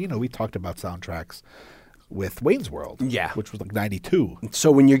 But then, we talked about soundtracks with Wayne's World, which was like 92. So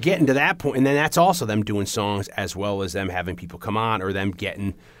when you're getting to that point, and then that's also them doing songs as well as them having people come on or them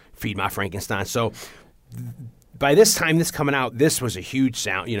getting Feed My Frankenstein. So by this time this coming out, this was a huge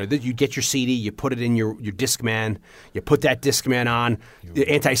sound. You get your CD, you put it in your Discman, you put that Discman on,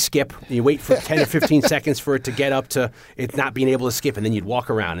 anti-skip, and you wait for 10 or 15 seconds for it to get up to it not being able to skip, and then you'd walk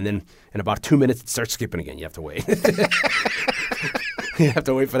around, and then in about 2 minutes it starts skipping again. You have to wait. You have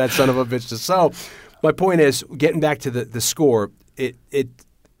to wait for that son of a bitch to. So my point is, getting back to the score, it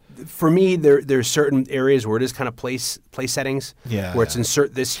for me there's certain areas where it is kind of place settings, where it's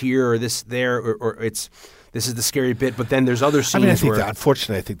insert this here or this there, or it's this is the scary bit, but then there's other scenes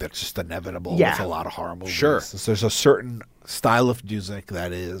unfortunately, I think that's just inevitable with a lot of horror movies. Sure. There's a certain style of music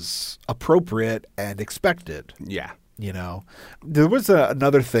that is appropriate and expected. Yeah. There was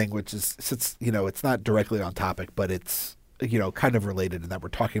another thing, which is, since, it's not directly on topic, but it's, kind of related in that we're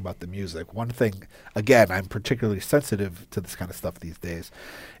talking about the music. One thing, again, I'm particularly sensitive to this kind of stuff these days,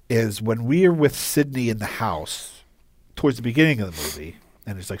 is when we're with Sydney in the house towards the beginning of the movie,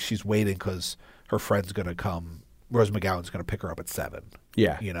 and it's like she's waiting because her friend's going to come, Rose McGowan's going to pick her up at 7.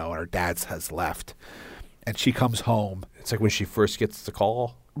 Yeah. And her dad has left. And she comes home. It's like when she first gets the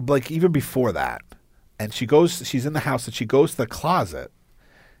call. Like even before that. And she's in the house and she goes to the closet.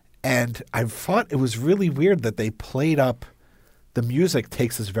 And I thought it was really weird that they played up, the music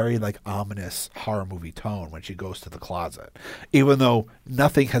takes this very like ominous horror movie tone when she goes to the closet, even though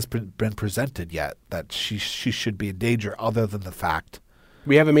nothing has been presented yet that she should be in danger, other than the fact.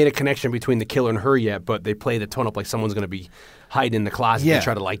 We haven't made a connection between the killer and her yet, but they play the tone up like someone's going to be hiding in the closet and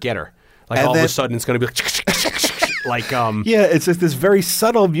try to like get her. Like and all of a sudden it's going to be like it's just this very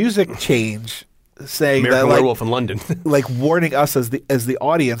subtle music change saying American that Werewolf in London, like warning us as the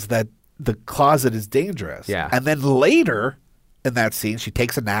audience that the closet is dangerous. Yeah. And then later in that scene, she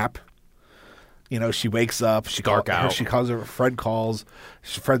takes a nap. You know, she wakes up. She Dark out. She calls her friend. Calls.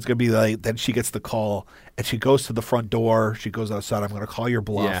 Her friend's gonna be late. Then she gets the call, and she goes to the front door. She goes outside. I'm gonna call your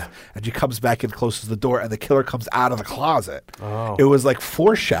bluff. Yeah. And she comes back and closes the door, and the killer comes out of the closet. Oh. It was like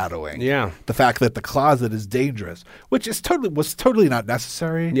foreshadowing. Yeah. The fact that the closet is dangerous, which is totally not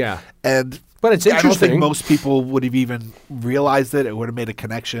necessary. Yeah. But it's I don't interesting. think most people would have even realized it. It would have made a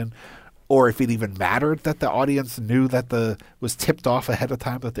connection. Or if it even mattered that the audience knew that was tipped off ahead of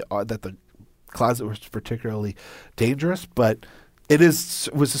time that the closet was particularly dangerous, but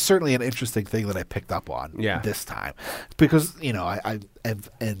was certainly an interesting thing that I picked up on this time, because I have,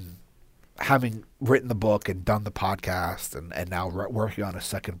 and having written the book and done the podcast and now working on a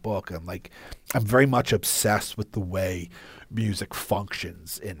second book, I'm very much obsessed with the way music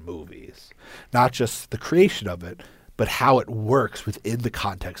functions in movies, not just the creation of it, but how it works within the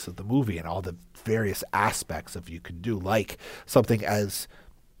context of the movie and all the various aspects of you can do, like something as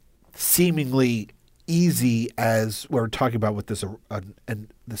seemingly easy as we're talking about with this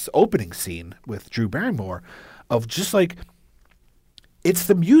this opening scene with Drew Barrymore, of just like it's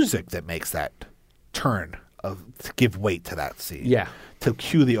the music that makes that turn to give weight to that scene. Yeah. To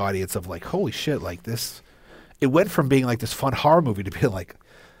cue the audience of like, holy shit, like this. It went from being like this fun horror movie to being like,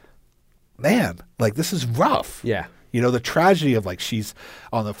 man, like this is rough. Yeah. The tragedy of like she's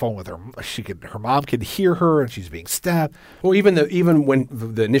on the phone with her mom can hear her and she's being stabbed. Well, even when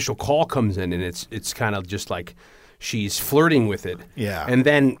the initial call comes in and it's kind of just like she's flirting with it. Yeah. And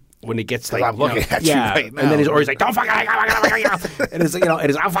then when it gets like I'm looking at you right now. and then he's always like, "Don't fucking," and it's like, it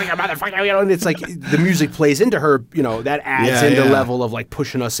is, "I'm fucking motherfucker," and it's like the music plays into her. That adds into level of like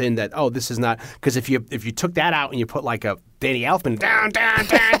pushing us in that this is not, because if you took that out and you put like a Danny Elfman down,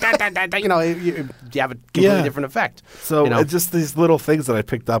 you have a completely different effect. So it's just these little things that I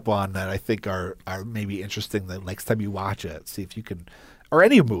picked up on that I think are maybe interesting. That next time you watch it, see if you can, or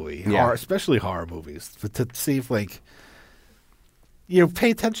any movie, especially horror movies, but to see if like.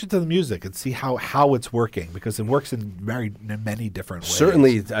 Pay attention to the music and see how it's working, because it works in many different ways.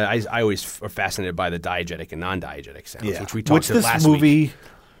 Certainly, I always are fascinated by the diegetic and non-diegetic sounds, which we talked about last week. Which this movie week.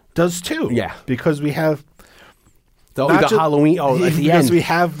 does too. Yeah. Because we have the Halloween. At the end. Because we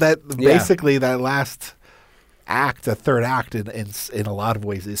have that basically that last act, the third act, in a lot of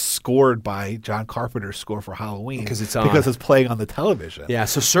ways is scored by John Carpenter's score for Halloween because it's playing on the television. Yeah.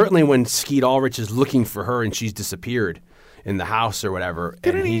 So certainly when Skeet Ulrich is looking for her and she's disappeared in the house or whatever,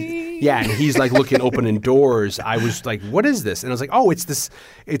 and he's like opening doors. I was like, "What is this?" And I was like, "Oh, it's this.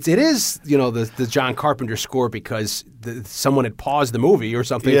 It is the John Carpenter score, because someone had paused the movie or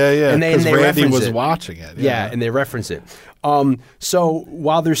something." Yeah. And they Randy reference was it. watching it. Yeah, and they reference it. So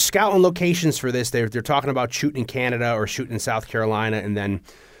while they're scouting locations for this, they're talking about shooting in Canada or shooting in South Carolina, and then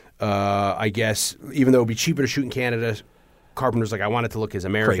I guess even though it'd be cheaper to shoot in Canada, Carpenter's like, "I want it to look as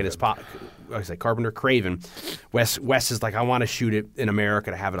American as possible." I say Carpenter, Craven. Wes is like, "I want to shoot it in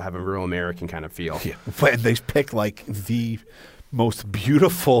America to have a real American kind of feel." Yeah, and they pick like the most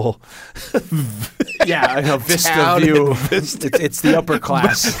beautiful, vista view. It's the upper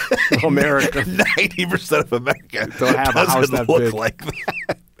class of America. 90% of America don't have a house that look big. like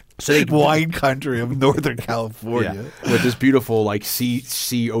that. So wine country of Northern California, with this beautiful like sea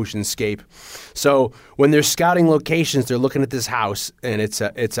oceanscape. So when they're scouting locations, they're looking at this house, and it's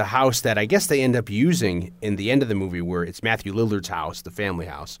a house that I guess they end up using in the end of the movie, where it's Matthew Lillard's house, the family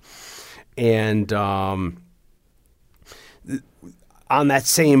house, and on that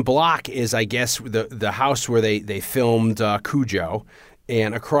same block is, I guess, the house where they filmed Cujo.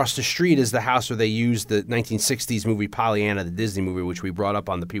 And across the street is the house where they used the 1960s movie Pollyanna, the Disney movie, which we brought up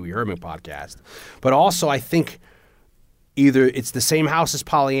on the Pee Wee Herman podcast. But also, I think either it's the same house as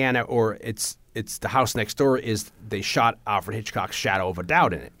Pollyanna, or it's the house next door. Is they shot Alfred Hitchcock's Shadow of a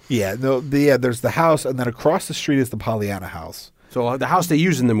Doubt in it? Yeah, there's the house, and then across the street is the Pollyanna house. So the house they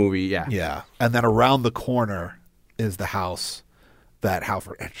use in the movie, yeah, and then around the corner is the house that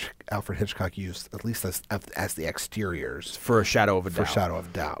Alfred Hitchcock used, at least as the exteriors for Shadow of a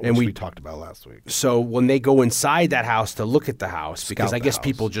Doubt. Which we talked about last week. So when they go inside that house to look at the house, because I guess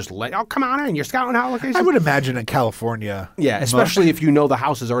people just come on in, you're scouting out locations. I would imagine in California. Yeah, especially if you know the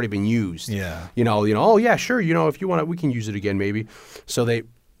house has already been used. Yeah. Oh yeah, sure, if you want it, we can use it again maybe. So they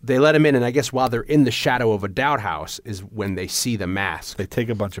let him in, and I guess while they're in the Shadow of a Doubt house is when they see the mask. They take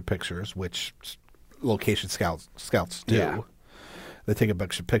a bunch of pictures, which location scouts do. Yeah. They take a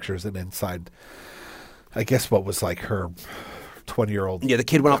bunch of pictures, and inside, I guess what was like her 20-year-old. Yeah, the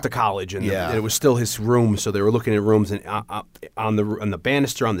kid went off to college, and Yeah. and it was still his room, so they were looking at rooms on the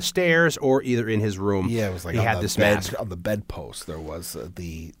banister on the stairs, or either in his room. Yeah, it was like he on had the this bed, mask. on the bedpost. There was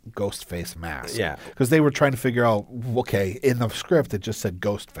the ghost face mask. Yeah. because they were trying to figure out. Okay, in the script it just said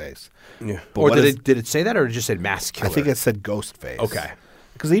ghost face. Yeah. But Or what did is- it say that, or it just said mask killer? I think it said ghost face. Okay.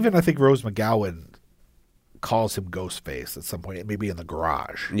 because even I think Rose McGowan calls him ghost face at some point, maybe in the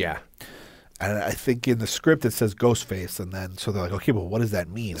garage. Yeah. And I think in the script it says ghost face, and then so they're like, okay, well, what does that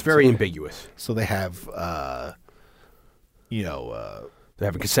mean? It's very ambiguous. So they have, They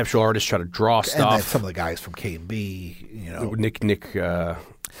have a conceptual artist try to draw and then stuff. some of the guys from K&B, Nick. Yeah,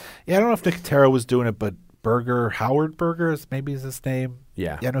 I don't know if Nicotero was doing it, but Howard Berger is maybe is his name.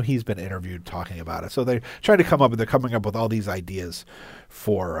 Yeah. I know he's been interviewed talking about it. So they're trying to come up, and they're coming up with all these ideas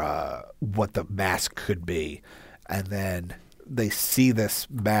for what the mask could be. And then they see this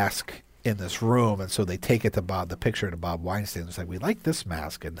mask in this room, and so they take it to the picture to Bob Weinstein. It's like, we like this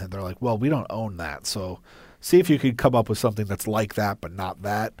mask. And then they're like, well, we don't own that. So see if you could come up with something that's like that, but not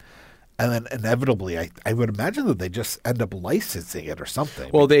that. And then inevitably, I would imagine that they just end up licensing it or something.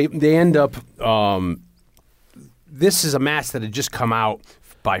 Well, they end up. This is a mask that had just come out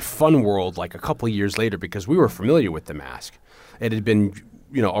by Fun World like a couple of years later, because we were familiar with the mask. It had been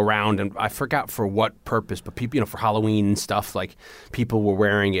around, and I forgot for what purpose, but people for Halloween and stuff, like people were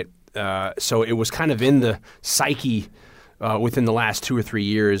wearing it. So it was kind of in the psyche within the last 2 or 3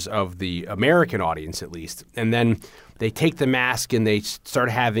 years of the American audience, at least. And then they take the mask and they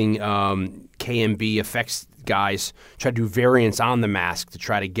start having KMB effects guys try to do variants on the mask to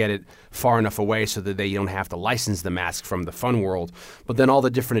try to get it far enough away so that they don't have to license the mask from the Fun World. But then all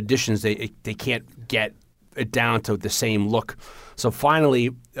the different editions, they can't get it down to the same look. So finally,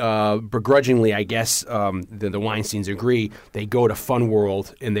 begrudgingly, I guess, the Weinsteins agree. They go to Fun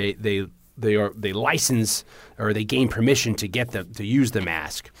World and they license, or they gain permission to to use the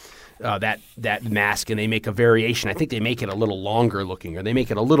mask. That mask, and they make a variation. I think they make it a little longer looking, or they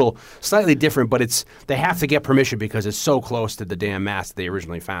make it a little slightly different, but they have to get permission because it's so close to the damn mask they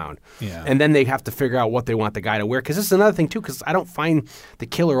originally found. Yeah. And then they have to figure out what they want the guy to wear, because this is another thing too, because I don't find the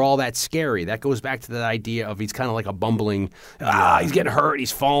killer all that scary. That goes back to the idea of he's kind of like a bumbling, he's getting hurt,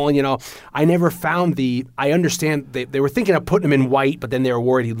 he's falling, I never found I understand they were thinking of putting him in white, but then they were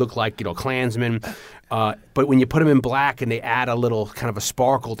worried he looked like, Klansman. But when you put him in black and they add a little kind of a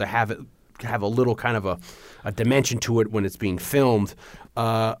sparkle to have a little kind of a dimension to it when it's being filmed,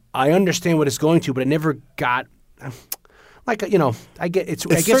 I understand what it's going to, but it never got I get it's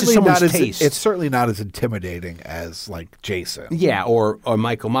I guess it's someone's taste. It's certainly not as intimidating as like Jason. Yeah, or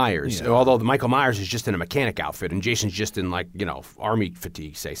Michael Myers. Yeah. Although the Michael Myers is just in a mechanic outfit and Jason's just in army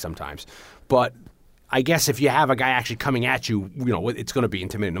fatigue, say sometimes. But I guess if you have a guy actually coming at you, it's going to be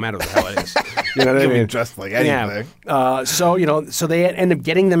intimidating no matter what the hell it is. You know what I mean? Dressed like anything. Yeah. So they end up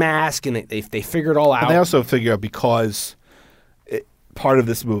getting the mask, and they figure it all out. And they also figure out, because part of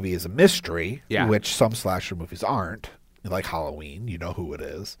this movie is a mystery, Yeah. which some slasher movies aren't, like Halloween. You know who it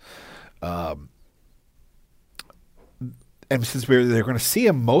is. And since they're going to see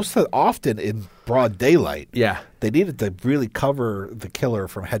him often in broad daylight, Yeah. they needed to really cover the killer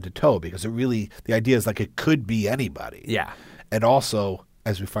from head to toe, because the idea is like it could be anybody. Yeah. And also,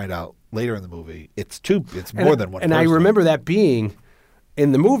 as we find out later in the movie, it's more than one And person. I remember that being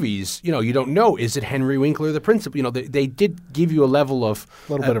in the movies, you don't know, is it Henry Winkler, the principal? They did give you a level of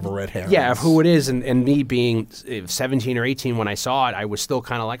a little bit of a red herring. Yeah, of who it is. And me being 17 or 18 when I saw it, I was still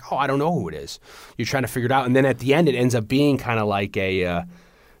kind of like, I don't know who it is. You're trying to figure it out. And then at the end, it ends up being kind of like a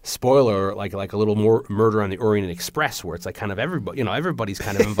spoiler, like a little more Murder on the Orient Express, where it's like kind of everybody, everybody's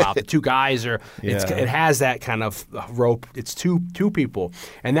kind of involved. The two guys it has that kind of rope. It's two people,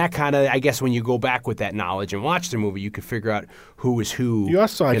 and that kind of, I guess, when you go back with that knowledge and watch the movie, you could figure out who is who. You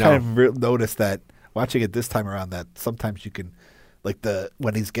also, I kind of noticed that watching it this time around, that sometimes you can,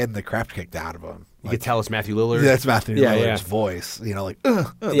 when he's getting the crap kicked out of him. You could tell it's Matthew Lillard. That's Matthew Lillard's yeah. voice,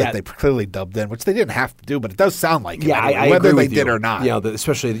 that they clearly dubbed in, which they didn't have to do, but it does sound like it. Yeah, anyway, I whether agree they with did you. or not.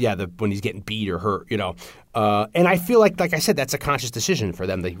 Especially when he's getting beat or hurt, And I feel like I said, that's a conscious decision for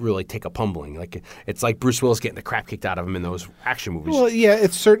them to really take a pummeling. Like it's like Bruce Willis getting the crap kicked out of him in those action movies. Well, yeah,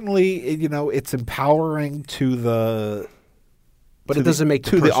 it's certainly it's empowering to the, but it doesn't make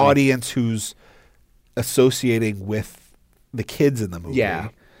the audience who's associating with the kids in the movie. Yeah.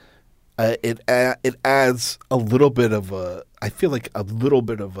 It adds a little bit of a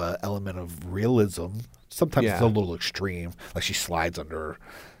element of realism. Sometimes it's a little extreme, like she slides under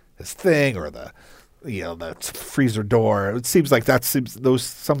his thing, or the the freezer door. It seems like some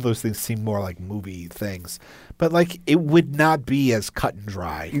of those things seem more like movie things, but like it would not be as cut and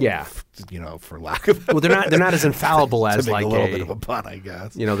dry. Yeah, for lack of well, they're not as infallible as to make like a little bit of a pun, I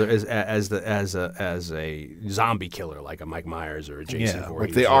guess. There is as a zombie killer like a Mike Myers or a Jason Voorhees.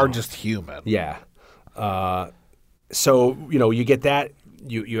 Like they are just human. Yeah. So you get that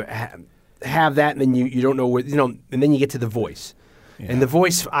you have that, and then you don't know where and then you get to the voice. Yeah. And the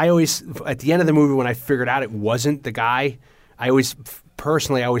voice, I always, at the end of the movie when I figured out it wasn't the guy, I always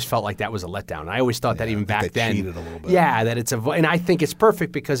felt like that was a letdown. I always thought that even back then. Cheated a little bit. Yeah, that it's and I think it's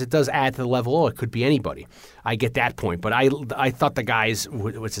perfect because it does add to the level, it could be anybody. I get that point. But I thought the guy's,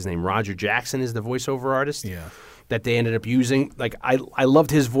 what's his name, Roger Jackson is the voiceover artist? Yeah. That they ended up using. Like, I loved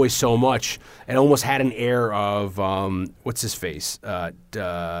his voice so much. It almost had an air of, what's his face?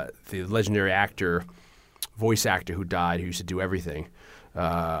 The legendary voice actor who died, who used to do everything.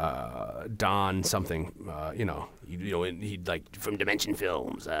 Don something, he'd like from Dimension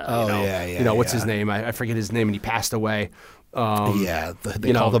Films. What's his name? I forget his name, and he passed away. They call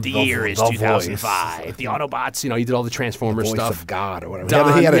the year is 2005. Voice. The Autobots, he did all the Transformers the voice stuff. Of God or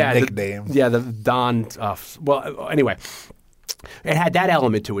whatever. He had a nickname. The Don. Anyway. It had that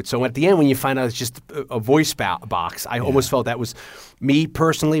element to it. So at the end, when you find out it's just a voice box, I almost felt that was me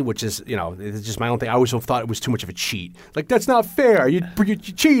personally, which is, it's just my own thing. I always thought it was too much of a cheat. Like, that's not fair. You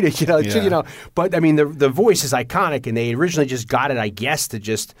cheated, But, I mean, the voice is iconic, and they originally just got it, I guess, to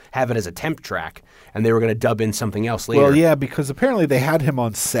just have it as a temp track, and they were going to dub in something else later. Well, yeah, because apparently they had him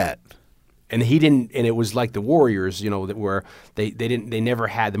on set. And he didn't, and it was like the Warriors, that were, they never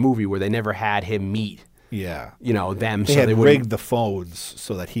had the movie where they never had him meet. Yeah. Them. They had rigged the phones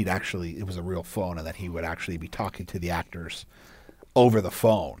so that it was a real phone and that he would actually be talking to the actors over the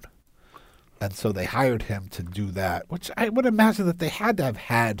phone. And so they hired him to do that, which I would imagine that they had to have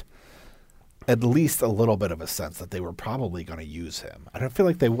had at least a little bit of a sense that they were probably going to use him. I don't feel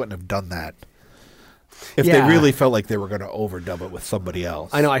like they wouldn't have done that if they really felt like they were going to overdub it with somebody else.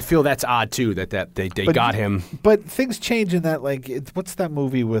 I know. I feel that's odd, too, that they got him. But things change in that, like, what's that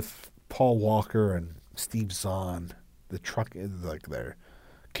movie with Paul Walker and Steve Zahn, the truck is like their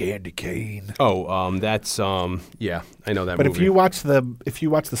Candy Cane. Oh, that's I know that. But movie. if you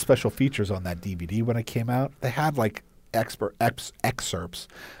watch the special features on that DVD when it came out, they had like excerpts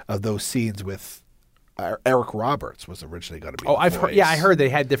of those scenes with Eric Roberts was originally going to be. Oh, I've heard. Yeah, I heard they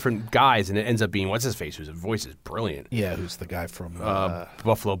had different guys, and it ends up being what's his face, whose voice is brilliant. Yeah, who's the guy from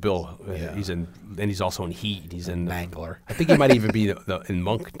Buffalo Bill? Yeah. He's also in Heat. He's in Mangler. I think he might even be in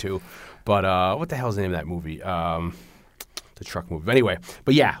Monk too. But what the hell's the name of that movie? The truck movie. Anyway,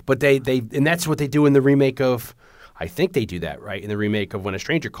 but they and that's what they do in the remake of. I think they do that right in the remake of When a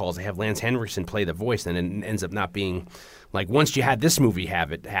Stranger Calls. They have Lance Henriksen play the voice, and it ends up not being like once you had this movie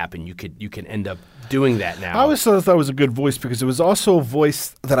have it happen, you can end up doing that now. I always thought it was a good voice because it was also a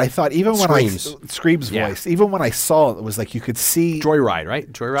voice that I thought even when Scream's voice, even when I saw it, it was like you could see Joyride,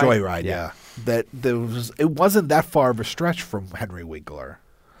 right? Joyride, yeah. That it wasn't that far of a stretch from Henry Winkler.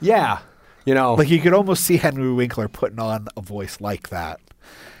 Yeah. Like you could almost see Henry Winkler putting on a voice like that.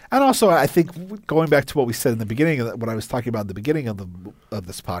 And also, I think going back to what we said in the beginning, what I was talking about at the beginning of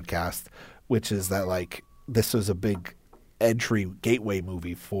this podcast, which is that like this was a big entry gateway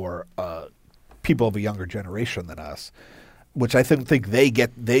movie for people of a younger generation than us, which I think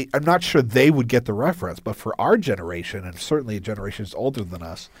I'm not sure they would get the reference, but for our generation and certainly generations older than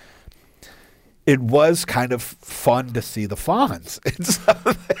us, it was kind of fun to see the Fonz.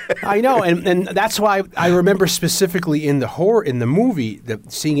 I know, and that's why I remember specifically in the movie,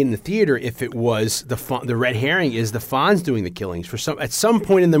 seeing it in the theater. If it was the red herring is the Fonz doing the killings. At some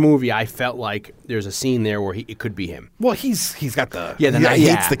point in the movie, I felt like there's a scene there where it could be him. Well, he's got the he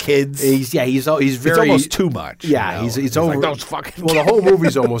hates the kids. He's very. It's almost too much. Yeah, he's over. Like, those fucking. Well, the whole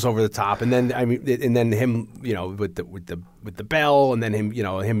movie's almost over the top, and then him, with the bell, and then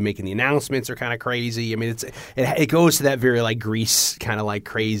him making the announcements are kind of crazy. I mean, it goes to that very like Grease kind of like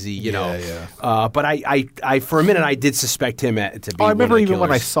crazy, Yeah. But I for a minute I did suspect him to be. I remember one of the even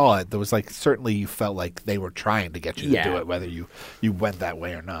when I killers. saw it, there was like certainly you felt like they were trying to get you to do it, whether you went that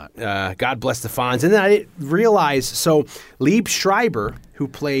way or not. God bless the Fonz. And then I didn't realize. So Lieb Schreiber, who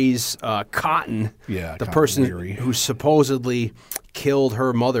plays Cotton, the Cotton person Weary, who supposedly killed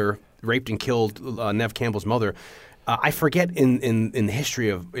her mother, raped and killed Nev Campbell's mother. I forget in the history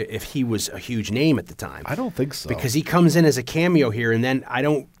of if he was a huge name at the time. I don't think so. Because he comes in as a cameo here, and then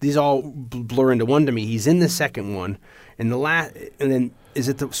these all blur into one to me. He's in the second one, and then is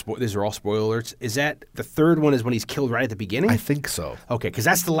it these are all spoiler alerts. Is that the third one is when he's killed right at the beginning? I think so. Okay, because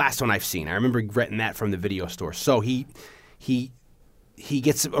that's the last one I've seen. I remember renting that from the video store. So he he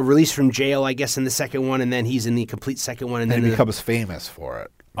gets a release from jail, I guess, in the second one, and then he's in the complete second one, and And then he becomes famous for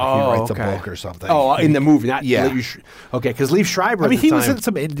it. Oh, he writes okay. a book or something. Oh, in the movie, not Yeah. Okay, because Liev Schreiber. I mean, at the he was time- in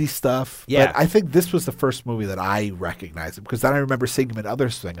some indie stuff. Yeah. But I think this was the first movie that I recognized him because then I remember seeing him in other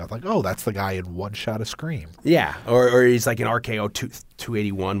things. I was like, oh, that's the guy in One Shot of Scream. Yeah, or he's like in RKO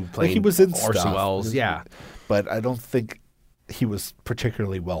 281 playing Like he was in Orson stuff. Welles. Yeah, But I don't think he was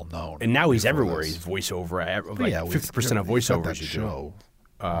particularly well known. and now he's before everywhere. this. He's voiceover. But Like yeah, 50% of he's got voiceovers that you do. show,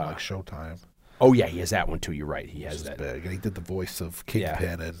 like Showtime. Oh yeah, he has that one too. You're right. He has This is that. big, and he did the voice of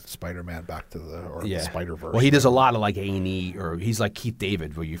Kingpin and Spider-Man Back to the Spider Verse. Well, he does a lot of like A&E, or he's like Keith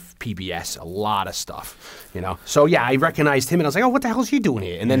David, where you PBS a lot of stuff, So yeah, I recognized him, and I was like, oh, what the hell is he doing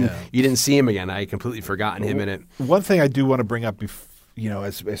here? And then you didn't see him again. I had completely forgotten him in it. One thing I do want to bring up,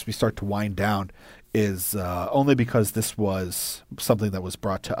 as we start to wind down, is only because this was something that was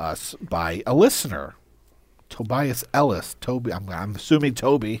brought to us by a listener, Tobias Ellis. Toby, I'm assuming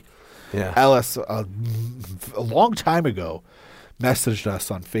Toby. Yeah. Ellis, a long time ago, messaged us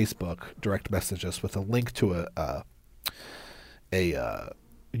on Facebook, direct messaged us with a link to a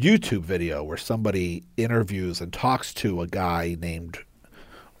YouTube video where somebody interviews and talks to a guy named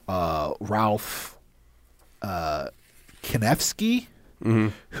Ralph Kinefsky,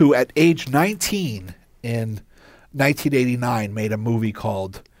 who at age 19 in 1989 made a movie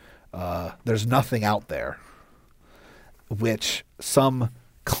called There's Nothing Out There, which some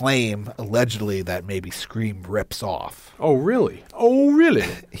claim allegedly that maybe Scream rips off. Oh really? Oh really?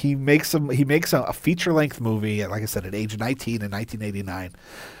 He makes a feature length movie, like I said, at age 19 in 1989,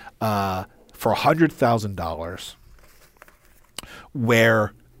 for $100,000,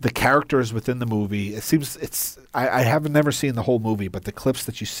 where the characters within the movie, I haven't never seen the whole movie, but the clips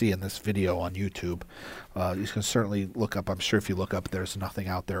that you see in this video on YouTube, you can certainly look up. I'm sure if you look up There's Nothing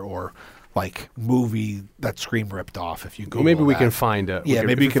Out There, or like movie that Scream ripped off, if you Google Well, maybe we that. can find it. Yeah,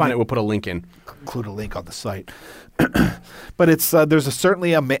 maybe we you can find can it. We'll put a link in. Include a link on the site. But it's there's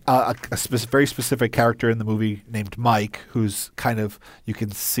certainly a very specific character in the movie named Mike, who's kind of, you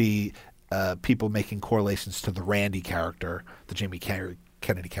can see people making correlations to the Randy character, the Jamie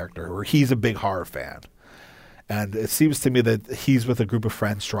Kennedy character, where he's a big horror fan. And it seems to me that he's with a group of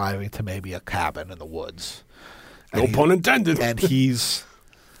friends driving to maybe a cabin in the woods. No pun intended. And he's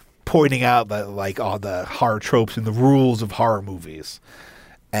pointing out that, like, all the horror tropes and the rules of horror movies.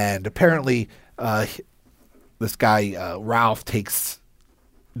 And apparently this guy, Ralph, takes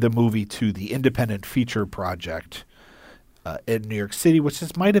the movie to the Independent Feature Project in New York City, which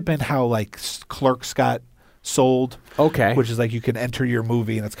might have been how, like, Clerks got sold. Okay. Which is like you can enter your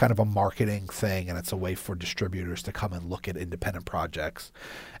movie, and it's kind of a marketing thing, and it's a way for distributors to come and look at independent projects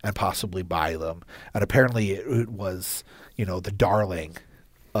and possibly buy them. And apparently it was, the darling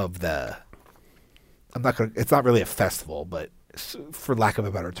of the – it's not really a festival, but for lack of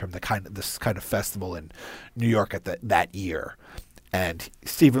a better term, this kind of festival in New York at that year. And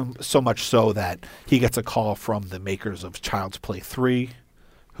even so much so that he gets a call from the makers of Child's Play 3,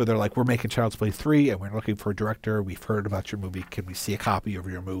 who they're like, we're making Child's Play 3 and we're looking for a director. We've heard about your movie. Can we see a copy of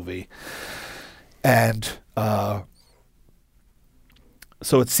your movie? And so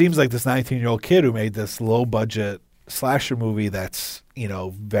it seems like this 19-year-old kid who made this low-budget slasher movie that's,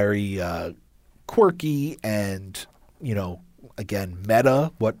 very quirky and, again,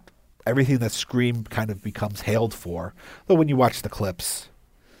 meta, everything that Scream kind of becomes hailed for. Though when you watch the clips,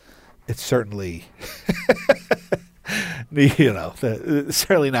 it's certainly...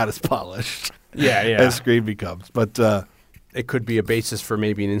 certainly not as polished as Scream becomes. But it could be a basis for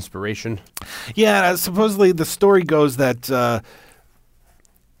maybe an inspiration. Yeah, supposedly the story goes that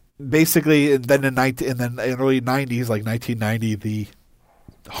basically then in early 90s, like 1990, the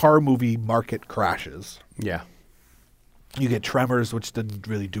horror movie market crashes. Yeah. You get Tremors, which didn't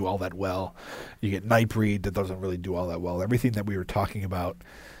really do all that well. You get Nightbreed, that doesn't really do all that well. Everything that we were talking about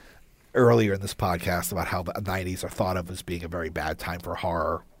earlier in this podcast about how the 90s are thought of as being a very bad time for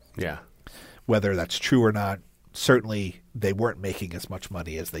horror. Yeah. Whether that's true or not, certainly they weren't making as much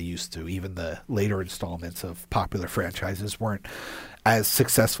money as they used to. Even the later installments of popular franchises weren't as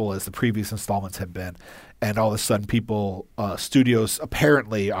successful as the previous installments had been. And all of a sudden studios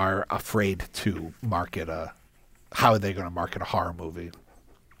apparently are afraid to market how are they going to market a horror movie?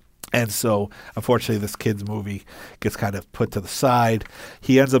 And so, unfortunately, this kid's movie gets kind of put to the side.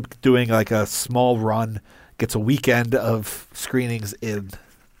 He ends up doing like a small run, gets a weekend of screenings in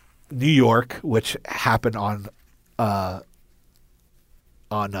New York, which happened on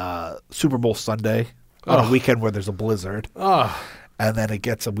Super Bowl Sunday, on a weekend where there's a blizzard. And then it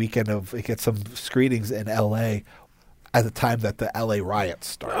gets some screenings in L.A. at the time that the L.A. riots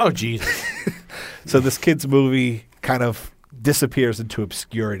started. Oh, Jesus. So this kid's movie kind of disappears into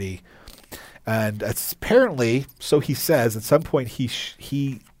obscurity. And it's apparently, so he says, at some point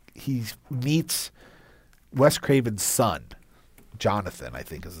he meets Wes Craven's son, Jonathan, I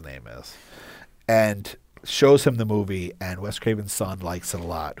think his name is, and shows him the movie, and Wes Craven's son likes it a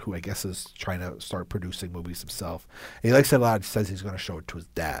lot, who I guess is trying to start producing movies himself. He likes it a lot and says he's going to show it to his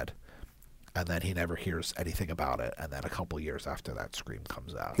dad. And then he never hears anything about it. And then a couple years after that, Scream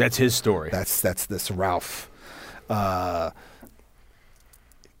comes out. That's his story. That's this Ralph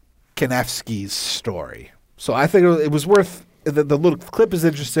Kanefsky's story. So I think it was worth the little clip is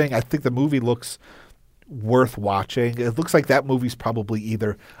interesting. I think the movie looks worth watching. It looks like that movie's probably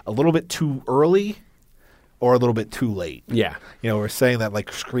either a little bit too early or a little bit too late. Yeah. We're saying that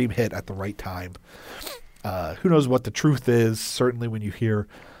like Scream hit at the right time. Who knows what the truth is? Certainly when you hear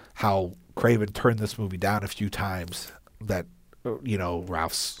how Craven turned this movie down a few times, that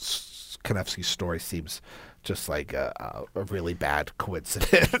Ralph Kanefsky's story seems just like a really bad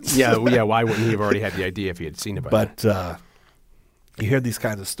coincidence. Yeah. Why wouldn't he have already had the idea if he had seen it? But you hear these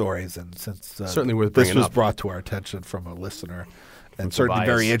kinds of stories, and since certainly worth this bringing was up. brought to our attention from a listener, and certainly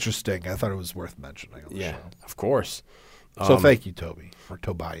very interesting, I thought it was worth mentioning on the show. Of course. So thank you, Toby, or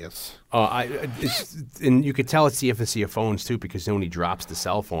Tobias. And you could tell it's the infancy of phones too, because then when he drops the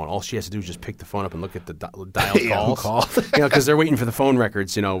cell phone, all she has to do is just pick the phone up and look at the dial calls. Because they're waiting for the phone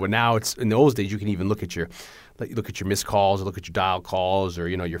records. But now it's in those days you can even look at your missed calls, or look at your dial calls, or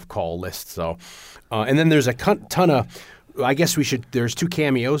your call list. So, and then there's a ton of. I guess there's two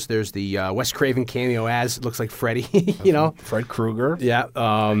cameos. There's the Wes Craven cameo as looks like Freddy, Fred Krueger. Yeah.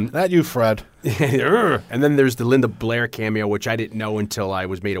 Not you, Fred. And then there's the Linda Blair cameo, which I didn't know until I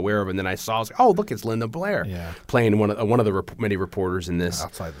was made aware of, and then I saw. I was like, oh, look, it's Linda Blair playing one of the many reporters in this.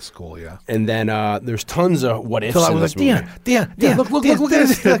 Outside the school, yeah. And then there's tons of what ifs in this movie. Deanna, look at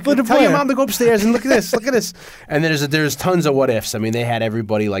this. Tell your mom to go upstairs and look at this. Look at this. And there's tons of what ifs. I mean, they had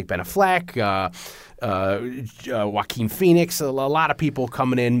everybody like Ben Affleck. Joaquin Phoenix, a lot of people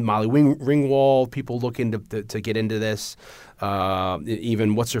coming in, Molly Ringwald, people looking to get into this.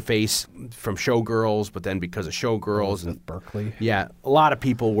 Even what's her face from Showgirls, but then because of Showgirls and Berkeley, a lot of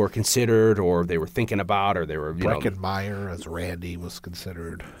people were considered, or they were thinking about, or they were. Breckenmeyer as Randy was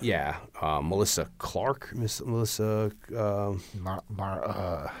considered. Yeah, Melissa Clark, Melissa.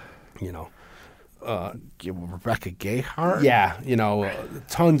 Rebecca Gayheart. Yeah,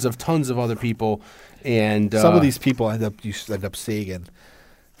 tons of other people, and some of these people you end up seeing in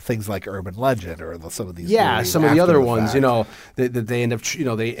things like Urban Legend or some of these. Yeah, some of the other ones, that they end up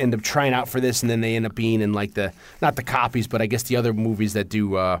they end up trying out for this, and then they end up being in like not the copies, but I guess the other movies that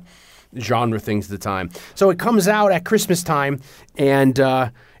do genre things at the time. So it comes out at Christmas time, and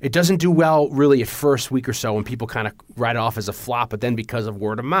it doesn't do well really at first week or so, and people kind of write it off as a flop. But then because of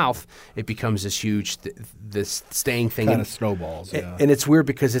word of mouth, it becomes this huge, this staying thing. Kind of snowballs, yeah. And it's weird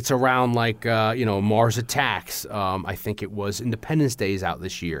because it's around like, Mars Attacks. I think it was Independence Day's out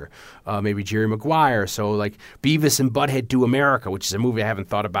this year. Maybe Jerry Maguire. So like Beavis and Butthead Do America, which is a movie I haven't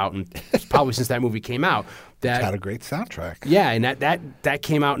thought about probably since that movie came out. That had a great soundtrack. Yeah, and that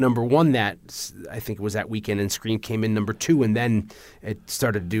came out number one. That I think it was that weekend, and Scream came in number two, and then it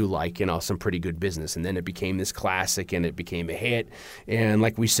started to do some pretty good business, and then it became this classic, and it became a hit. And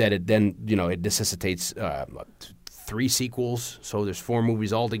like we said, it then it necessitates 3 sequels, so there's 4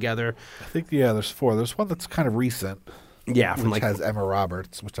 movies altogether. I think there's 4. There's one that's kind of recent. Yeah, which has Emma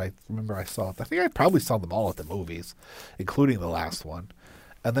Roberts, which I remember I saw. I think I probably saw them all at the movies, including the last one.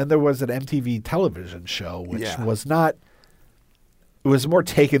 And then there was an MTV television show, which was not. It was more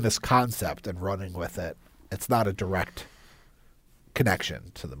taking this concept and running with it. It's not a direct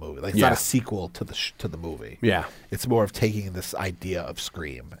connection to the movie. Like it's not a sequel to the movie. Yeah, it's more of taking this idea of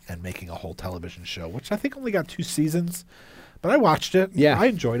Scream and making a whole television show, which I think only got 2 seasons. But I watched it. Yeah, I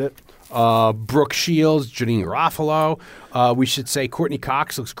enjoyed it. Brooke Shields, Janine Garofalo. We should say Courtney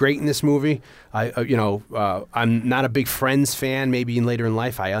Cox looks great in this movie. I'm not a big Friends fan. Maybe later in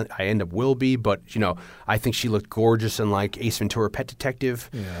life I end up will be, but I think she looked gorgeous in like Ace Ventura: Pet Detective.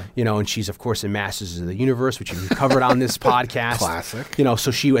 Yeah. And she's of course in Masters of the Universe, which we've covered on this podcast. Classic.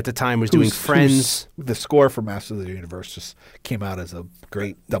 So she at the time was doing Friends. The score for Masters of the Universe just came out as a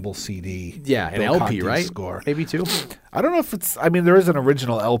great double CD. Yeah, an LP, right? Score. Maybe 2. I don't know if it's. I mean, there is an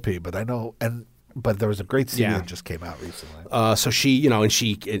original LP, but I know, and But there was a great CD Yeah. that just came out recently. So she,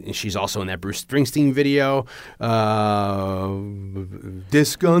 and she's also in that Bruce Springsteen video.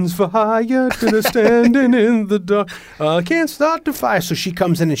 This gun's for hire, gonna standing in the dark. Can't start the fire. So she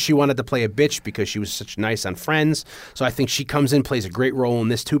comes in and she wanted to play a bitch because she was such nice on Friends. So I think she comes in, plays a great role in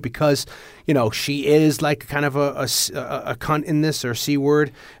this too because, she is like kind of a cunt in this or C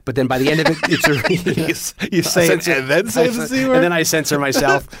word. But then by the end of it, it's a You say it and then say the C word? and then I censor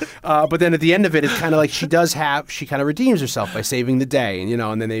myself. But then at the end of it, it's kind of like she kind of redeems herself by saving the day,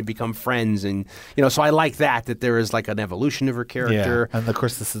 and then they become friends, and so I like that there is like an evolution of her character. Yeah. And of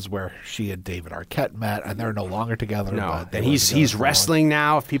course, this is where she and David Arquette met, and they're no longer together. No, but and he's wrestling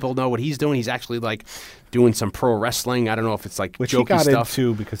now. If people know what he's doing, he's actually like doing some pro wrestling. I don't know if it's like which jokey he got stuff.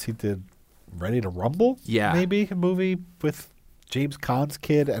 into because he did Ready to Rumble. Yeah. Maybe a movie with James Caan's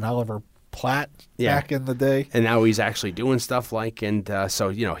kid and Oliver Platt Yeah. back in the day. And now he's actually doing stuff so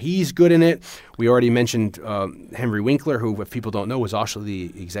he's good in it. We already mentioned Henry Winkler, who, if people don't know, was also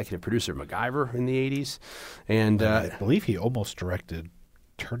the executive producer of MacGyver in the 80s. And I believe he almost directed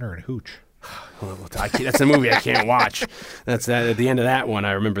Turner and Hooch. that's a movie I can't watch. That's at the end of that one.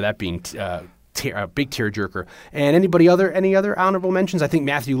 I remember that being a big tearjerker. And any other honorable mentions? I think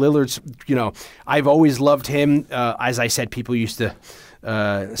Matthew Lillard's. I've always loved him. As I said, people used to.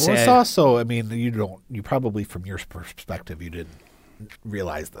 Well, it's also, you probably from your perspective, you didn't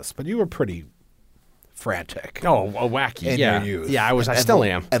realize this, but you were pretty frantic. Oh, wacky! In Yeah, your youth. yeah. I still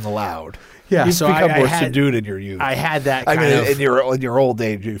am. And loud. Yeah, You've so become I more had- subdued in your youth. I had that. I Kind mean, of, in your old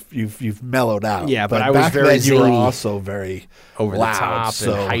age, you've mellowed out. Yeah, but I back was very then you were zany, also very over loud, the top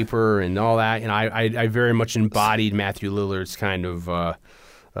so and hyper and all that. And I very much embodied Matthew Lillard's kind of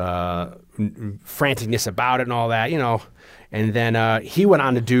franticness about it and all that. And then he went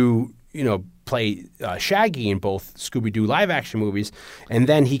on to do play Shaggy in both Scooby-Doo live-action movies, and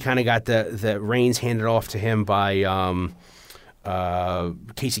then he kind of got the reins handed off to him by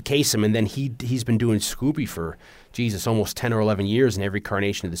Casey Kasem, and then he's been doing Scooby for almost 10 or 11 years in every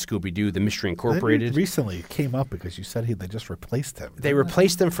carnation of the Scooby-Doo, the Mystery Incorporated. Recently came up because you said they just replaced him. They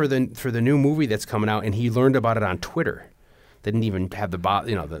replaced him for the new movie that's coming out, and he learned about it on Twitter. They didn't even have the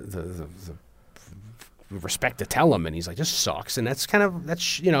respect to tell him, and he's like, "This sucks," and that's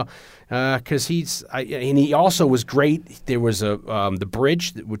because and he also was great. There was the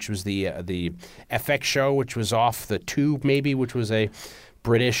Bridge, which was the FX show, which was off the Tube, maybe, which was a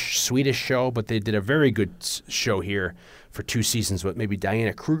British Swedish show, but they did a very good show here for 2 seasons with maybe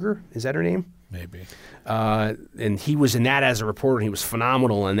Diana Kruger, is that her name? Maybe. And he was in that as a reporter. And he was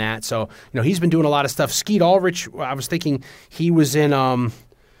phenomenal in that. So he's been doing a lot of stuff. Skeet Ulrich, I was thinking he was in.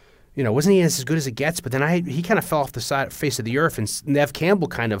 Wasn't he as good as it gets? But then he kind of fell off the face of the earth, and Nev Campbell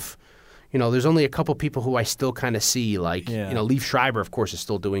kind of, there's only a couple people who I still kind of see, like, Leif Schreiber, of course, is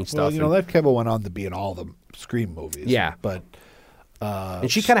still doing stuff. Well, Nev Campbell went on to be in all the Scream movies. Yeah. But...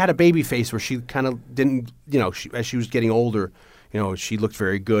 and she kind of had a baby face where she kind of didn't, as she was getting older, she looked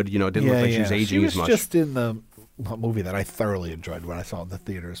very good, didn't look like she was aging as much. She was just in the movie that I thoroughly enjoyed when I saw it in the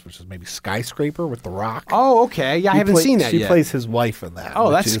theaters, which is maybe Skyscraper with The Rock. Oh, okay. Yeah, I haven't seen that yet. She plays his wife in that. Oh,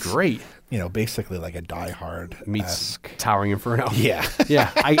 which that's is, great. Basically like a Die Hard meets Towering Inferno. Yeah. Yeah.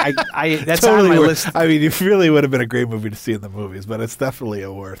 I that's totally on my worth, list. I mean, it really would have been a great movie to see in the movies, but it's definitely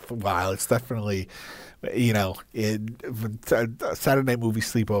a worthwhile. It's definitely, in Saturday Night Movie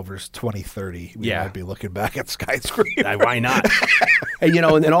Sleepovers 2030, we might be looking back at Skyscraper. Why not? And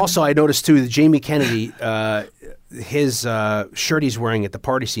and also I noticed too that Jamie Kennedy, his shirt he's wearing at the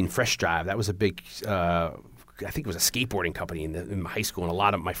party scene, Fresh Drive, that was a big. I think it was a skateboarding company in high school, and a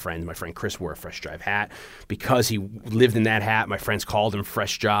lot of my friend Chris wore a Fresh Drive hat because he lived in that hat. My friends called him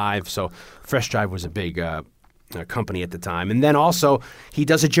Fresh Drive, so Fresh Drive was a big company at the time. And then also he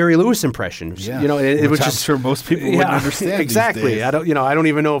does a Jerry Lewis impression. Yeah, which I'm sure most people wouldn't understand. Exactly. These days. I don't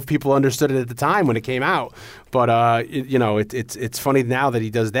even know if people understood it at the time when it came out. But it's funny now that he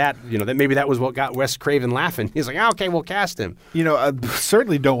does that. That maybe that was what got Wes Craven laughing. He's like, okay, we'll cast him. I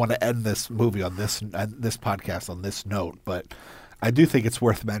certainly don't want to end this movie on this podcast on this note, but I do think it's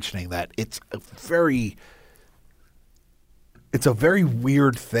worth mentioning that it's a very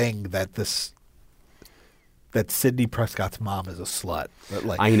weird thing that Sidney Prescott's mom is a slut.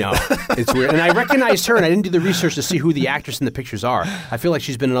 I know. It's weird. And I recognized her, and I didn't do the research to see who the actress in the pictures are. I feel like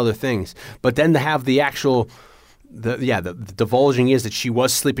she's been in other things. But then to have the actual... The divulging is that she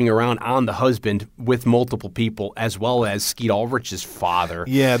was sleeping around on the husband with multiple people, as well as Skeet Ulrich's father.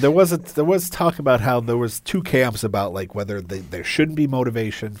 Yeah, there was talk about how there was 2 camps about like whether there shouldn't be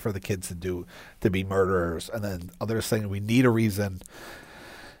motivation for the kids to be murderers, and then others saying we need a reason.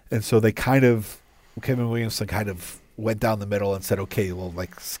 And so Kevin Williamson kind of went down the middle and said, okay, well,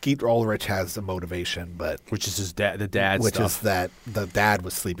 like Skeet Ulrich has a motivation, but which is his dad, the dad which stuff. is that the dad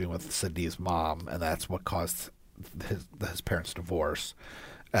was sleeping with Sydney's mom, and that's what caused his parents' divorce,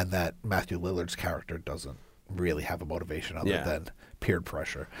 and that Matthew Lillard's character doesn't really have a motivation other than peer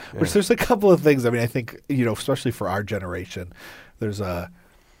pressure. Which there's a couple of things. I mean, I think, especially for our generation, there's the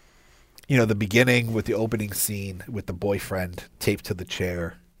beginning with the opening scene with the boyfriend taped to the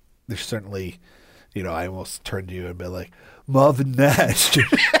chair. There's certainly, I almost turned to you and be like, Marvin Nash.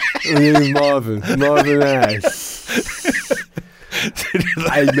 Marvin Nash.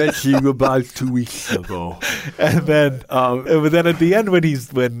 I met you about 2 weeks ago. And then, but then at the end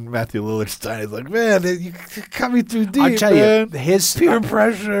when Matthew Lillard's dying, he's like, man, you cut me too deep. I'll tell you, his peer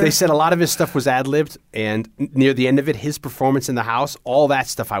pressure. They said a lot of his stuff was ad-libbed, and near the end of it, his performance in the house, all that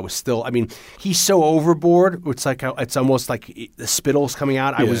stuff, he's so overboard. It's like it's almost like the spittle's coming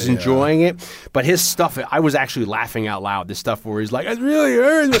out. I was enjoying it, but his stuff, I was actually laughing out loud. The stuff where he's like, I really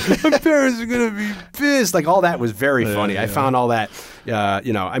heard my parents are gonna be pissed. Like all that was very funny. I found all that.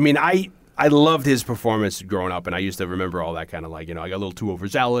 I loved his performance growing up, and I used to remember all that kind of I got a little too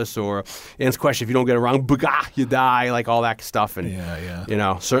overzealous, or Ann's question, if you don't get it wrong, bagah, you die, like all that stuff. And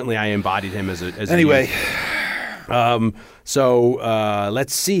certainly I embodied him as a anyway. So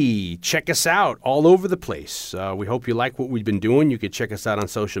let's see. Check us out all over the place. We hope you like what we've been doing. You can check us out on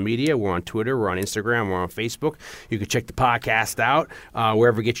social media. We're on Twitter. We're on Instagram. We're on Facebook. You can check the podcast out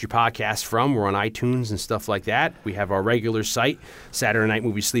wherever you get your podcasts from. We're on iTunes and stuff like that. We have our regular site, Saturday Night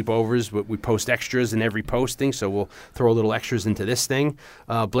Movie Sleepovers. We post extras in every posting, so we'll throw a little extras into this thing.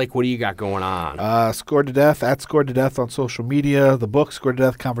 Blake, what do you got going on? Scored to Death, at Scored to Death on social media. The book, Scored to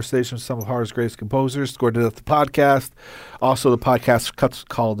Death, Conversations with Some of Horror's Greatest Composers. Scored to Death, the podcast. Also, the podcast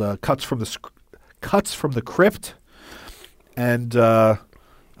called Cuts from the Crypt, and I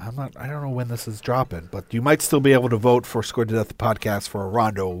don't know when this is dropping, but you might still be able to vote for Scored to Death the podcast for a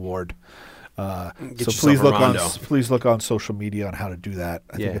Rondo Award. So please look on social media on how to do that.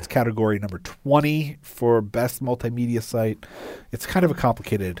 I think it's category number 20 for best multimedia site. It's kind of a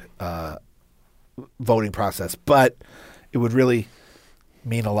complicated voting process, but it would really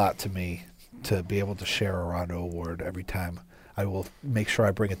mean a lot to me to be able to share a Rondo Award every time. I will make sure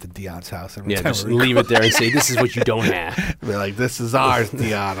I bring it to Dion's house. Just leave it there and say, this is what you don't have. Be like, this is ours,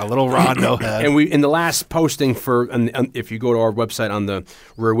 Dion, a little Rondo head. And in the last posting if you go to our website on the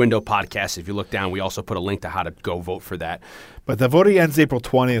Rear Window podcast, if you look down, we also put a link to how to go vote for that. But the voting ends April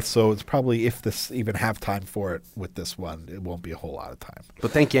 20th, so it's probably, if this even have time for it with this one, it won't be a whole lot of time. But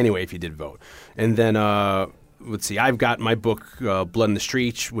thank you anyway if you did vote. And then let's see, I've got my book, Blood in the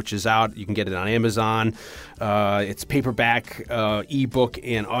Streets, which is out. You can get it on Amazon. It's paperback, ebook,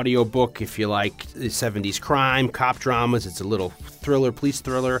 and audiobook. If you like 70s crime, cop dramas, it's a little thriller, police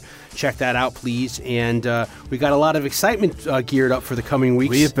thriller. Check that out, please. And we got a lot of excitement geared up for the coming weeks.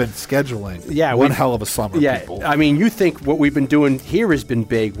 We have been scheduling one hell of a summer, people. I mean, you think what we've been doing here has been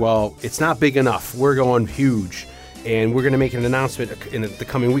big. Well, it's not big enough. We're going huge. And we're going to make an announcement in the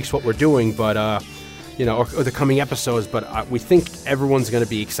coming weeks what we're doing, but... or the coming episodes, but we think everyone's going to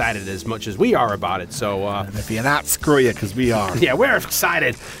be excited as much as we are about it. So, and if you're not, screw you, because we are. Yeah, we're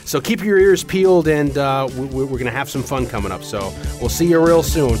excited. So keep your ears peeled, and we're going to have some fun coming up. So we'll see you real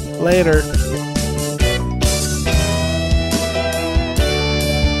soon. Later.